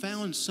 No, you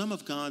found some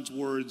of God's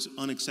words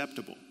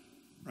unacceptable,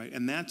 right?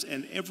 And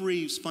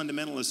every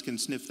fundamentalist can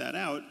sniff that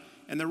out,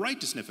 and they're right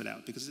to sniff it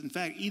out, because in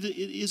fact, it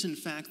is in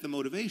fact the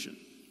motivation.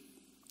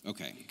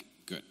 Okay,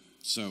 good.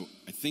 So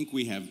I think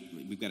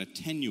we've got a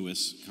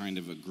tenuous kind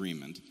of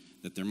agreement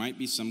that there might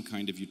be some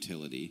kind of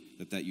utility,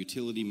 that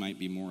utility might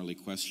be morally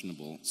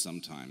questionable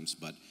sometimes,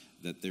 but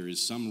that there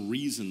is some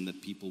reason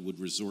that people would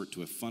resort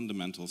to a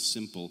fundamental,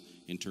 simple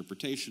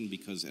interpretation,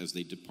 because as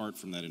they depart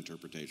from that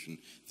interpretation,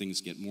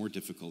 things get more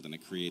difficult and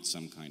it creates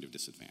some kind of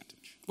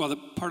disadvantage. Well,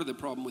 part of the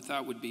problem with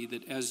that would be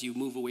that as you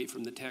move away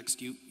from the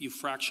text, you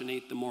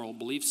fractionate the moral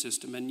belief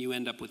system and you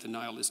end up with a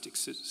nihilistic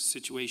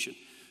situation.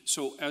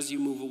 So as you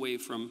move away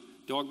from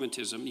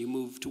dogmatism, you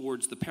move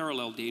towards the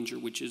parallel danger,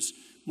 which is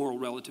moral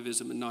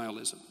relativism and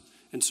nihilism.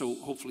 And so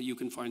hopefully you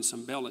can find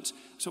some balance.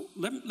 So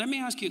let me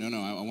ask you... No,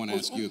 I want to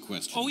ask you a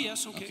question. Oh,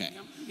 yes, okay.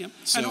 Yeah.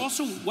 So, and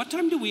also, what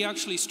time do we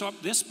actually stop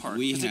this part?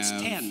 Because it's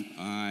 10.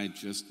 I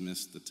just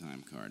missed the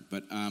time card.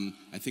 But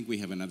I think we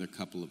have another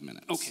couple of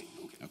minutes.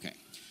 Okay.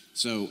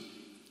 So...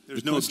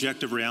 There's no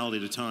objective reality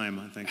to time,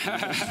 I think.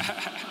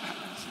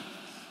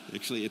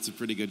 Actually, it's a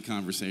pretty good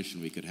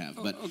conversation we could have.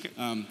 Oh, but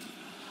okay.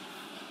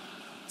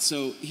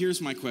 So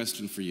here's my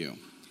question for you,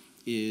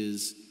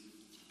 is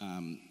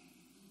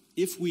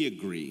if we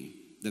agree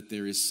that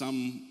there is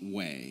some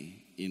way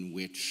in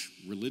which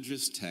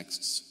religious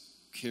texts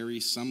carry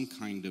some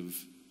kind of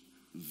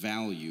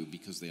value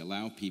because they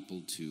allow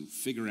people to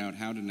figure out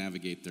how to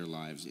navigate their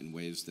lives in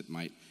ways that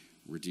might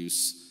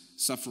reduce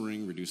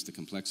suffering, reduce the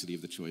complexity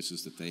of the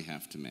choices that they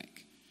have to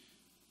make,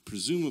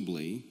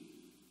 presumably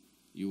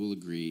you will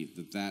agree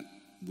that that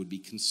would be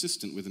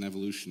consistent with an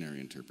evolutionary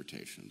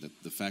interpretation, that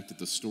the fact that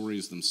the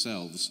stories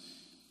themselves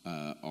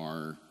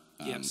are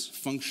yes.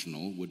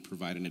 functional would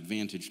provide an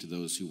advantage to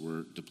those who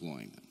were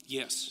deploying them.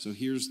 Yes. So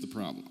here's the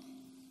problem.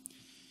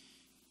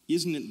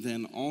 Isn't it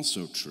then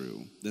also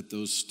true that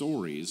those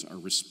stories are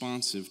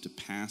responsive to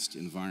past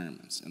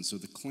environments? And so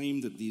the claim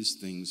that these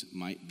things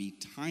might be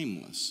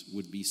timeless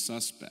would be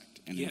suspect.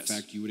 And yes. in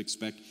fact, you would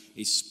expect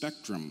a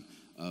spectrum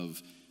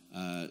of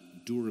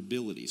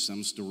durability.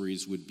 Some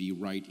stories would be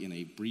right in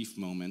a brief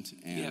moment.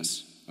 And,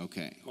 yes.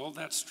 Okay. All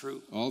that's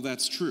true. All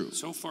that's true.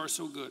 So far,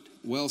 so good.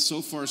 Well,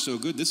 so far, so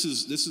good. This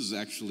is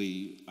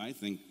actually, I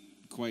think,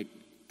 quite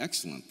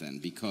excellent then,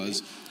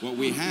 because what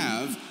we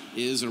have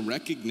is a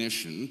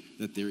recognition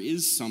that there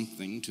is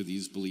something to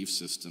these belief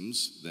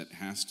systems that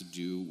has to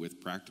do with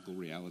practical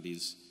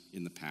realities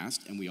in the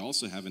past, and we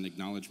also have an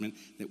acknowledgement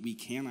that we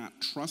cannot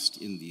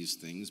trust in these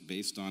things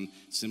based on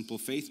simple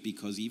faith,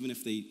 because even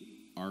if they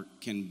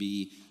can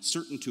be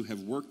certain to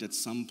have worked at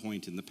some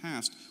point in the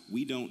past,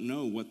 we don't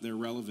know what their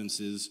relevance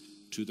is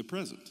to the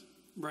present.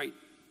 Right.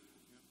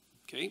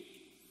 Okay.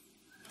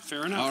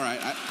 Fair enough. All right.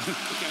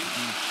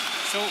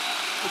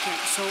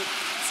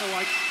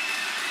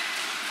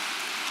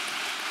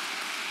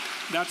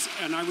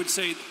 I would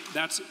say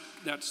that's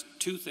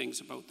two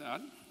things about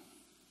that.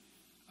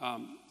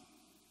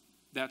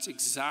 That's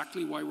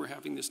exactly why we're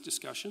having this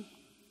discussion.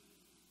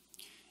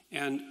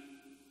 And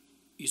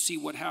you see,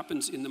 what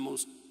happens in the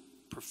most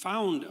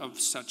profound of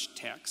such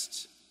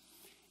texts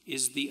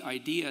is the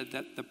idea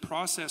that the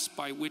process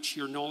by which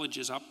your knowledge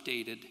is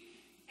updated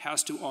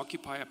has to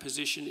occupy a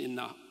position in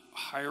the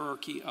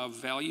hierarchy of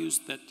values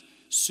that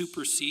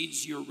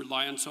supersedes your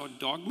reliance on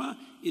dogma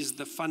is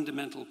the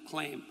fundamental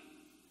claim.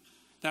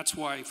 That's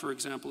why, for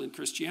example, in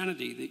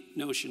Christianity, the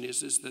notion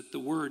is that the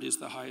word is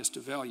the highest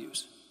of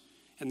values.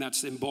 And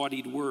that's the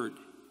embodied word.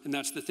 And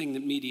that's the thing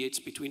that mediates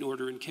between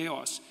order and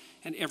chaos.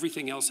 And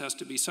everything else has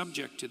to be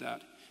subject to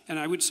that. And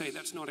I would say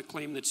that's not a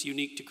claim that's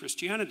unique to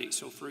Christianity.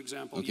 So, for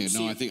example, I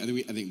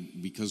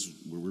think because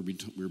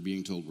we're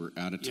being told we're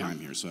out of time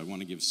here, so I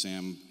want to give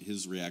Sam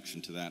his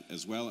reaction to that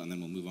as well, and then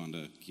we'll move on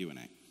to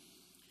Q&A.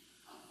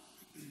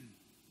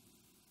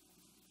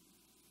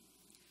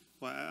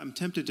 Well, I'm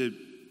tempted to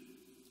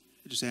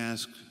just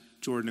ask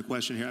Jordan a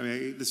question here. I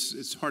mean,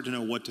 it's hard to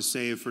know what to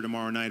save for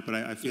tomorrow night, but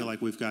I feel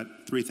like we've got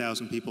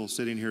 3,000 people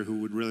sitting here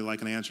who would really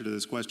like an answer to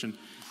this question.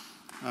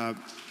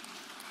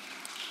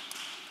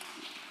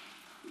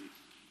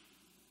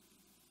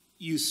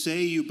 You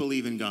say you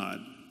believe in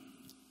God.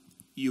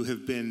 You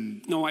have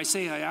been... No, I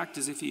say I act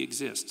as if he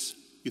exists.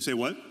 You say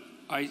what?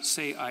 I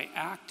say I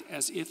act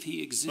as if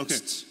he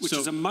exists, okay, which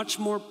is a much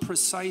more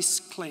precise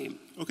claim.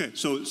 Okay,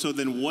 so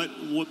then what,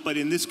 but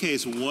in this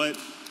case,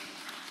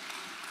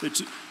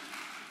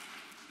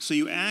 so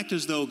you act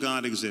as though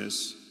God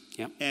exists.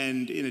 Yep.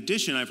 And in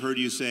addition, I've heard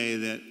you say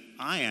that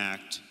I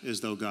act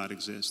as though God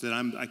exists, that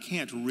I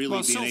can't really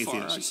be an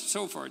atheist.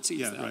 So far it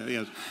seems that. Right,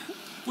 yeah.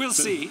 We'll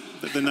see.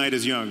 The night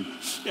is young.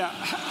 Yeah.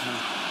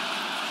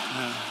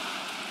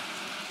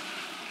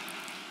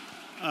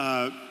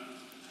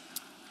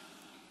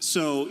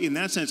 So in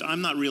that sense,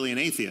 I'm not really an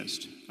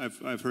atheist.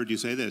 I've heard you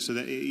say this. So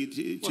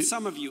that well,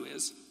 some of you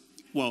is.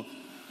 Well,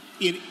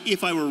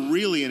 if I were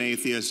really an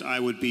atheist, I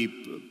would be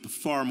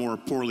far more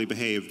poorly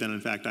behaved than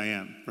in fact I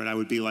am. Right? I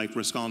would be like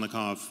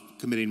Raskolnikov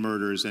committing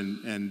murders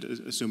and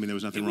assuming there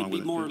was nothing wrong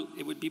with it.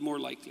 It would be more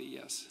likely,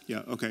 yes.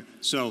 Yeah. Okay.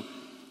 So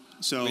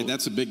wait,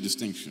 that's a big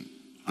distinction.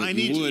 I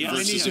need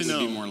to know.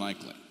 Be more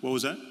likely. What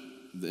was that?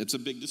 It's a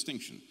big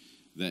distinction.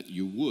 That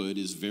you would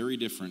is very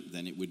different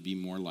than it would be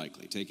more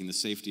likely. Taking the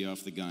safety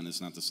off the gun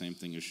is not the same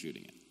thing as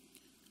shooting it,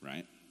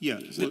 right? Yeah.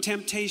 The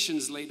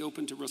temptations laid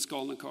open to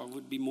Raskolnikov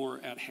would be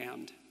more at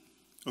hand.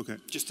 Okay.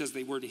 Just as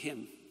they were to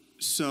him.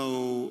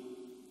 So,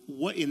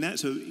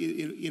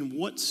 in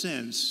what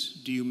sense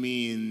do you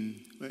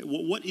mean?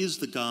 What is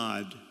the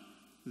God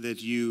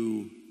that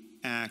you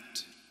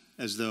act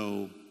as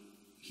though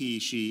he,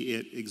 she,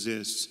 it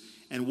exists?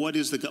 And what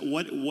is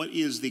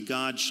the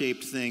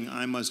God-shaped thing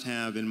I must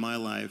have in my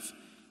life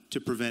to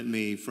prevent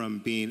me from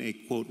being a,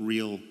 quote,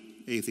 real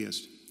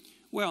atheist?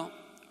 Well,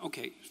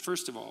 okay,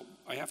 first of all,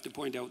 I have to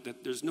point out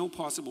that there's no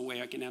possible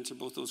way I can answer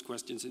both those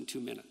questions in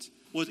 2 minutes.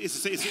 Well,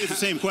 it's the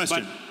same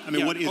question. I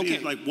mean, what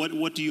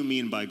do you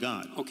mean by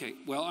God? Okay,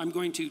 well, I'm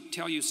going to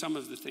tell you some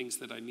of the things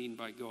that I mean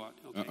by God.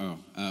 Okay?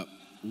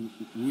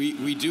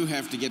 We do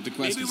have to get to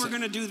questions. Maybe we're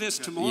going to do this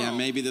tomorrow. Yeah,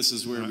 maybe this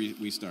is where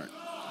we start.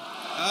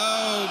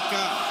 Oh,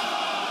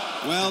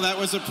 God. Well, that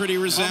was a pretty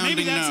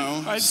resounding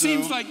no. It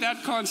seems like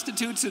that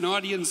constitutes an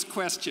audience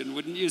question,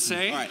 wouldn't you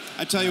say? All right,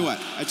 I tell you what.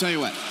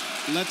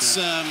 Let's...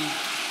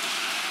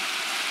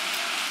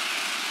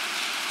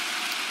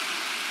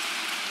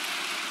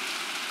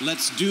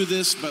 Let's do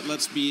this, but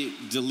let's be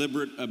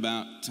deliberate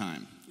about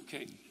time.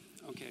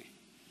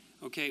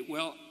 Okay.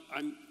 Well,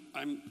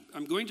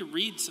 I'm going to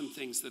read some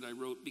things that I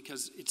wrote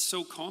because it's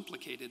so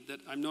complicated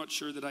that I'm not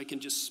sure that I can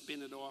just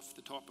spin it off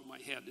the top of my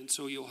head, and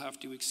so you'll have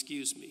to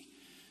excuse me.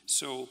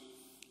 So,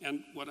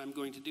 and what I'm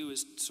going to do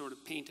is sort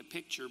of paint a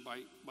picture by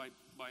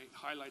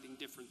highlighting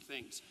different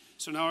things.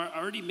 So now I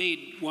already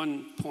made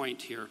one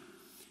point here.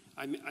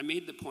 I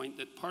made the point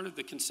that part of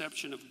the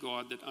conception of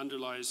God that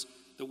underlies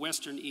the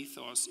Western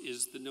ethos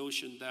is the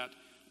notion that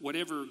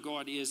whatever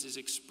God is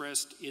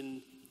expressed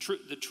in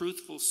the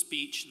truthful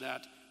speech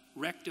that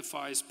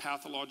rectifies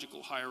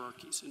pathological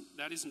hierarchies. And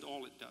that isn't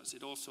all it does.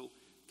 It also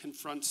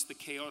confronts the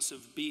chaos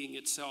of being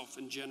itself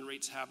and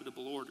generates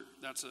habitable order.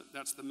 That's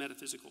the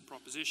metaphysical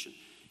proposition.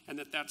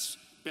 And that's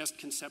best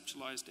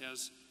conceptualized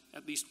as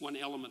at least one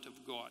element of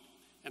God.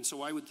 And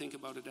so I would think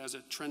about it as a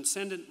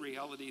transcendent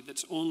reality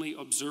that's only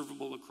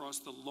observable across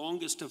the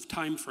longest of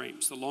time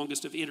frames, the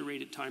longest of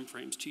iterated time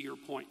frames, to your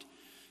point.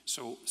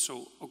 So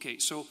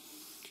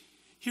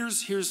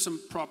here's some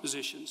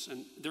propositions,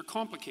 and they're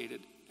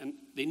complicated, and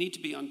they need to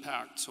be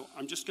unpacked. So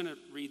I'm just going to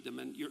read them,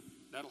 and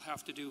that'll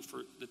have to do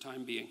for the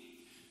time being.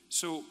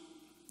 So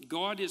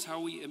God is how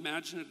we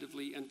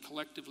imaginatively and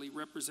collectively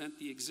represent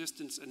the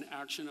existence and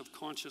action of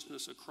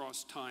consciousness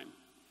across time,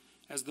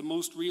 as the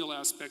most real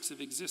aspects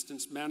of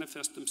existence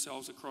manifest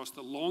themselves across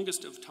the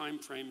longest of time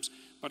frames,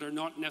 but are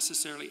not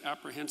necessarily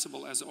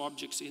apprehensible as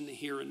objects in the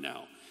here and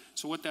now.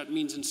 So what that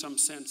means in some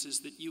sense is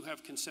that you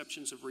have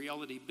conceptions of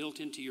reality built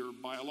into your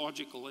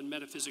biological and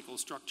metaphysical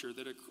structure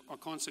that are a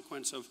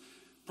consequence of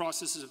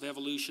processes of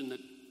evolution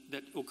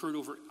that occurred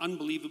over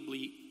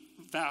unbelievably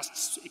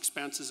vast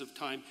expanses of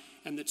time,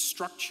 and that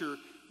structure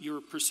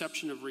your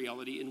perception of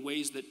reality in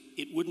ways that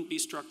it wouldn't be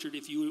structured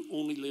if you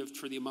only lived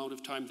for the amount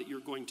of time that you're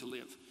going to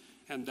live.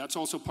 And that's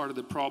also part of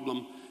the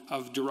problem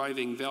of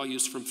deriving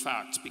values from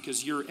facts,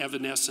 because you're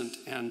evanescent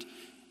and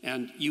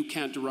you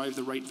can't derive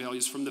the right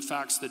values from the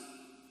facts that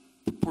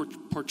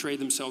portray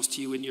themselves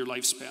to you in your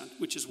lifespan,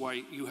 which is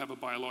why you have a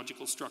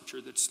biological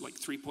structure that's like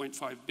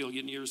 3.5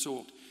 billion years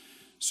old.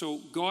 So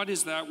God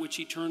is that which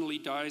eternally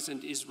dies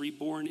and is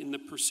reborn in the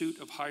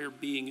pursuit of higher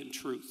being and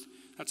truth.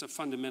 That's a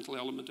fundamental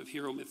element of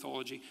hero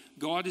mythology.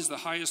 God is the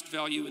highest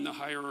value in the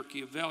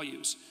hierarchy of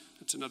values.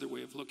 That's another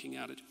way of looking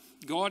at it.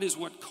 God is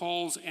what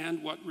calls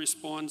and what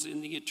responds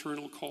in the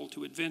eternal call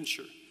to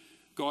adventure.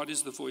 God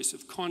is the voice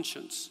of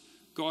conscience.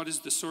 God is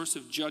the source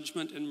of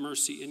judgment and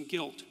mercy and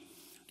guilt.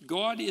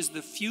 God is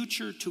the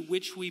future to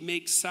which we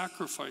make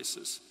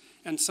sacrifices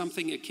and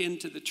something akin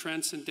to the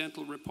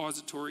transcendental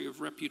repository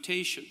of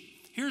reputation.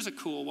 Here's a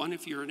cool one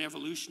if you're an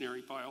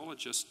evolutionary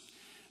biologist.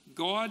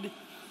 God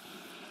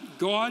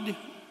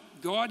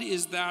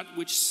is that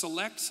which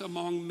selects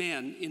among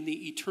men in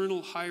the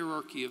eternal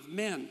hierarchy of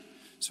men.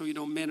 So,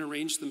 men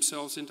arrange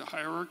themselves into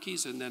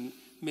hierarchies, and then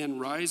men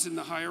rise in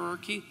the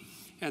hierarchy.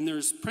 And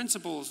there's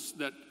principles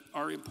that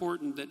are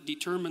important that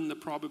determine the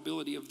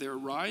probability of their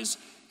rise,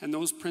 and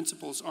those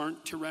principles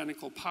aren't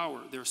tyrannical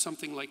power. They're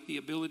something like the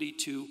ability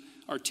to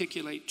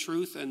articulate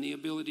truth and the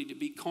ability to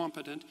be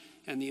competent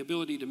and the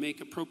ability to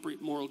make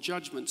appropriate moral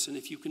judgments. And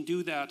if you can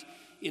do that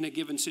in a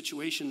given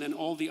situation, then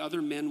all the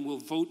other men will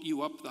vote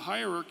you up the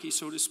hierarchy,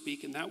 so to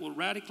speak, and that will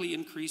radically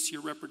increase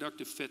your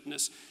reproductive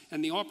fitness.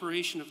 And the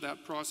operation of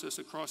that process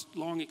across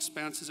long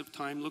expanses of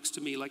time looks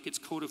to me like it's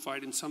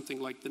codified in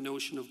something like the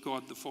notion of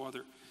God the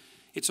Father.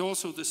 It's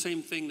also the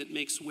same thing that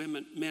makes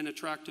men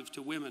attractive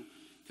to women,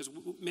 because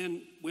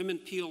women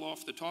peel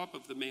off the top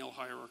of the male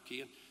hierarchy,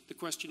 and The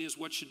question is,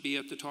 what should be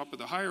at the top of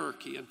the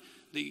hierarchy? And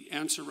the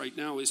answer right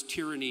now is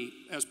tyranny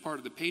as part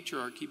of the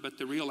patriarchy, but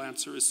the real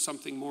answer is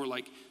something more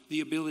like the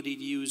ability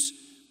to use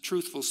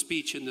truthful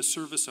speech in the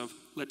service of,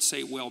 let's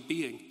say,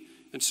 well-being.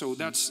 And so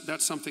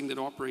that's something that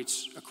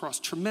operates across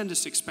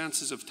tremendous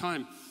expanses of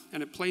time,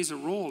 and it plays a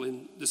role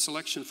in the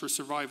selection for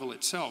survival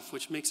itself,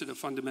 which makes it a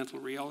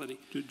fundamental reality.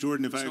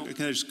 Jordan, if I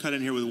can I just cut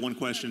in here with one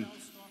question?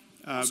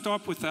 I'll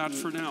stop with that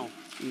for now.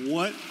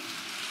 What?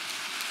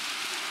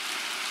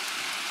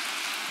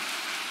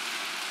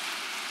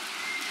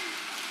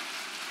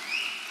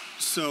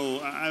 So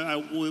I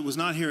was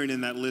not hearing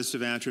in that list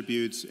of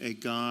attributes a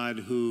God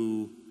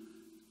who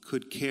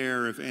could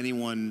care if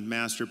anyone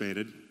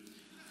masturbated.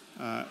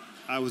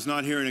 I was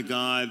not hearing a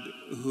God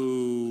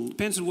who...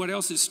 Depends on what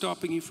else is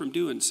stopping you from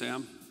doing,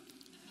 Sam.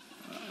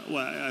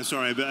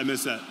 Sorry, I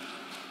missed that.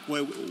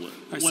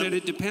 I said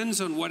it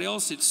depends on what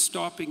else it's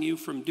stopping you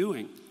from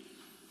doing.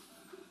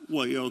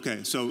 Well, yeah,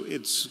 okay, so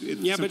it's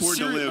yeah, important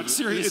to live. But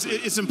seriously.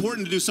 It's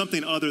important to do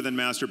something other than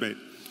masturbate.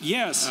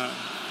 Yes.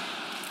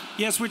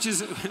 Yes,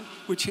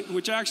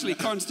 which actually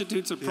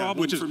constitutes a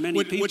problem for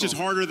many people. Which is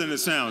harder than it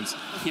sounds.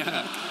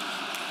 Yeah.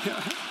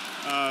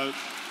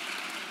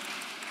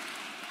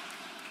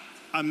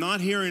 I'm not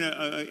hearing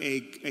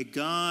a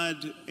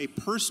God, a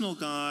personal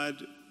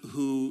God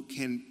who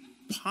can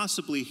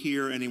possibly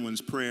hear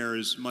anyone's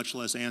prayers, much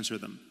less answer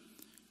them,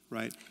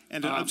 right?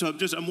 And so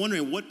I'm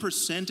wondering what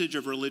percentage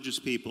of religious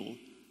people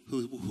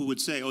who would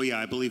say, oh yeah,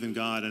 I believe in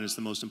God and it's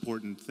the most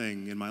important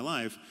thing in my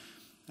life,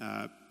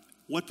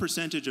 what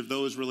percentage of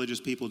those religious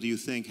people do you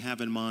think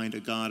have in mind a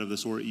God of the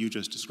sort you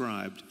just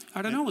described?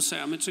 I don't know,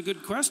 Sam. It's a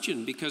good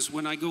question, because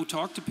when I go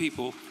talk to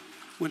people,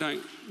 when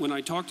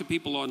I talk to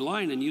people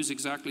online and use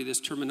exactly this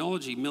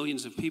terminology,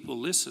 millions of people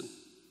listen.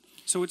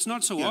 So it's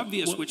not so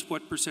obvious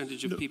what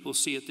percentage of people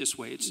see it this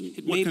way.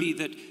 It may be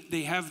that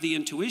they have the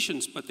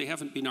intuitions, but they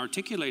haven't been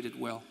articulated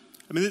well.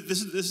 I mean,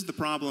 this is the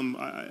problem.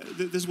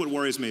 This is what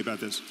worries me about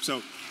this.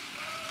 So,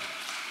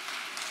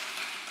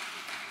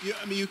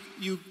 I mean,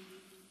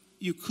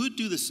 you could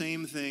do the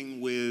same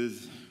thing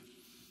with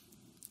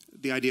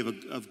the idea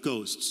of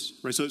ghosts,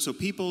 right? So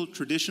people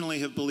traditionally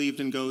have believed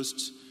in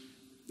ghosts.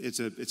 It's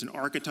an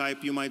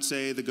archetype, you might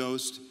say, the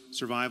ghost.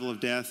 Survival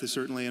of death is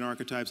certainly an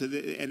archetype.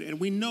 And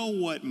we know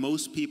what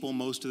most people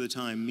most of the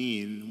time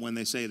mean when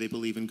they say they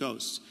believe in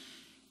ghosts.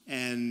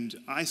 And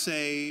I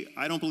say,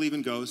 I don't believe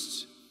in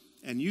ghosts.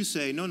 And you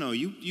say, no,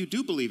 you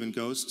do believe in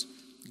ghosts.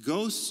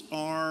 Ghosts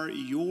are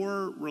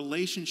your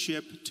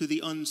relationship to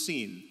the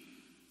unseen.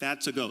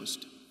 That's a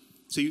ghost.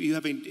 So you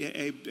have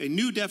a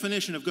new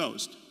definition of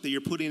ghost that you're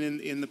putting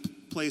in the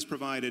place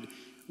provided,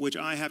 which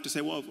I have to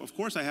say, well, of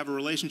course I have a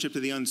relationship to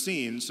the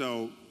unseen,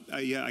 so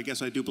yeah, I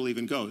guess I do believe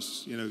in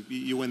ghosts. You know,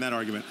 you win that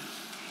argument.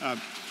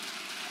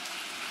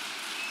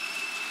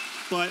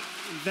 But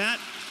that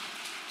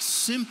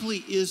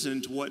simply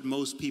isn't what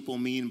most people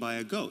mean by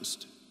a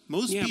ghost.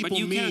 Most people but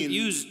you can't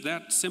use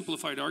that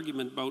simplified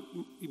argument about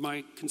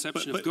my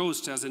conception of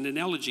ghosts as an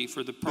analogy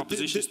for the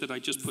propositions that I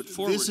just put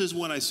forward. This is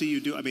what I see you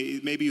do. I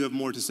mean, maybe you have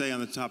more to say on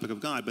the topic of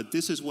God, but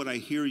this is what I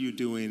hear you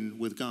doing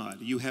with God.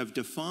 You have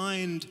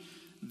defined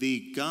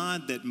the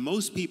God that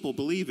most people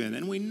believe in,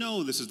 and we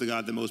know this is the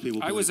God that most people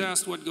believe in. I was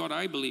asked what God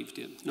I believed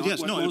in.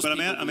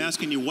 I'm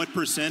asking you what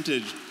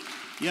percentage.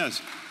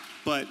 Yes,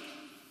 but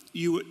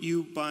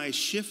you by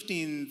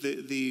shifting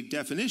the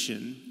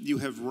definition, you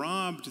have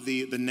robbed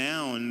the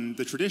noun,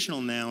 the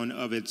traditional noun,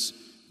 of its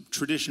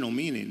traditional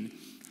meaning,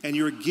 and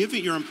you're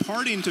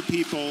imparting to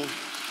people.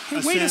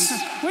 Wait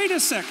a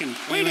second.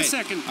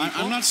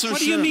 I'm not so sure. What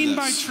do you mean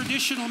by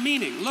traditional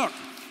meaning? Look,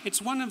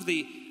 it's one of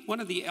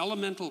the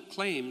elemental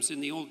claims in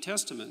the Old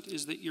Testament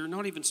is that you're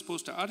not even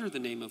supposed to utter the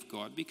name of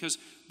God, because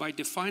by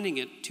defining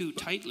it too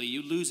tightly,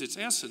 you lose its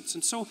essence.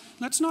 And so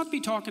let's not be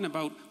talking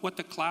about what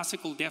the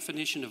classical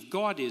definition of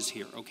God is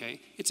here, okay?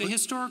 It's a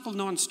historical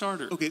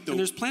non-starter. Okay, and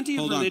there's plenty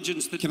of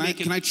religions that make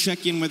it... Can I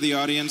check in with the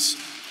audience?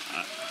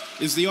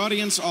 Is the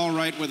audience all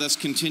right with us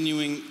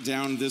continuing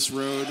down this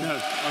road? No.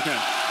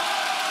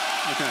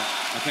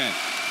 Okay.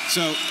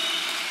 So,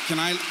 can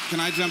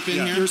I jump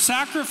in here? You're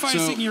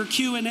sacrificing your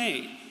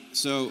Q&A.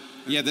 So,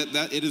 yeah,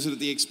 that it is at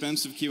the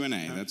expense of Q&A.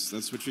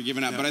 That's what you're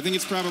giving up. But I think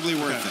it's probably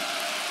worth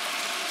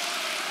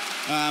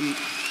it.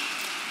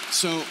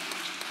 So,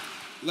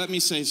 let me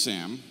say,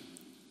 Sam,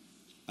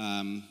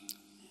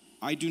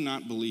 I do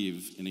not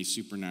believe in a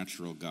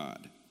supernatural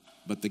God.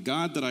 But the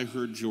God that I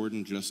heard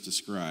Jordan just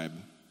describe,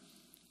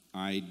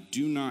 I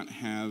do not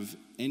have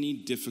any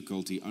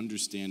difficulty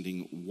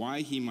understanding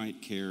why he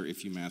might care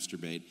if you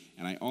masturbate,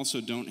 and I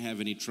also don't have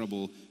any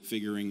trouble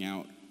figuring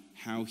out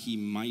how he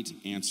might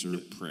answer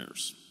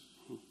prayers.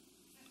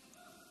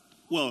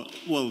 Well,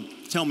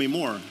 tell me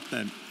more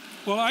then.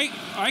 Well,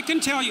 I can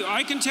tell you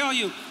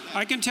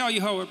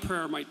how a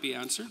prayer might be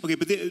answered. Okay,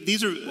 but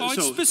these are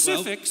it's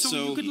specific,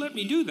 so you could let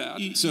me do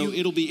that.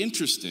 It'll be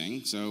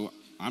interesting. So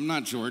I'm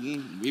not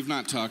Jordan. We've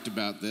not talked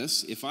about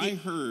this. If I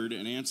heard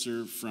an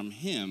answer from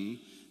him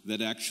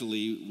that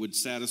actually would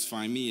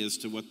satisfy me as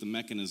to what the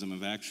mechanism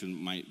of action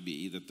might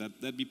be,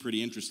 that'd be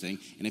pretty interesting.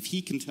 And if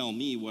he can tell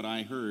me what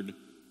I heard,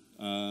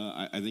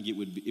 I think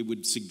it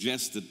would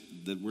suggest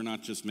that we're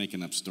not just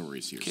making up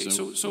stories here. Okay,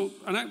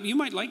 and you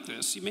might like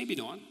this, you maybe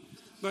not,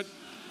 but,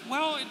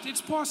 well,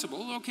 it's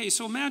possible. Okay,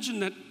 so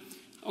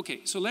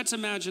let's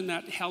imagine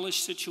that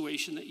hellish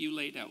situation that you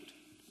laid out.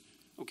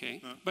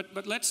 Okay,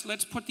 but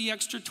let's put the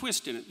extra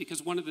twist in it,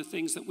 because one of the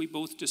things that we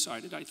both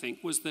decided, I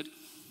think, was that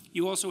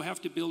you also have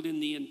to build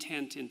in the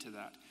intent into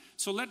that.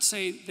 So let's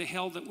say the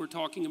hell that we're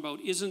talking about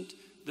isn't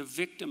the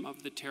victim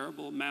of the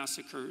terrible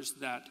massacres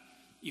that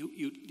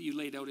you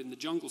laid out in the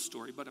Jungle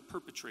Story, but a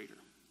perpetrator.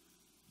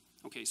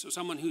 Okay, so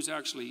someone who's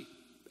actually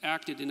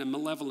acted in a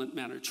malevolent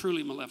manner,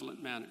 truly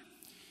malevolent manner.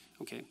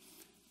 Okay,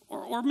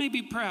 or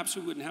maybe perhaps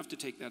we wouldn't have to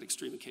take that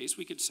extreme case.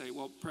 We could say,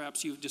 well,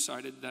 perhaps you've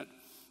decided that,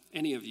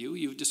 any of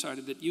you've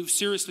decided that you've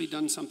seriously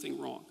done something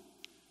wrong,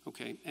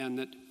 okay, and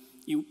that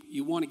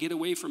you want to get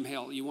away from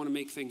hell, you want to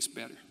make things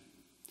better.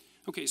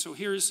 Okay, so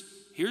here's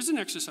an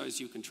exercise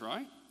you can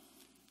try.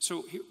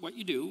 So what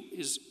you do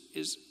is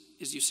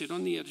you sit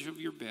on the edge of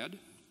your bed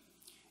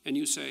and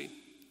you say,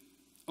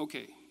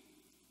 okay,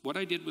 what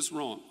I did was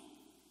wrong.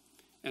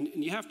 And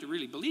you have to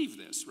really believe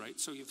this, right?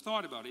 So you've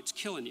thought about it, it's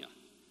killing you.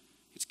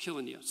 It's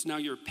killing you. So now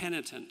you're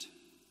penitent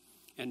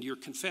and you're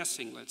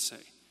confessing, let's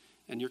say.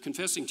 And you're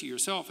confessing to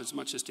yourself as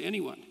much as to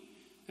anyone.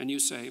 And you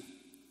say,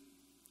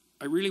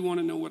 I really want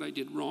to know what I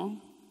did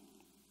wrong.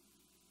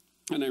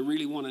 And I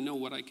really want to know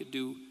what I could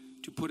do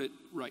to put it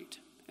right.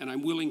 And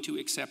I'm willing to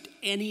accept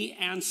any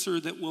answer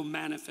that will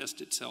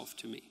manifest itself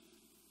to me.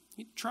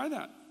 You try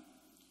that.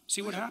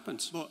 See what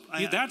happens. Well,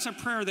 that's a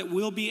prayer that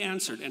will be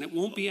answered. And it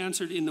won't be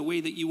answered in the way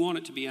that you want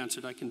it to be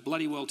answered. I can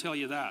bloody well tell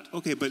you that.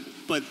 Okay, but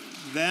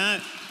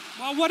that...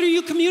 Well, what are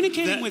you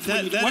communicating with when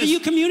you do that? What are you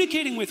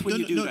communicating with when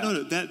you do that?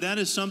 No, that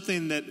is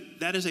something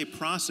that is a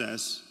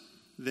process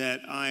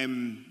that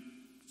I'm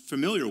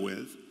familiar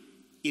with.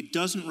 It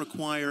doesn't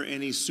require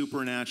any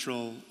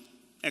supernatural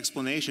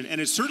explanation,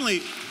 and it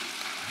certainly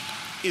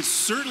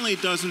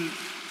doesn't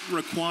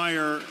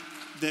require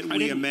that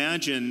we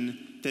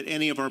imagine that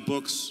any of our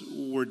books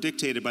were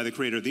dictated by the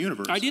creator of the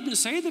universe. I didn't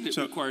say that it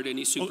required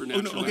any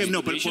supernatural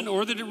explanation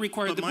or that it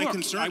required the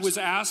book. I was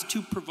asked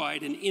to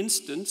provide an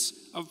instance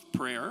of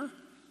prayer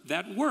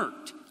that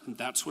worked, and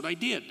that's what I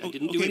did. I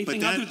didn't do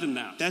anything other than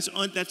that.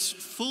 That's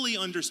fully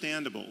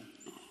understandable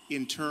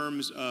in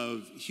terms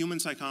of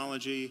human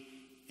psychology.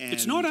 And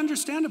it's not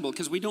understandable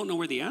because we don't know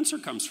where the answer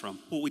comes from.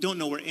 Well, we don't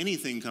know where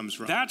anything comes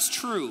from. That's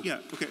true. Yeah.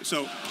 Okay.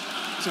 So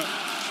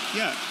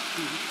yeah,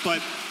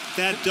 but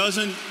that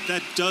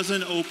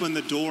doesn't open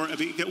the door. I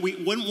mean,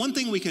 one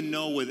thing we can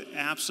know with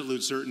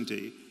absolute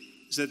certainty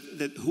is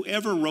that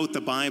whoever wrote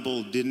the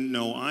Bible didn't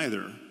know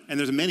either, and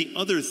there's many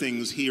other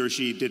things he or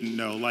she didn't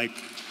know, like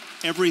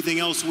everything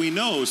else we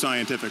know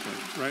scientifically,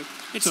 right?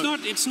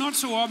 It's not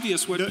so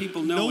obvious what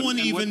people know and what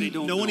they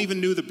don't know. No one even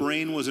knew the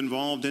brain was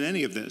involved in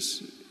any of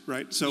this.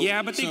 Right. So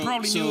yeah, but they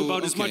probably knew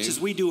about as much as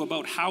we do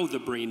about how the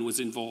brain was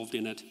involved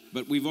in it.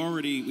 But we've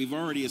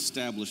already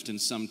established in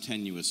some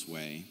tenuous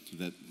way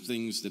that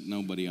things that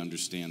nobody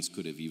understands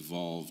could have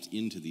evolved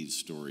into these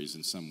stories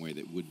in some way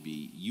that would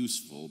be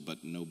useful,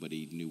 but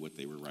nobody knew what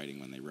they were writing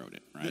when they wrote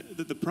it. Right.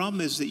 The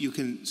problem is that you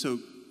can. So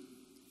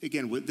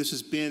again, this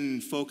has been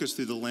focused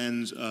through the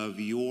lens of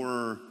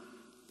your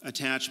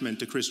attachment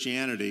to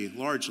Christianity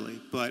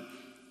largely, but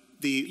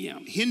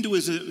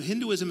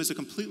Hinduism is a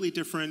completely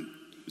different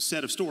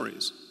set of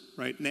stories,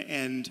 right?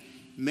 And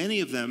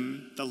many of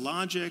them, the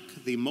logic,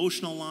 the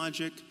emotional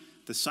logic,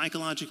 the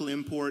psychological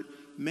import,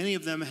 many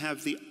of them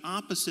have the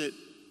opposite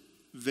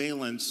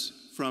valence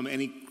from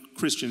any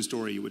Christian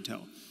story you would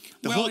tell.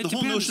 The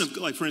whole notion of,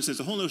 like, for instance,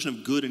 the whole notion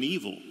of good and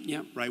evil,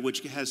 right,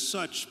 which has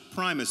such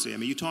primacy. I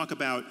mean, you talk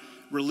about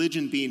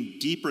religion being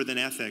deeper than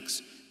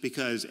ethics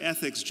because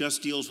ethics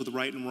just deals with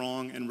right and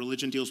wrong, and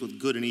religion deals with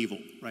good and evil,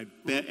 right?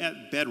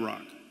 At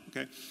bedrock,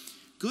 okay?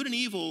 Good and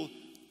evil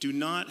do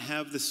not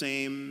have the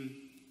same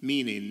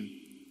meaning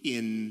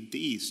in the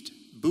East.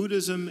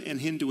 Buddhism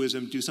and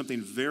Hinduism do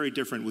something very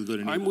different with good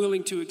and evil. I'm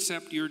willing to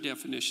accept your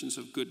definitions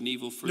of good and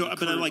evil for the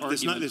current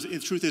argument. The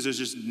truth is, there's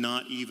just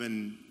not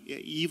even,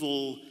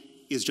 evil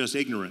is just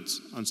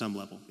ignorance on some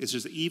level. It's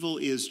just, evil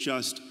is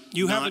just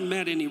You haven't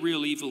met any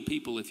real evil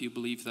people if you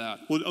believe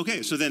that. Well,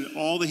 okay, so then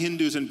all the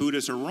Hindus and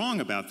Buddhists are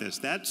wrong about this.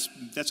 That's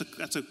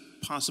a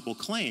possible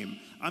claim.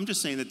 I'm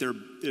just saying that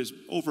there's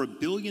over 1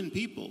 billion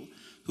people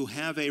who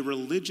have a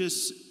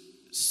religious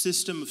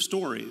system of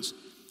stories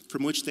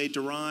from which they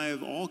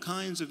derive all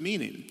kinds of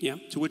meaning,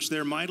 to which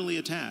they're mightily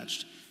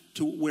attached,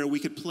 to where we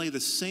could play the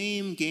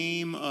same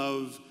game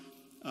of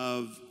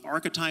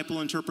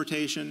archetypal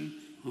interpretation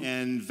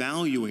and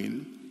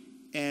valuing,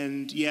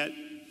 and yet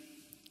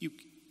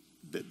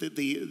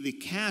the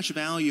cash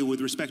value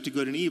with respect to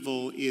good and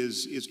evil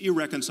is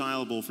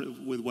irreconcilable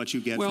with what you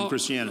get from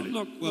Christianity.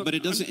 But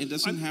it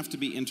doesn't have to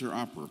be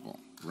interoperable,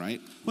 right?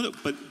 Well,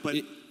 but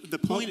the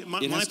point.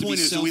 My point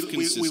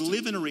is, we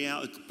live in a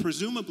reality.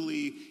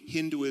 Presumably,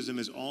 Hinduism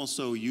is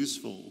also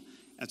useful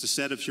as a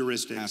set of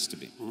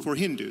heuristics for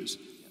Hindus.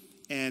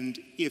 And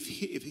if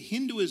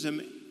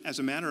Hinduism, as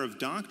a matter of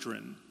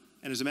doctrine,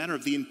 and as a matter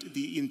of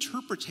the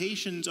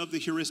interpretations of the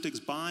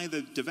heuristics by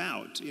the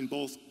devout in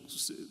both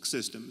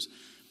systems,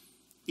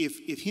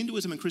 if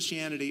Hinduism and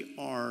Christianity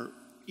are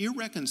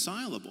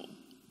irreconcilable,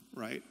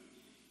 right,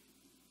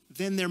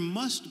 then there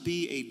must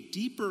be a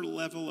deeper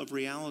level of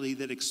reality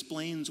that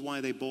explains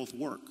why they both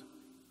work,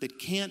 that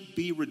can't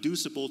be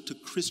reducible to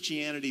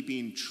Christianity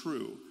being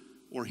true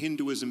or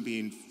Hinduism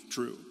being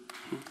true.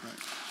 Right.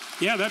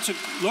 Yeah,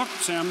 look,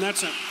 Sam,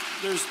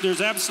 there's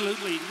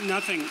absolutely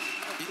nothing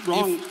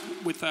wrong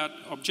with that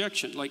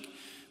objection.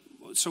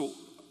 So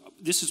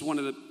this is one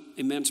of the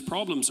immense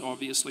problems,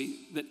 obviously,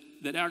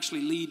 that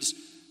actually leads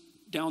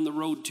down the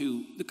road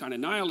to the kind of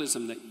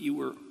nihilism that you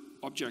were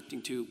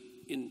objecting to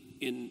in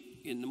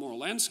the moral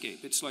landscape.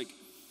 It's like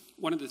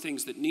one of the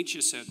things that Nietzsche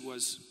said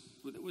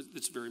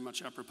that's very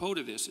much apropos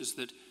to this, is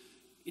that,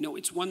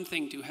 it's one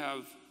thing to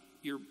have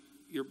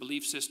your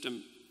belief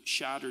system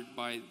shattered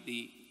by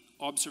the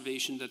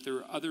observation that there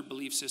are other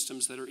belief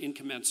systems that are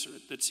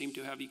incommensurate, that seem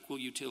to have equal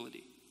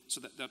utility.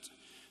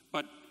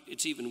 But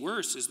it's even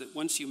worse is that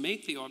once you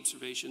make the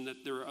observation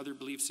that there are other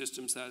belief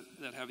systems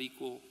that have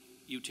equal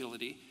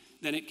utility,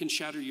 then it can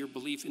shatter your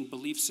belief in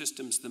belief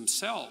systems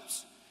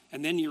themselves.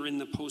 And then you're in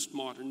the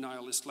postmodern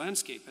nihilist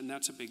landscape, and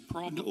that's a big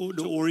problem.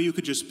 Or you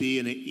could just be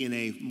in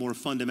a more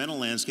fundamental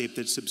landscape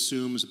that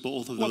subsumes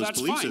both of those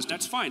belief systems.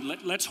 That's fine.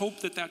 Let's hope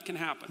that can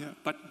happen. Yeah.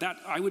 But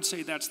I would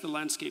say that's the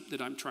landscape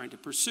that I'm trying to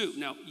pursue.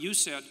 Now, you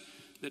said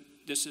that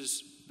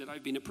that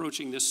I've been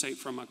approaching this, say,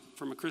 from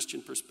a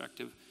Christian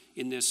perspective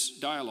in this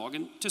dialogue,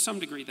 and to some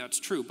degree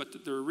that's true,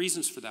 but there are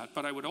reasons for that.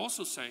 But I would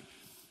also say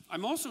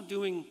I'm also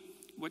doing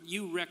what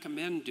you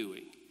recommend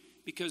doing.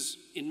 Because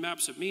in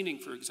Maps of Meaning,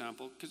 for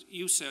example, because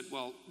you said,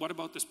 well, what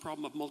about this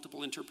problem of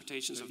multiple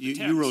interpretations of the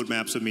text? You wrote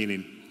Maps of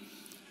Meaning.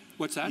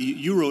 What's that?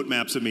 You wrote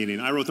Maps of Meaning.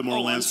 I wrote the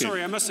moral landscape. I'm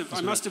sorry, I must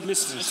have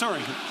missed.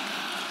 Sorry,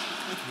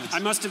 I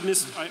must have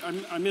missed. I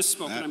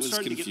misspoke. That I'm was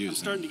starting confusing. I'm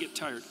starting to get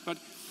tired. But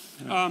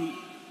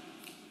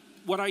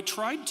what I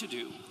tried to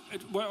do,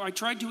 I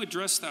tried to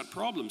address that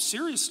problem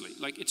seriously.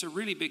 Like, it's a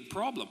really big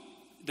problem.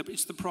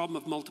 It's the problem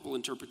of multiple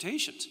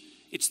interpretations.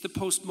 It's the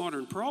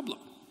postmodern problem,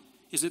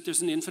 is that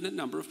there's an infinite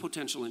number of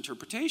potential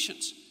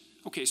interpretations.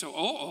 Okay,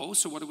 so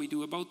so what do we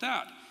do about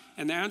that?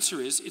 And the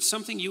answer is, it's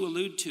something you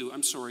allude to,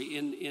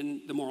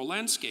 in the moral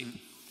landscape.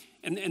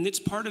 And it's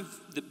part of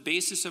the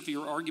basis of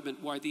your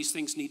argument why these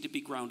things need to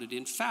be grounded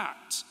in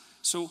facts.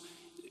 So,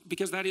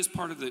 because that is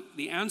part of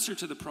the answer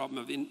to the problem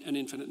of an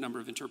infinite number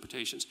of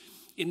interpretations.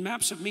 In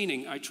Maps of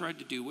Meaning, I tried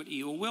to do what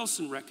E.O.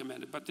 Wilson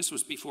recommended, but this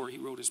was before he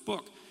wrote his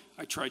book.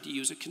 I tried to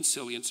use a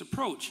consilience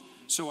approach.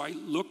 So I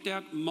looked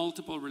at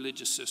multiple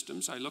religious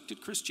systems. I looked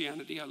at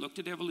Christianity. I looked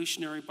at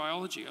evolutionary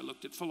biology. I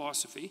looked at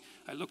philosophy.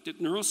 I looked at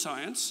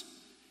neuroscience.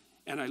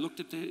 And I looked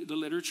at the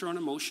literature on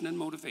emotion and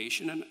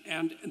motivation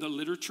and the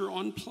literature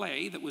on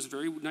play that was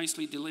very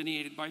nicely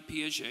delineated by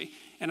Piaget.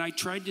 And I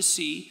tried to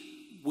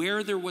see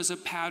where there was a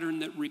pattern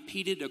that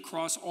repeated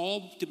across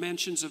all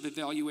dimensions of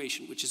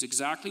evaluation, which is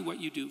exactly what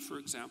you do, for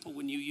example,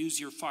 when you use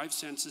your 5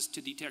 senses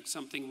to detect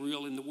something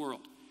real in the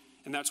world.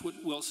 And that's what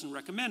Wilson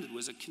recommended,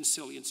 was a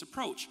consilience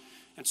approach.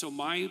 And so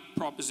my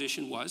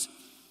proposition was,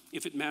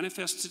 if it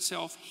manifests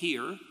itself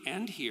here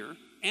and here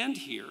and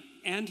here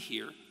and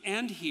here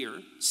and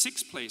here,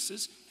 6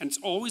 places, and it's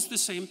always the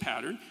same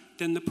pattern,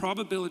 then the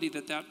probability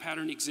that that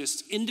pattern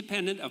exists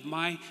independent of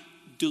my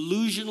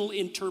delusional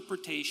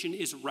interpretation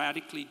is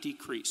radically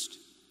decreased.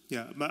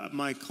 Yeah,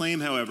 my claim,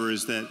 however,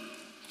 is that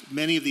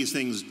many of these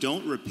things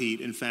don't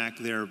repeat. In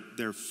fact,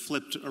 they're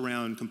flipped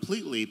around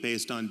completely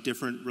based on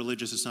different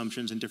religious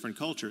assumptions in different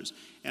cultures.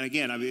 And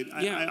again,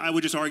 I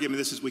would just argue,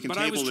 we can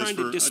table this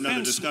for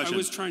another discussion. I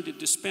was trying to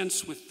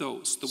dispense with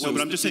those. But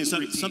I'm just saying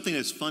something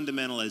as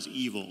fundamental as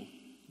evil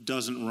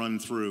doesn't run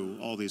through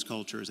all these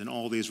cultures and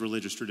all these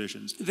religious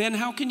traditions. Then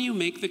how can you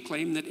make the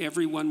claim that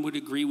everyone would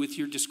agree with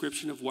your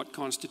description of what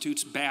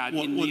constitutes bad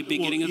in the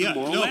beginning of the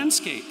moral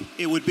landscape?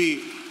 It would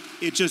be,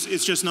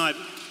 it's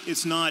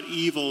not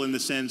evil in the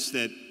sense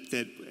that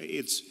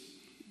it's,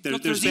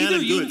 there's bad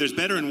and good, there's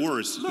better and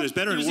worse. There's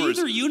better and worse.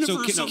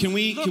 So can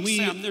we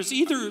Sam, there's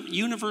either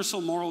universal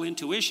moral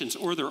intuitions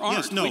or there aren't.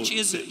 Yes, no, which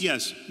is it?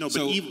 Yes, no, but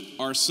so evil.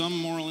 Are some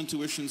moral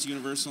intuitions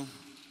universal?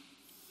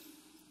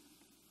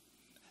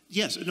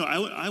 Yes, no,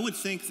 I would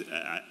think,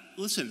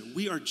 listen,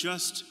 we are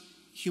just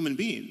human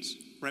beings,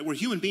 right? We're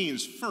human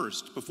beings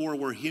first, before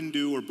we're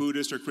Hindu or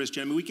Buddhist or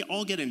Christian. We can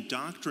all get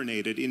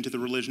indoctrinated into the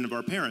religion of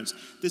our parents.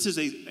 This is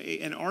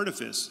an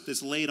artifice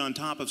that's laid on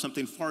top of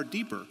something far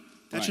deeper.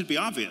 That should be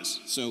obvious.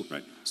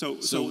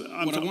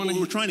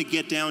 We're trying to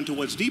get down to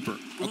what's deeper.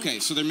 Okay,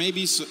 so there may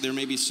be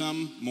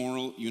some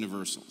moral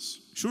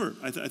universals. Sure,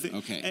 I think.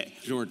 Okay,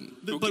 Jordan.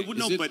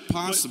 Is it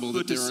possible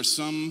that there are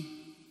some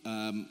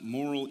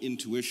moral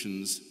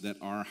intuitions that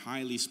are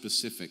highly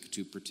specific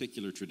to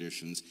particular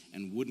traditions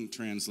and wouldn't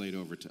translate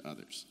over to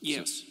others?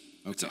 Yes.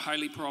 It's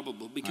highly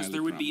probable, because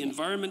there would be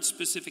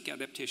environment-specific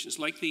adaptations,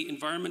 like the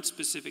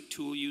environment-specific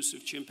tool use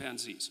of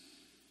chimpanzees.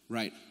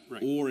 Right.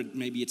 Or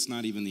maybe it's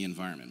not even the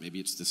environment. Maybe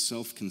it's the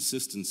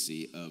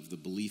self-consistency of the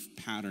belief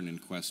pattern in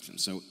question.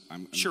 So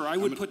I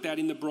would put that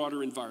in the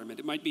broader environment.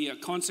 It might be a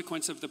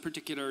consequence of the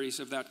particularities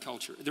of that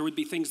culture. There would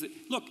be things that,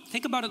 look,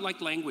 think about it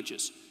like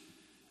languages.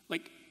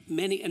 Like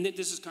many, and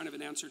this is kind of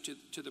an answer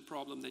to the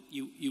problem that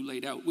you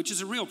laid out, which is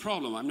a real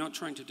problem. I'm not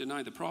trying to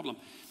deny the problem.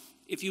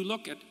 If you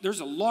look at, there's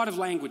a lot of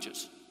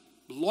languages.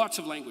 Lots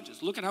of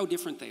languages. Look at how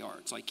different they are.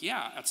 It's like,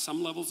 yeah, at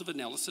some levels of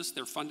analysis,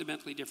 they're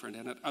fundamentally different.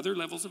 And at other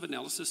levels of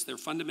analysis, they're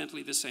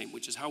fundamentally the same,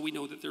 which is how we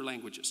know that they're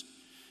languages.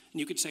 And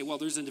you could say, well,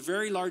 there's a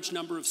very large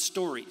number of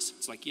stories.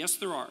 It's like, yes,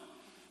 there are.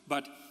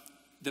 But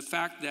the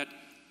fact that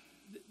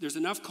there's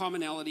enough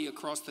commonality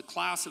across the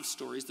class of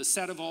stories, the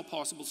set of all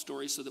possible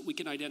stories, so that we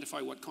can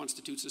identify what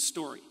constitutes a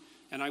story.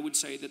 And I would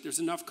say that there's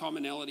enough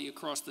commonality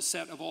across the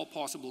set of all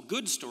possible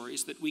good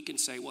stories that we can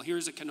say, well,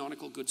 here's a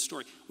canonical good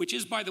story, which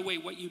is, by the way,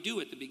 what you do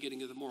at the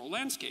beginning of the moral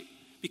landscape.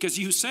 Because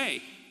you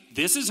say,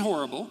 this is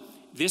horrible,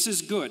 this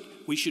is good.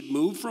 We should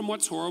move from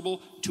what's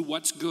horrible to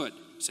what's good.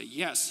 Say,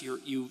 yes,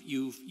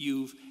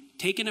 you've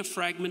taken a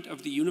fragment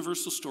of the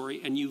universal story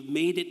and you've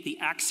made it the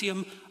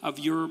axiom of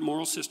your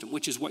moral system,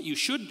 which is what you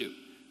should do.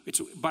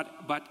 But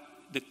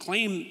the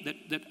claim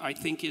that I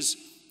think is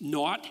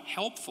not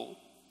helpful,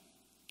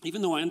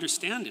 even though I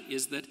understand it,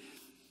 is that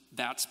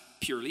that's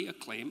purely a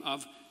claim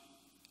of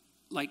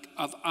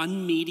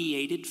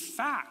unmediated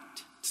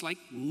fact. It's like,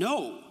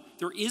 no,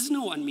 there is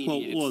no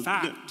unmediated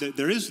fact.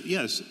 There is,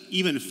 yes.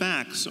 Even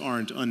facts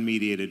aren't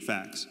unmediated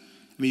facts.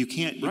 I mean, you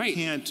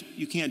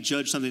can't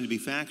judge something to be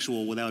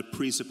factual without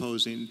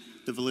presupposing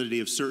the validity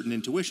of certain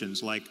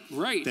intuitions, like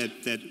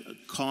that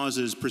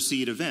causes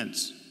precede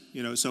events.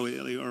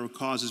 Or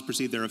causes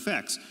precede their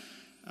effects,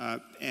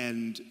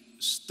 and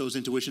those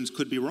intuitions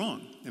could be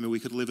wrong. I mean, we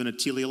could live in a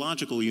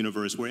teleological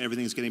universe where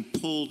everything's getting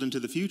pulled into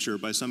the future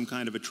by some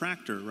kind of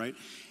attractor, right?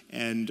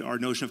 And our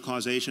notion of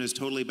causation is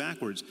totally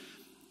backwards.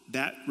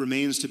 That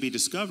remains to be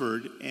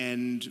discovered,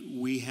 and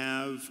we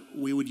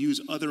would use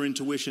other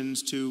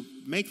intuitions to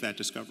make that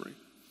discovery.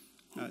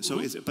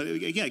 But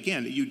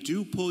again, you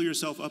do pull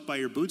yourself up by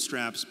your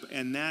bootstraps,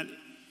 and that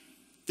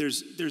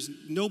there's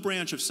no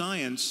branch of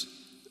science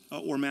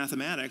or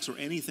mathematics or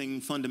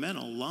anything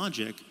fundamental,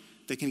 logic,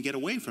 that can get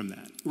away from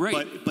that.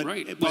 Right.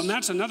 Well, and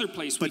that's another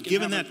place. But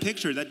given that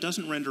picture, that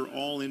doesn't render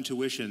all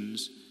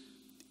intuitions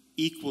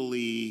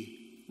equally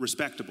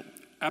respectable.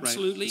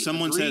 Absolutely. Right?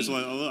 Someone says,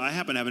 well, I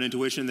happen to have an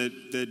intuition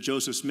that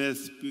Joseph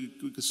Smith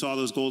saw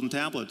those golden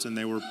tablets and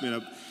they were,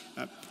 and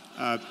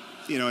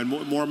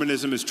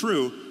Mormonism is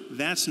true.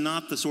 That's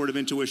not the sort of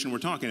intuition we're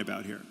talking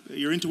about here.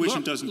 Your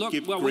intuition doesn't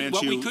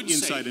grant you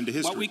insight into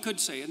history. What we could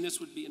say, and this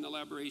would be an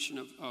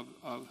elaboration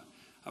of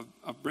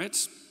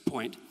Bret's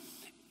point,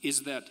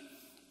 is that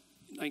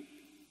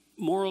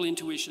moral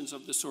intuitions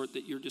of the sort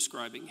that you're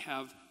describing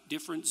have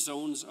different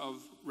zones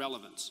of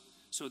relevance.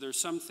 So there's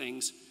some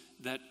things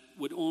that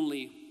would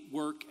only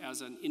work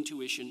as an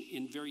intuition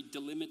in very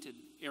delimited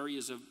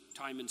areas of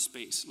time and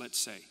space, let's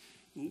say.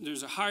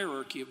 There's a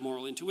hierarchy of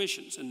moral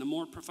intuitions, and the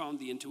more profound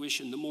the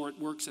intuition, the more it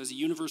works as a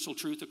universal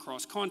truth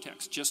across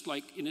context, just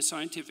like in a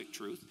scientific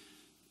truth.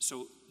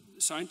 So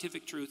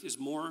scientific truth is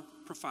more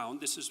profound.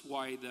 This is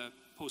why the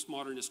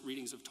postmodernist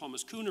readings of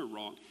Thomas Kuhn are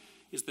wrong,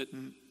 is that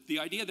the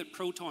idea that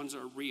protons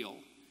are real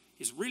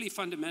is really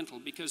fundamental,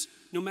 because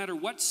no matter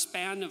what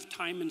span of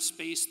time and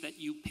space that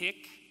you pick,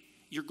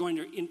 you're going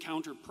to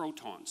encounter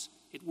protons.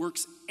 It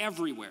works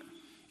everywhere.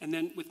 And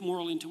then with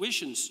moral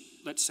intuitions,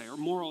 let's say, or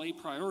moral a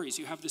prioris,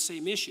 you have the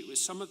same issue,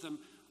 is some of them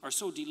are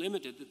so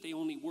delimited that they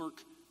only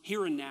work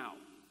here and now.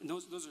 And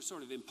those are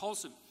sort of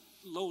impulsive,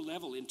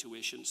 low-level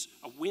intuitions,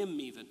 a whim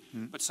even.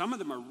 But some of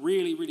them are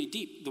really, really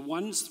deep. The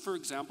ones, for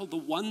example, the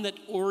one that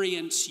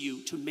orients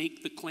you to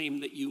make the claim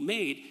that you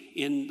made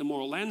in the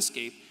moral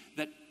landscape,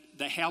 that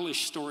the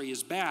hellish story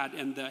is bad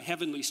and the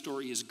heavenly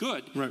story is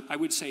good, right. I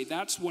would say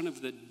that's one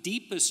of the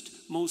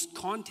deepest, most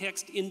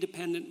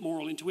context-independent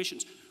moral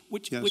intuitions.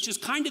 Which is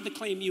kind of the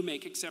claim you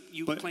make, except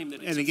you claim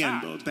that it's a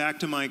fact. Back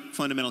to my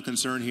fundamental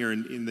concern here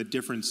in the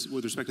difference,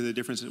 with respect to the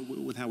difference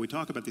with how we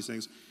talk about these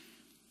things,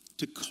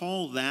 to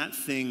call that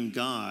thing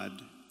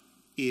God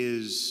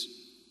is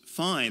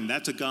fine.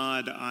 That's a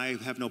God I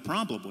have no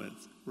problem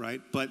with,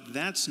 right? But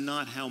that's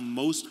not how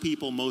most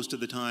people most of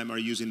the time are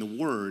using the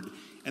word.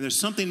 And there's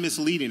something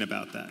misleading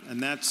about that.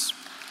 And that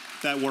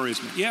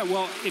worries me. Yeah,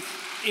 well,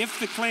 if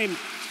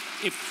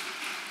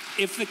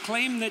the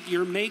claim that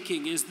you're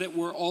making is that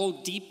we're all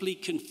deeply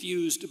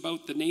confused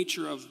about the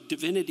nature of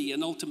divinity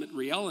and ultimate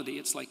reality,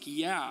 it's like,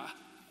 clearly.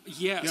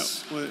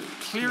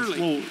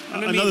 Well,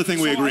 another thing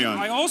we agree on.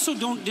 I also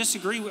don't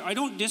disagree.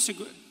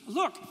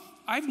 Look,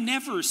 I've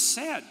never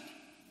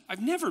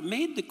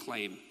made the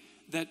claim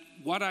that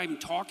what I'm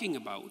talking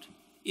about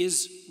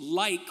is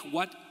like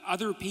what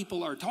other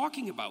people are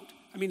talking about.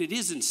 I mean, it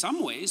is in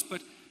some ways,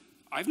 but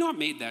I've not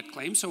made that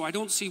claim, so I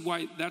don't see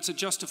why that's a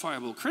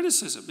justifiable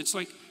criticism. It's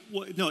like...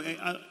 Well, no,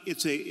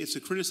 it's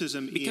a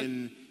criticism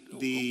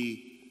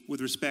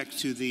with respect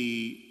to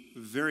the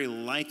very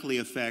likely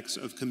effects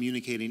of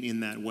communicating in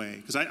that way.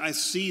 Because I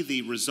see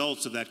the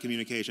results of that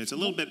communication. It's a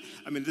little bit,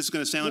 I mean, this is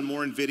going to sound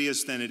more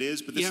invidious than it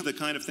is, but this is the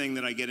kind of thing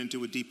that I get into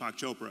with Deepak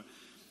Chopra.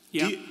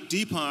 Yeah.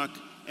 Deepak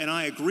and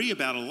I agree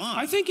about a lot.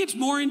 I think it's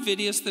more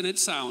invidious than it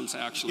sounds,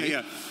 actually.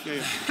 Yeah.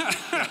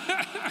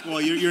 Well,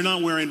 you're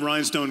not wearing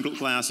rhinestone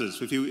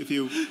glasses. If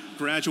you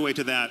graduate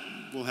to that,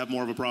 we'll have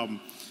more of a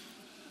problem.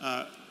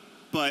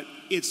 But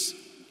it's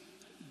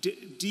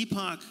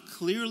Deepak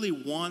clearly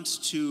wants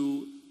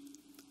to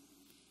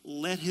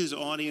let his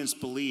audience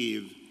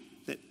believe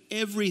that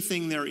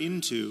everything they're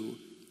into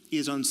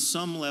is on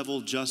some level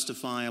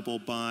justifiable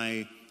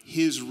by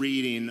his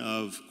reading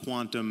of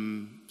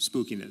quantum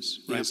spookiness,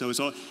 right? Yeah. So it's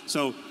all,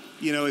 so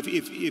you know,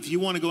 if you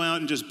want to go out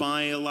and just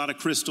buy a lot of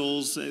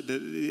crystals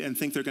and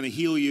think they're going to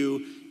heal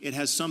you, it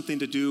has something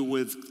to do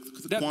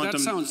with the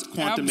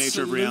quantum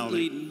nature of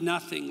reality. Absolutely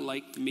nothing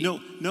like me.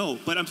 No,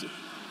 but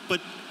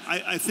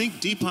I think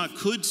Deepak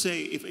could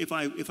say, if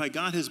I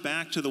got his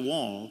back to the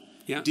wall,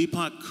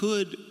 Deepak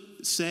could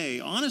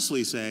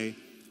honestly say,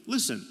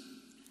 listen,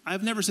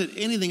 I've never said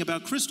anything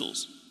about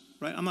crystals,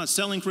 right? I'm not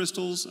selling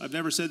crystals. I've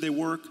never said they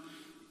work,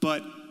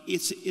 but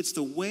it's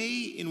the way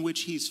in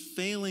which he's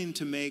failing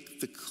to make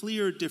the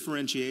clear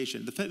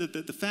differentiation. The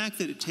fact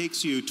that it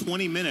takes you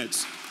 20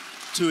 minutes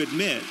to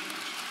admit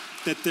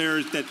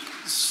that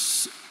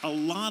a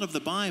lot of the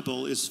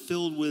Bible is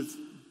filled with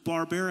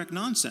barbaric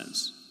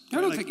nonsense. I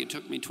don't think it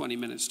took me 20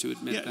 minutes to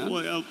admit that.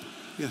 Well,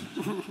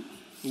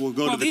 we'll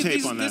go to the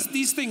tape on that.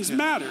 These things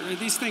matter.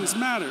 These things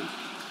matter.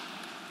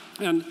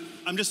 And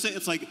I'm just saying,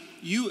 it's like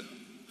you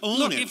own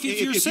look, it. If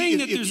you're saying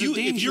that there's a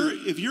danger,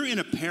 if you're in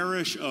a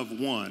parish of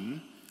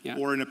 1,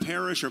 or in a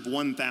parish of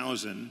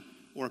 1,000,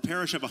 or a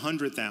parish of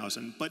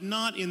 100,000, but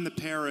not in the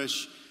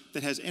parish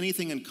that has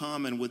anything in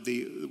common with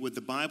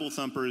the Bible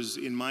thumpers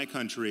in my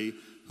country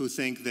who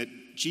think that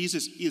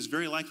Jesus is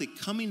very likely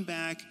coming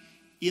back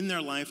in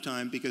their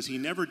lifetime because he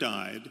never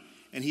died,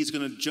 and he's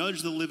going to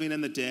judge the living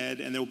and the dead,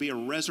 and there will be a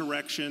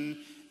resurrection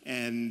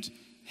and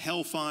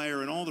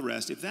hellfire and all the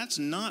rest. If that's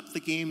not the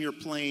game you're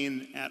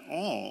playing at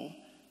all,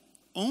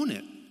 own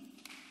it.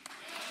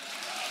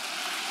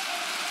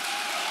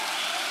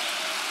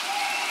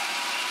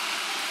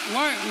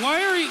 Why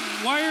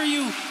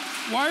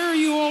are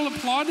you all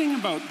applauding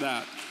about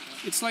that?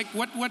 It's like,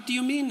 what do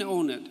you mean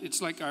own it?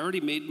 It's like, I already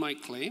made my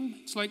claim.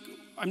 It's like,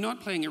 I'm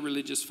not playing a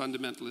religious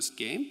fundamentalist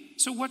game,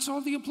 so what's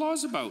all the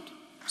applause about?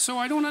 So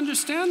I don't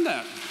understand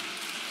that.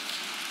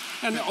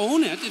 And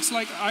own it, it's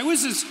like, I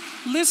was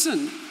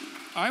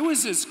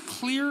as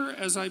clear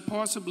as I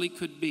possibly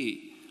could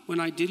be when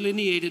I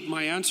delineated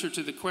my answer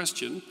to the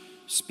question.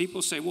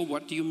 People say, well,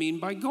 what do you mean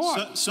by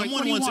God?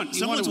 Someone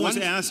once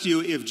asked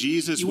you if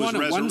Jesus was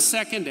resurrected. You want a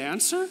 1-second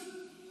answer?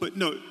 But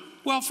no.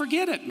 Well,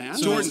 forget it, man.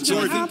 Jordan,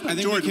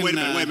 wait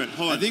a minute,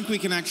 hold on. I think we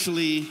can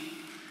actually.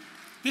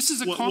 This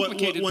is a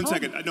complicated one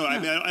problem. second. No, I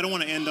mean, I don't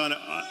want to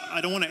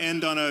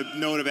end on a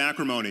note of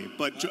acrimony.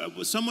 But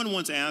someone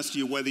once asked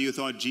you whether you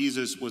thought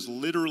Jesus was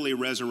literally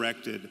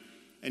resurrected,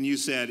 and you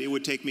said it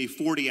would take me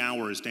 40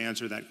 hours to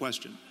answer that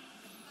question.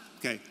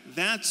 Okay,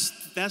 that's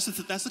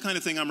the kind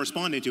of thing I'm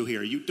responding to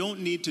here. You don't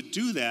need to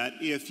do that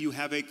if you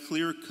have a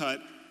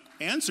clear-cut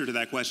answer to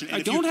that question. And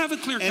I don't have a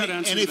clear-cut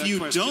answer to that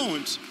question.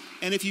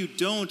 And if you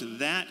don't,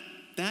 that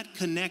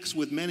connects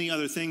with many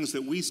other things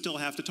that we still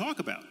have to talk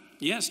about.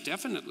 Yes,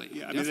 definitely.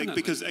 Yeah, I mean,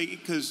 because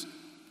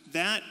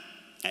that.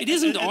 It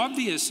isn't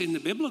obvious in the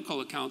biblical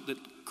account that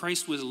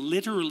Christ was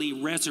literally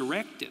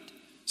resurrected.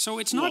 So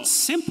it's not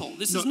simple.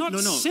 This is not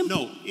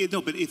simple.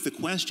 No, but if the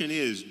question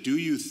is, do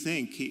you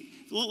think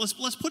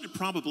let's put it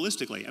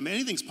probabilistically. I mean,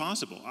 anything's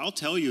possible. I'll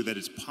tell you that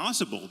it's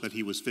possible that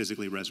he was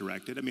physically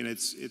resurrected. I mean,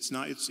 it's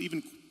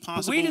even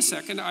possible. But wait a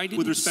second, I didn't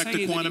with respect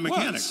say to quantum that he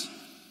mechanics. Was.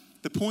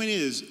 The point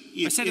is,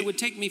 I said it would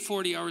take me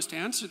 40 hours to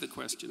answer the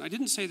question. I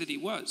didn't say that he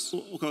was.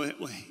 Well,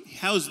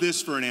 how's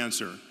this for an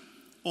answer?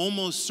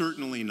 Almost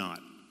certainly not.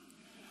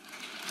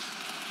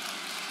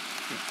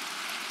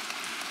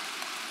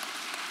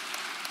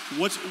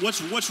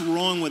 What's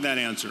wrong with that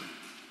answer?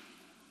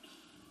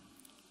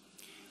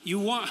 You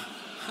want?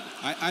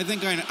 I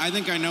think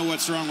I know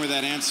what's wrong with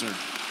that answer.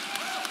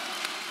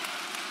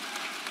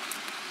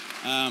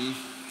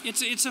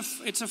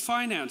 It's a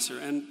fine answer,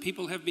 and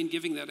people have been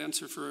giving that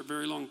answer for a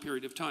very long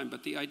period of time,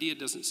 but the idea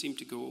doesn't seem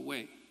to go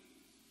away.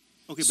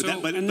 Okay,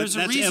 but that's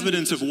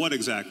evidence of what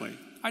exactly?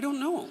 I don't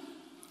know.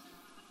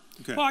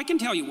 Okay. Well, I can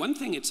tell you one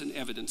thing it's an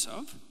evidence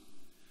of.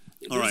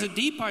 There's a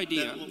deep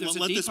idea.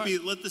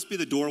 Let this be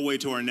the doorway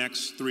to our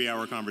next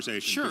 3-hour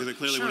conversation.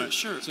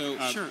 Sure.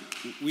 So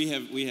we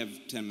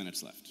have 10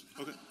 minutes left.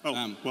 Okay.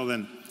 Well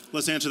then,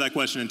 let's answer that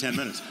question in 10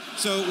 minutes.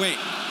 So wait,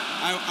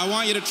 I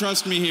want you to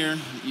trust me here.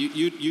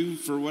 You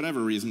for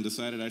whatever reason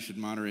decided I should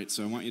moderate,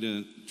 so I want you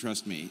to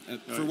trust me.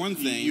 For one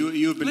thing,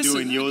 you have been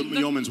doing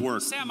yeoman's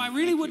work. Sam, I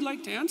really would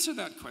like to answer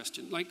that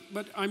question.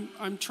 But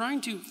I'm trying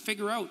to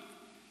figure out.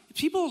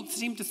 People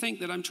seem to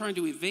think that I'm trying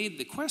to evade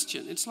the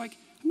question. It's like,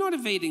 I'm not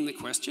evading the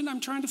question. I'm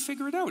trying to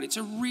figure it out.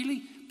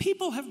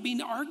 People have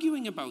been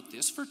arguing about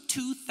this for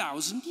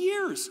 2,000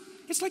 years.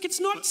 It's like it's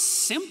not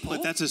simple.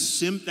 But that's a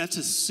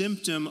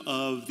symptom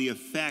of the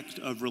effect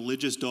of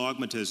religious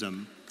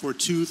dogmatism for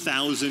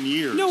 2,000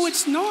 years. No,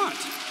 it's not.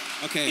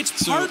 Okay,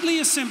 it's partly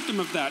a symptom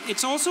of that.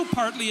 It's also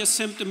partly a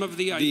symptom of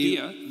the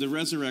idea. The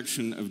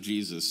resurrection of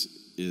Jesus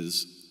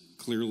is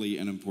clearly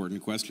an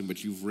important question,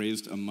 but you've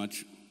raised a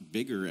much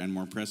bigger and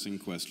more pressing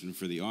question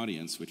for the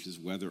audience, which is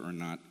whether or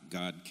not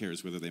God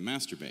cares whether they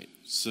masturbate.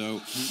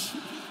 So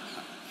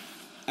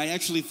I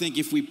actually think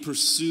if we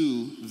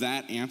pursue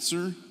that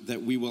answer,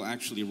 that we will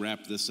actually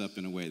wrap this up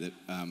in a way that...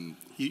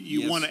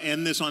 You want to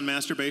end this on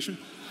masturbation?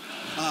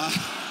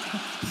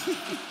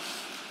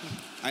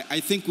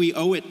 I think we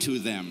owe it to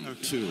them,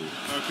 too.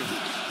 Okay.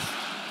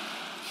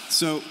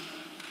 So,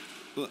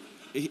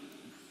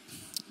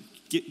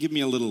 give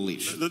me a little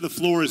leash. The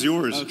floor is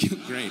yours. Okay,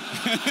 great.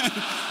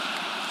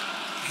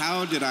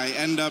 How did I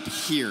end up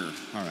here?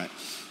 All right.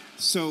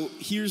 So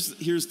here's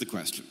the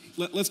question.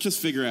 Let's just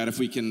figure out if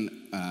we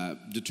can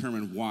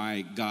determine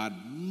why God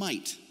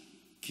might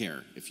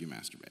care if you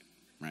masturbate,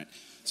 right?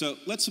 So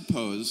let's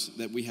suppose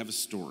that we have a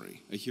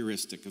story, a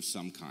heuristic of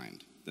some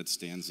kind that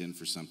stands in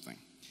for something.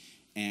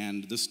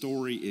 And the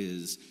story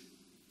is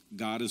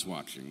God is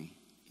watching.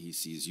 He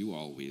sees you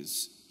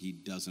always. He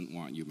doesn't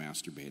want you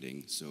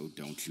masturbating, so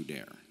don't you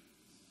dare.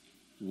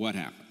 What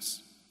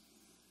happens?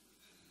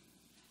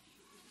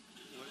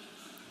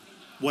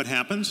 What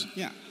happens?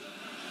 Yeah.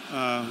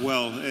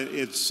 Well,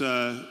 it's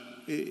a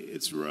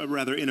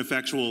rather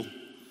ineffectual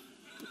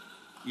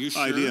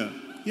idea.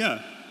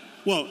 Yeah.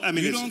 Well, I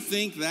mean, you don't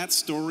think that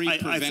story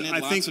prevented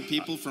lots of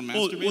people from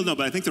masturbating? Well, no,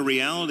 but I think the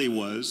reality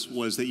was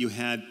that you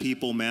had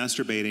people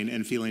masturbating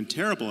and feeling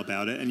terrible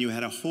about it, and you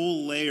had a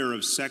whole layer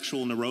of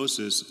sexual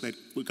neurosis that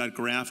got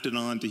grafted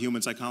onto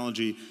human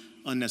psychology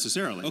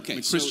unnecessarily. Okay, I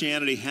mean,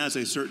 Christianity has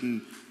a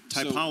certain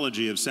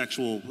typology of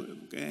sexual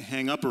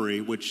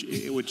hang-uppery, which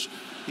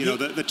you know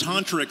the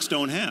tantrics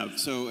don't have.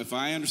 So, if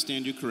I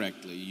understand you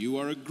correctly, you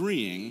are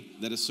agreeing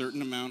that a certain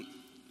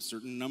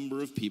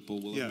number of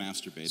people will have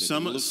masturbated.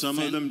 Some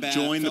of them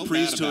joined the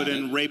priesthood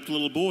and raped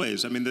little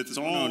boys. I mean, that's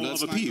all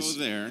of a piece. Let's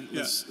not go there.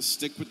 Let's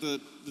stick with the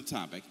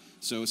topic.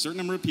 So a certain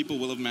number of people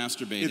will have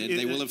masturbated.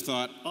 They will have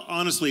thought...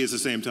 Honestly, it's the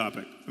same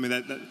topic. I mean,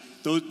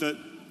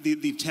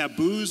 the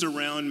taboos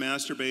around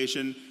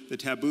masturbation, the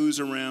taboos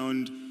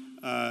around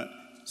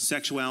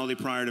sexuality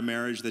prior to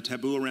marriage, the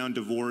taboo around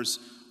divorce,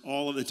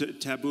 all of the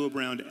taboo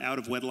around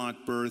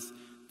out-of-wedlock birth,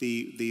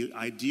 the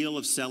ideal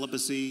of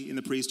celibacy in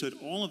the priesthood,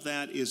 all of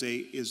that is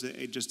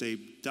just a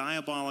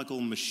diabolical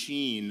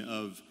machine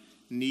of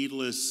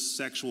needless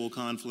sexual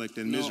conflict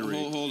and misery.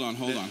 Hold on.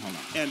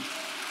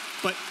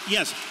 But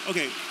yes,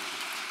 okay.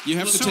 You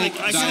have to take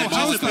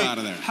diabolical out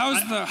of there.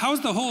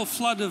 How's the whole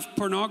flood of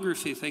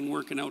pornography thing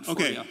working out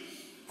for you?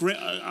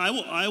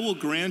 I will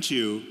grant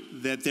you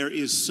that there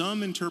is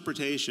some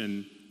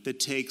interpretation that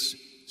takes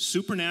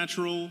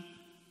supernatural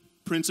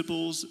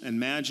principles and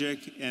magic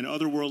and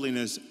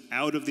otherworldliness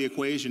out of the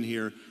equation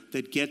here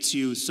that gets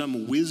you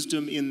some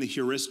wisdom in the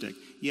heuristic.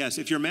 Yes,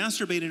 if you're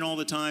masturbating all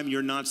the time,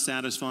 you're not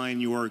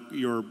satisfying your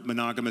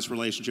monogamous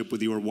relationship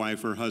with your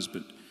wife or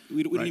husband.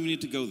 We don't even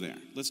need to go there.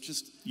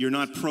 You're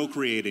not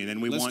procreating,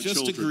 and let's want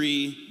children. Let's just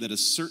agree that a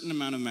certain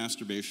amount of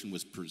masturbation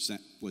was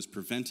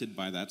prevented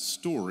by that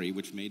story,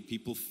 which made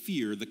people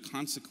fear the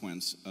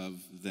consequence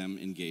of them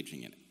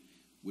engaging in it,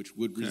 which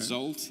would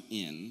result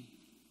in,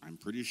 I'm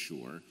pretty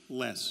sure,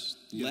 less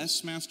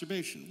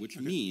masturbation, which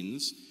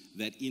means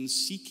that in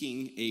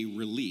seeking a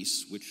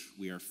release, which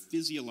we are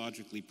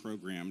physiologically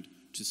programmed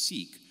to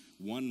seek,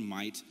 one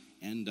might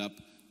end up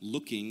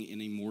looking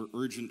in a more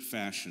urgent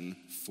fashion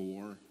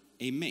for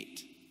a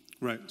mate.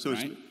 Right.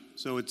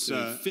 So it's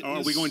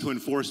are we going to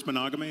enforce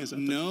monogamy? Is that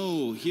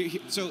no?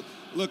 So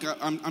look,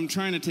 I'm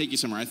trying to take you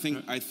somewhere.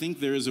 I think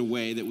there is a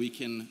way that we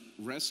can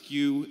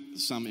rescue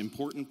some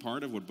important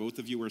part of what both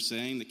of you are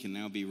saying that can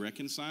now be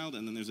reconciled,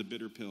 and then there's a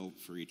bitter pill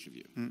for each of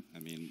you. I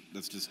mean,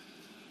 that's just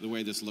the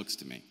way this looks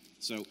to me.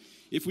 So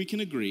if we can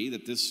agree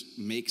that this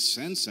makes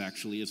sense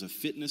actually as a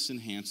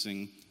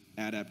fitness-enhancing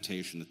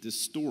adaptation, that this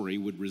story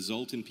would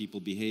result in people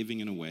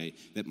behaving in a way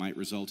that might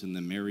result in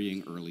them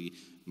marrying early,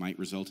 might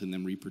result in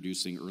them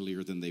reproducing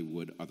earlier than they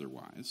would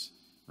otherwise,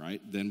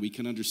 right? Then we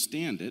can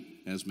understand it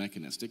as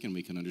mechanistic, and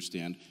we can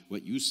understand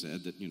what you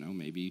said, that,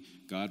 maybe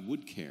God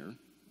would care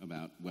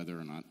about whether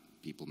or not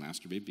people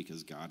masturbate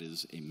because God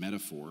is a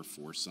metaphor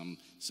for some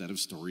set of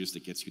stories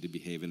that gets you to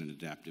behave in an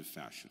adaptive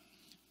fashion.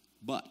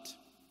 But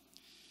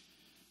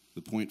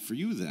the point for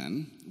you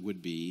then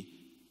would be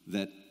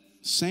that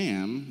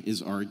Sam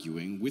is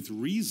arguing, with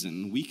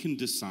reason, we can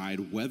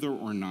decide whether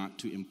or not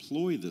to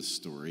employ this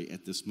story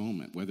at this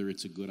moment, whether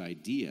it's a good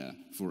idea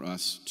for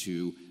us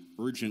to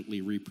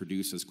urgently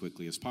reproduce as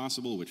quickly as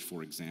possible, which,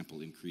 for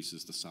example,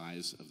 increases the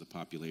size of the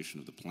population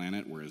of the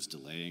planet, whereas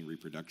delaying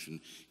reproduction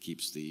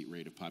keeps the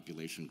rate of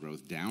population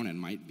growth down and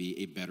might be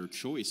a better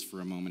choice for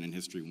a moment in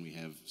history when we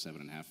have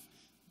 7.5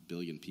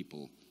 billion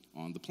people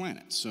on the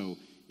planet. So,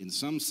 in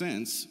some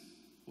sense,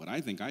 what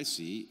I think I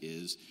see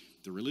is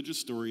The religious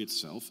story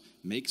itself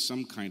makes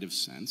some kind of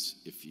sense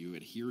if you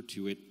adhere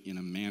to it in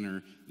a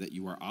manner that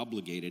you are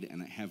obligated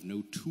and have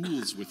no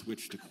tools with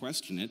which to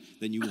question it,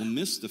 then you will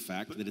miss the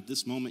fact that at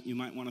this moment you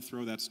might want to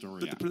throw that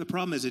story out. But the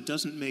problem is it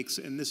doesn't make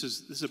sense, and this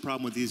is a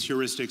problem with these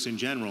heuristics in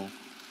general.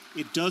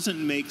 It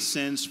doesn't make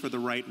sense for the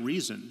right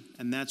reason,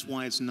 and that's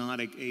why it's not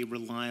a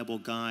reliable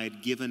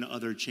guide given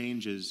other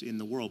changes in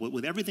the world. But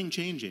with everything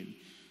changing,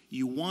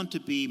 you want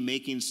to be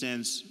making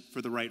sense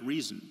for the right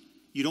reason.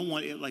 You don't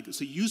want it,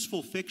 so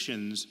useful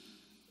fictions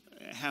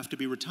have to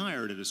be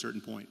retired at a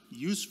certain point.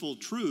 Useful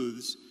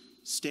truths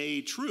stay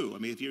true. I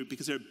mean,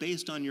 because they're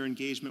based on your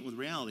engagement with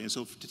reality. And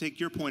so to take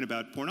your point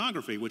about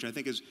pornography, which I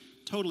think is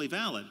totally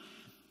valid,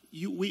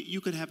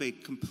 you could have a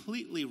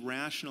completely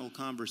rational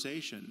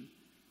conversation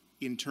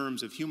in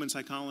terms of human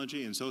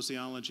psychology and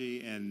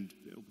sociology and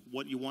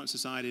what you want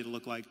society to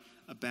look like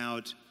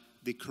about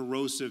the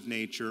corrosive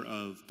nature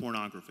of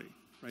pornography,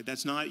 right?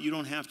 That's not, you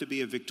don't have to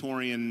be a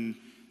Victorian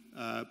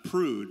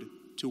prude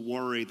to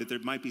worry that there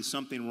might be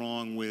something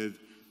wrong with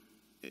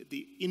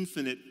the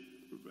infinite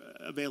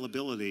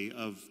availability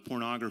of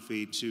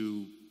pornography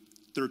to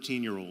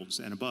 13-year-olds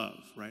and above,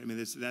 right? I mean,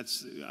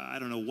 that's I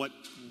don't know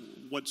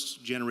what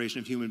generation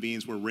of human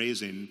beings we're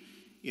raising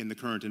in the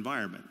current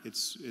environment.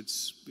 It's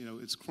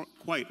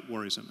quite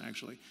worrisome,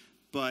 actually.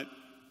 But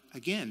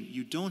again,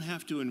 you don't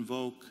have to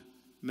invoke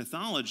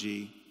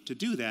mythology to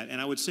do that.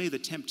 And I would say the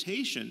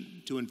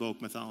temptation to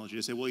invoke mythology,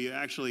 to say, well, you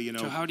actually,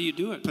 So how do you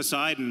do it?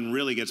 Poseidon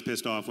really gets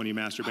pissed off when you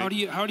masturbate.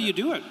 How do you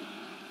do it?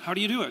 How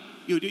do you do it?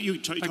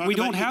 We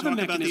don't have a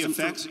mechanism.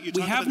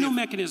 We have no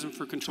mechanism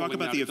for controlling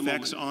that. Talk about the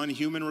effects on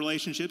human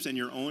relationships and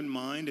your own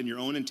mind and your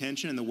own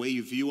intention and the way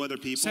you view other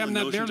people. Sam,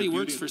 that barely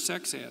works for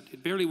sex ed.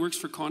 It barely works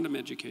for condom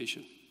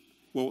education.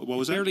 What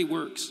was that? It barely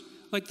works.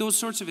 Like those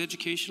sorts of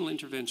educational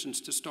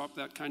interventions to stop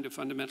that kind of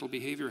fundamental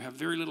behavior have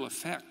very little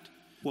effect.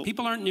 Well,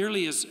 people aren't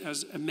nearly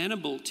as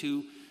amenable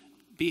to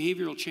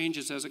behavioral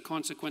changes as a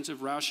consequence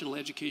of rational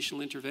educational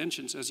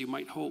interventions as you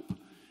might hope.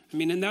 I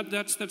mean, and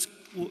that's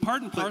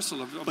part and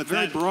parcel of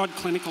very broad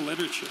clinical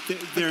literature.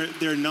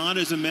 They're not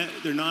as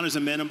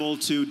amenable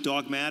to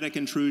dogmatic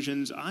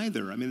intrusions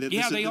either. I mean,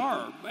 they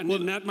are,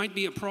 and that might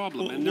be a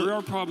problem. And there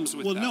are problems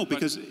with that. Well, no,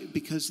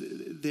 because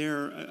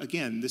they're,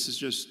 again, this is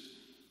just.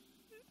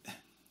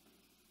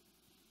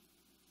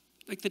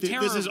 Like the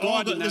terror of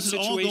God in that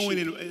situation. All going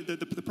in.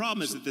 The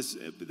problem is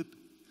that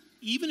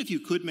even if you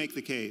could make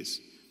the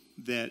case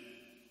that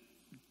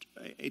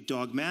a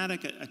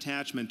dogmatic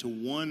attachment to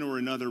one or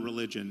another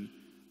religion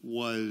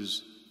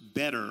was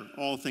better,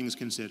 all things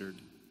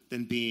considered,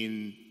 than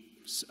being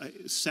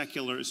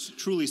secular,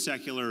 truly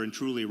secular and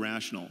truly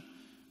rational,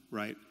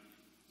 right?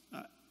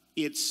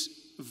 It's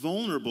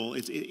vulnerable.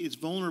 It's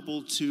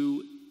vulnerable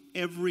to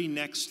every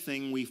next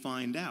thing we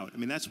find out. I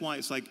mean, that's why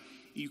it's like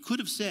you could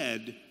have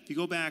said, if you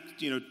go back,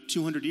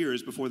 200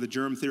 years before the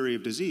germ theory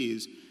of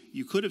disease,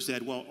 you could have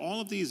said, well,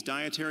 all of these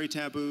dietary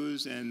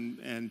taboos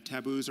and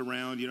taboos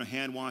around,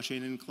 hand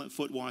washing and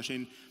foot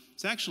washing,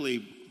 it's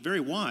actually very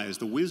wise.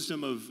 The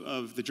wisdom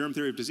of the germ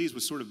theory of disease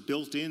was sort of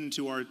built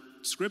into our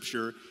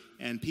scripture,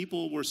 and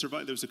people were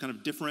there was a kind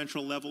of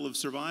differential level of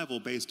survival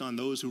based on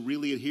those who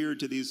really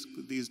adhered to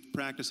these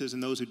practices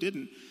and those who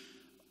didn't.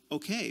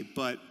 Okay,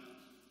 but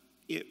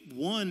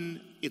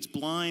it's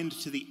blind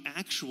to the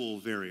actual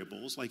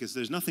variables. Like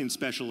there's nothing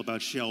special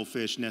about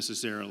shellfish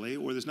necessarily,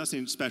 or there's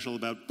nothing special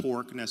about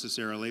pork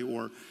necessarily,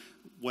 or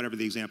whatever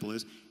the example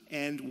is.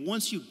 And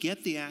once you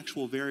get the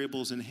actual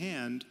variables in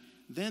hand,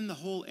 then the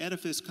whole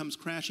edifice comes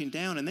crashing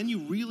down, and then you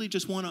really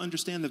just want to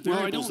understand the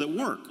variables that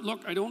work.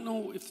 Look, I don't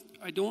know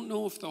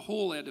if the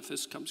whole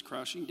edifice comes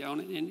crashing down,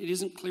 and it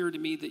isn't clear to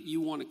me that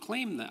you want to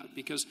claim that,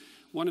 because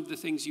one of the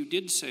things you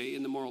did say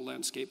in the moral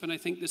landscape, and I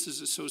think this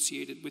is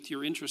associated with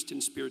your interest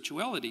in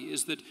spirituality,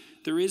 is that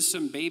there is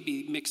some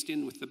baby mixed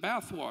in with the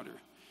bathwater.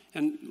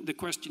 And the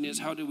question is,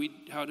 how do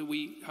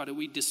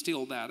we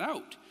distill that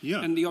out? Yeah.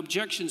 And the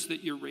objections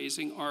that you're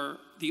raising are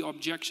the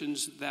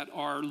objections that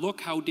are, look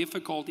how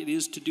difficult it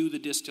is to do the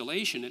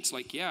distillation. It's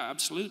like, yeah,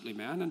 absolutely,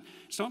 man. And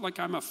it's not like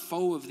I'm a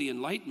foe of the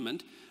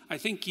Enlightenment. I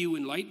think you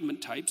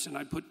Enlightenment types, and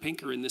I put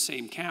Pinker in the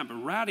same camp,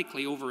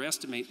 radically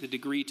overestimate the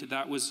degree to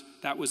that was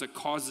a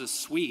causus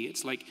sui.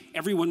 It's like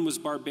everyone was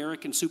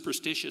barbaric and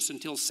superstitious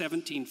until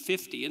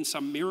 1750, and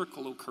some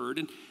miracle occurred,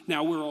 and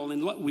now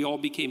we all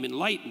became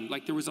enlightened.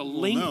 Like there was a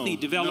lengthy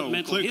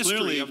developmental history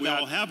clearly of that. We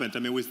all haven't. I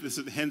mean, this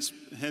is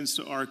hence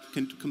our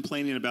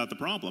complaining about the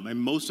problem. And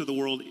most of the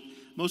world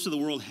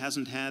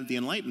hasn't had the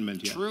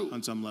Enlightenment yet. True.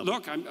 On some level.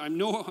 Look, I'm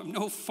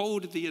no foe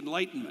to the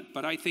Enlightenment,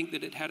 but I think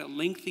that it had a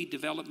lengthy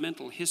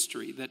developmental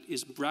history that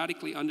is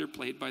radically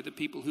underplayed by the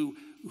people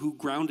who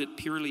ground it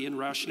purely in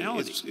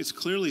rationality. It's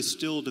clearly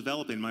still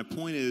developing. My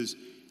point is,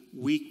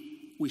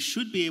 we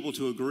should be able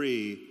to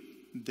agree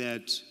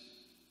that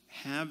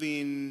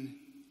having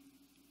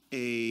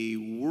a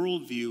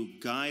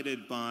worldview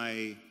guided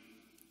by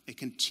a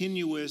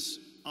continuous,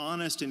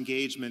 honest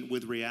engagement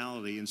with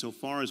reality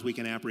insofar as we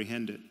can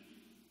apprehend it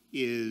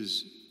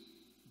is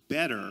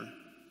better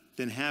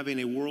than having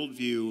a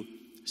worldview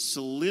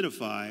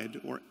solidified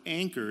or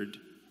anchored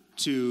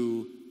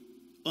to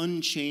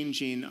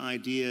unchanging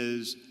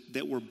ideas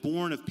that were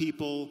born of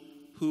people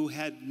who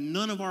had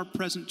none of our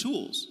present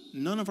tools,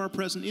 none of our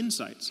present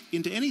insights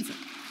into anything.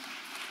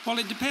 Well,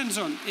 it depends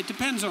on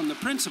the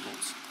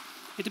principles.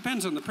 It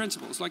depends on the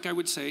principles. Like I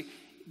would say,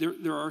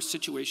 there are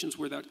situations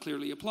where that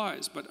clearly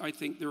applies, but I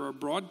think there are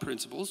broad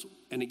principles.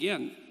 And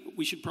again,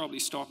 we should probably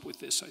stop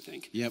with this, I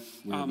think. Yep,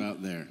 we're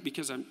about there.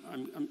 Because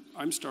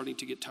I'm starting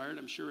to get tired.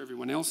 I'm sure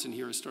everyone else in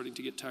here is starting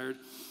to get tired.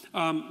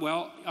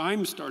 Well,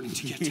 I'm starting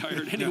to get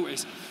tired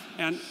anyways.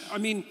 And I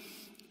mean,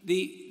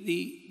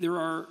 there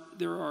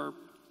are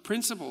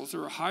principles,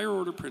 there are higher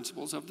order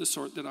principles of the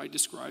sort that I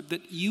described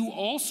that you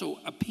also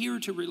appear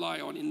to rely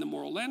on in the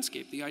moral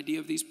landscape, the idea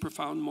of these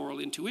profound moral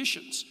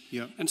intuitions.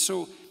 Yep. And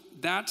so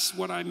that's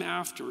what I'm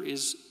after,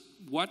 is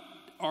what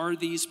are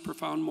these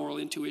profound moral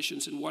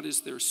intuitions and what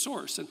is their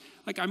source? And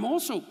like, I'm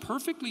also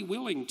perfectly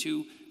willing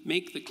to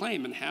make the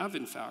claim, and have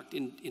in fact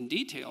in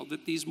detail,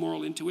 that these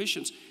moral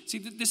intuitions, see,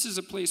 this is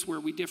a place where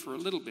we differ a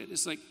little bit.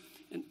 It's like,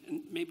 and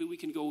maybe we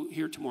can go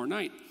here tomorrow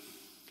night.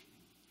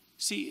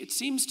 See, it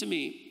seems to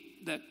me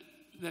that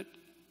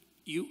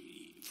your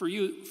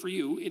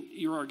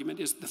argument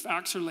is the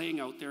facts are laying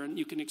out there and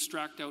you can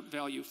extract out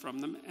value from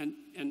them, and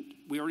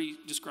we already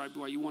described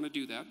why you want to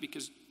do that,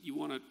 because you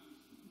want to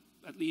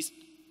at least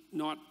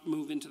not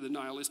move into the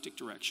nihilistic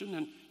direction,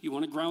 and you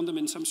want to ground them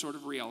in some sort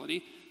of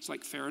reality. It's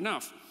like, fair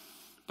enough.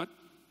 But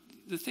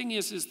the thing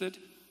is that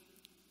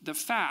the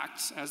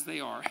facts, as they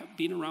are, have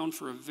been around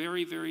for a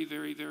very, very,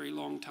 very, very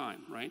long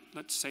time, right?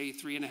 Let's say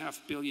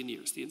 3.5 billion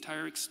years, the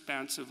entire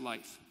expanse of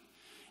life.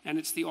 And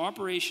it's the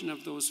operation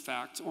of those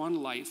facts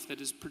on life that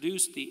has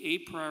produced the a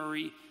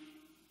priori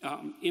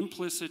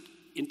implicit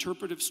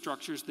interpretive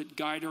structures that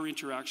guide our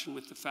interaction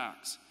with the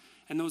facts.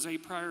 And those a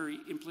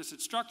priori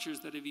implicit structures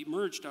that have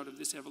emerged out of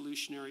this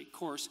evolutionary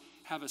course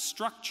have a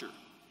structure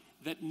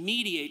that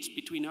mediates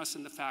between us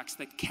and the facts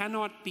that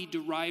cannot be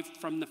derived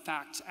from the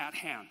facts at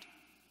hand.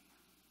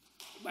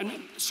 And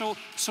so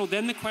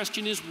then the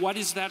question is, what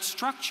is that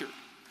structure?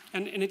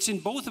 And it's in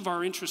both of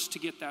our interests to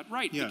get that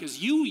right, because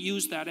you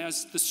use that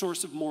as the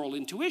source of moral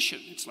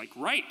intuition. It's like,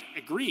 right,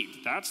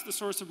 agreed, that's the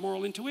source of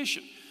moral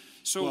intuition.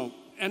 So, well,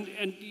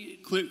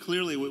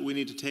 clearly we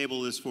need to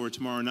table this for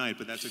tomorrow night,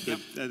 but that's a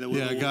good...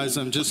 guys,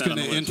 I'm just going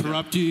to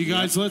interrupt you. You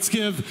guys, let's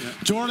give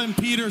Jordan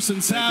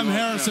Peterson, Sam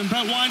Harris, and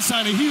Bret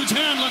Weinstein a huge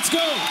hand. Let's go.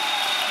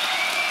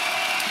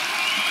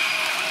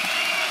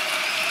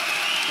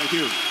 Thank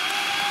you.